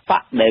គណៈប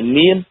កដែល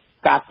មាន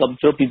ការគ្រប់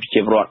គ្រងពីប្រជា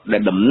ពលរដ្ឋដែ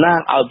លតំណាង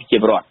ឲ្យប្រជា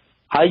ពលរដ្ឋ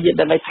ហើយយើង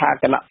ដឹងថា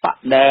គណៈបក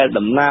ដែល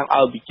តំណាង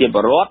ឲ្យប្រជាព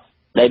លរដ្ឋ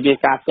ដែលមាន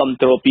ការគ្រប់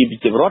គ្រងពីប្រ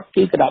ជាពលរដ្ឋ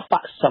គឺគណៈប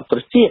កសង្គ្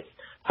រោះជាតិ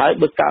ហើយ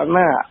បើកាល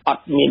ណាអ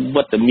ត់មានវ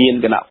ត្តមាន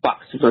គណៈបក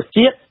សង្គ្រោះ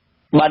ជាតិ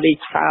បានន័យ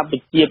ថាប្រ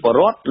ជាពល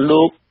រដ្ឋ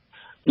លោក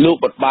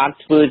បាន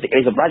ធ្វើសេចក្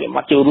តីសម្រេចឲ្យម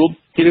កចូលរួម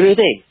ជ្រើស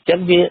ទេអញ្ចឹង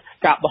វា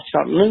ការបោះឆ្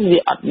នោតនឹងវា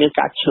អត់មាន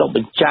ការឆ្លុះប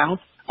ញ្ចាំង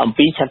អំ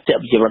ពីឆន្ទៈ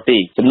ប្រជាពលរដ្ឋទេ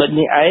ចំណុច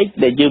នេះឯង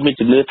ដែលយើងមាន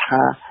ជំនឿ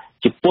ថា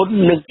ជប៉ុន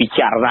នឹងពិ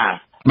ចារណា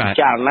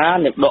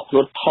នឹងដកខ្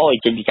លួនថយ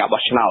ចេញពីការ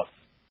បោះឆ្នោត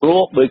ព្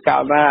រោះបើកា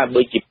លណា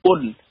បើជប៉ុន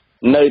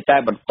នៅតែ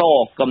បន្ត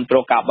គ្រប់គ្រ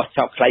ងការបោះឆ្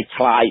នោតคล้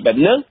ายៗបែប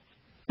នេះ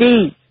គឺ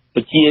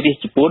ប្រជារាស្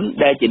ត្រជប៉ុន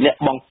ដែលជាអ្នក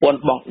បងពន្ធ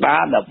បងដា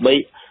ដើម្បី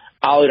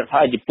ឲ្យរដ្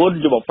ឋាភិបាលជប៉ុន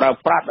យកមកប្រើ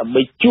ប្រាស់ដើម្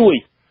បីជួយ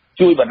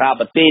បណ្ដា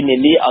ប្រទេសនា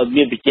នាឲ្យ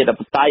មានប្រជាធិប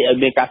តេយ្យឲ្យ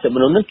មានការសិទ្ធិម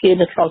នុស្សនឹងគេ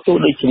នៅក្នុងចូល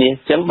ដូចគ្នាអ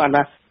ញ្ចឹងបាន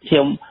ថាខ្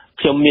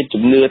ញុំមាន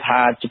ជំនឿថា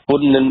ជប៉ុ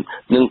ននឹ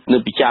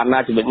ងពិចារណា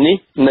ចំណុចនេះ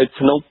នៅ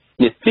ក្នុង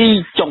នីតិ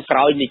ចុងក្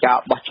រោយនៃការ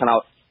បោះឆ្នោ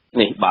ត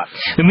នេះបាទ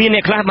មានអ្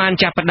នកខ្លះបាន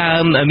ចាប់ផ្ដើ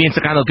មមានស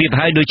កម្មភាព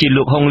ហើយដូចជា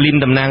លោកហុងលីម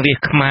តំណាងរាស្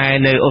ត្រខ្មែរ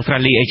នៅអូស្ត្រា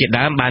លីអីជា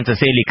ដើមបានសរ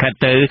សេរលិខិត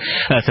ទៅ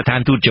ស្ថាន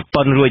ទូតជ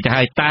ប៉ុនរួចទៅ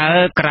ហើយតើ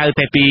ក្រៅ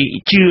តែពី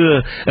ជឿ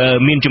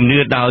មានជំនឿ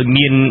ដោយ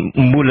មាន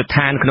មូលដ្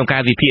ឋានក្នុងកា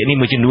រវិភាគនេះ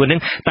មួយចំនួនហ្នឹ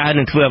ងតើ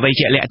នឹងធ្វើអ្វី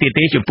ជាក់លាក់ទៀត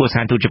ទេចំពោះស្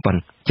ថានទូតជប៉ុន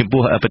ចំ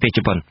ពោះប្រទេសជ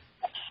ប៉ុន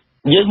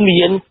យើង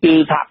មានគឺ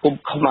សហគម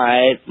ន៍ខ្មែរ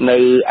នៅ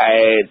ឯ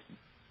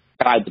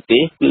ក្រៅប្រទេ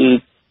ស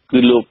គឺ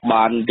លោក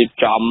បានរៀប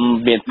ចំ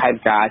មានផែន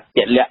ការ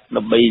ជាក់លាក់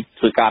ដើម្បី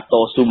ធ្វើការត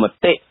ស៊ូម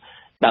តិ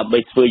ដើម្បី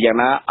ធ្វើយ៉ាង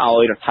ណាឲ្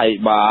យរដ្ឋាភិ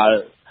បាល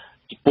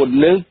ជប៉ុន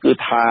នឹងគឺ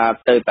ថា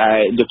ទៅតែ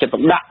យកចិត្តទុ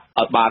កដាក់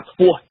ឲ្យបានខ្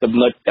ពស់ចំ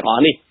ណុចទាំងអ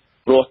ស់នេះ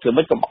ព្រោះធ្វើ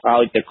ម៉េចកុំឲ្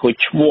យតែខូច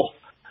ឈ្មោះ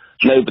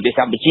នៅប្រទេស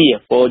កម្ពុជា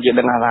ព្រោះយើង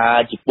ដឹងថា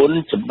ជប៉ុន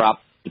សម្រាប់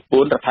ជប៉ុ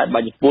នរដ្ឋាភិបា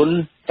លជប៉ុន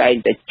តែង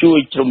តែជួយ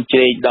ជ្រោមជ្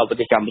រែងដល់ប្រ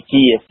ទេសកម្ពុ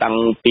ជាតាំង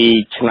ពី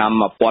ឆ្នាំ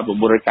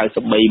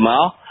1993ម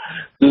ក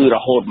គឺរ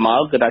ហូតម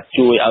កគឺថា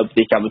ជួយឲ្យប្រ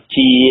ទេសកម្ពុ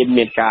ជា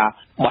មានការ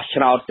បោះឆ្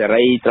នោតសេ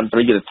រីត្រឹមត្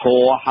រូវយុត្តិធ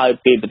ម៌ហើយ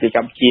ពេលប្រទេសក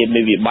ម្ពុជាមា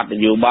នវិបត្តិន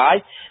យោបាយ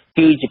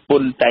គឺជប៉ុ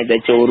នតែងតែ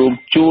ចូលរួម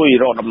ជួយ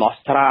រកដំណោះ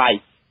ស្រាយ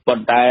ប៉ុ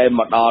ន្តែម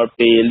កដល់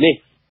ពេលនេះ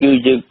គឺ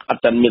យើងអ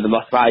ត់ទាន់មានដំ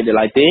ណោះស្រាយនៅ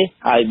ឡើយទេ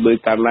ហើយបើ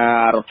កាលណា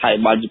រដ្ឋា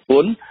ភិបាលជប៉ុ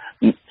ន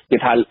គេ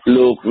ថា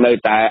លោកនៅ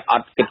តែអ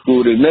ត់គិតគូរ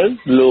រឿងនេះ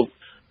លោក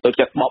ទៅ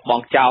ចិត្តបោះប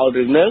ង់ចោល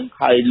រឿងនេះ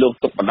ហើយលោក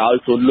ទុកបណ្ដោយ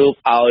ខ្លួនលោក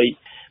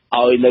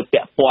ឲ្យនៅ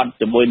ពាក់ព័ន្ធ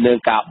ជាមួយនឹង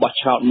ការបោះ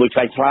ឆ្នោតមួយខ្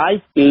លាំងៗ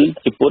គឺ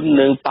ជប៉ុន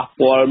នឹងប៉ះ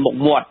ពាល់មុខ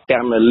មាត់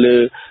ទាំងនៅលើ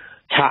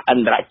ឆាកអ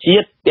ន្តរជា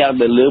តិទាំង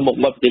នៅលើមុខ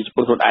មាត់ប្រទេសជ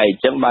ប៉ុនខ្លួនឯងអ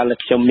ញ្ចឹងបាន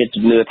ខ្ញុំមាន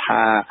ជំនឿ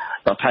ថារ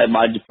ដ្ឋាភិ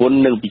បាលជប៉ុន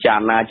នឹងពិចារ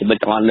ណាចំណុច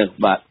ទាំងអស់នេះ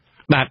បាទ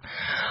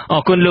អ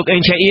រគុណលោកអេ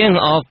ងឆៃអៀង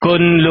អរគុ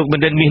ណលោកប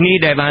ណ្ឌិតមាសនេះ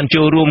ដែលបាន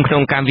ចូលរួមក្នុ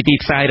ងកម្មវិធី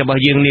ផ្សាយរបស់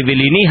យើងនាវេ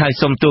លានេះហើយ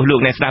សូមទោសលោក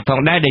អ្នកស្ដាប់ផង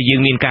ដែរដែលយើ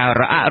ងមានការ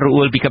រអាក់រ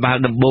អួលពីក្បាល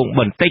ដំបូង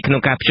បន្តិចក្នុ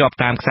ងការភ្ជាប់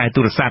តាមខ្សែ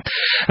ទូរស័ព្ទ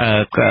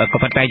ក៏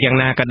ប៉ុន្តែយ៉ាង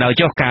ណាក៏ដោយ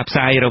ចុះការផ្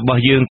សាយរប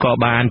ស់យើងក៏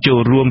បានចូល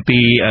រួមពី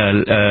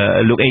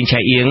លោកអេងឆៃ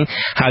អៀង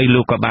ហើយ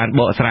លោកក៏បាន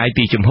បកស្រាយ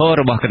ពីជំហរ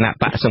របស់គណៈ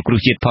បកសង្គ្រោះ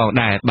ជាតិផង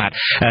ដែរបាទ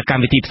កម្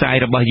មវិធីផ្សាយ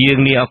របស់យើង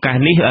នាឱកាស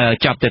នេះ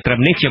ចប់តែត្រឹម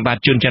នេះខ្ញុំបាទ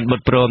ជួនច័ន្ទបុ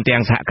ត្រព្រមទាំ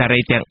ងសហកា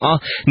រីទាំងអស់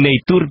នៃ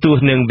ទូរទស្ស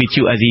ន៍និងវិទ្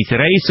យុអាស៊ីសេ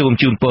រីសូម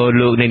ជូនពរ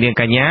លោកអ្នកនាង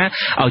កញ្ញា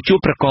ឲ្យជួប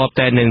ប្រកប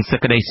តែនឹងសេច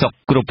ក្តីសុខ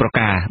គ្រប់ប្រ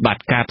ការបាទ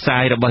ការផ្សា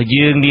យរបស់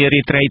យើងនា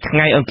រាត្រីថ្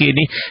ងៃអង្គារ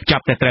នេះចា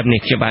ប់តែត្រឹមនេះ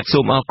ខ្ញុំបាទសូ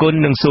មអរគុណ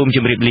និងសូមជ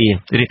ម្រាបលា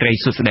រាត្រី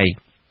សុខស្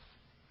តី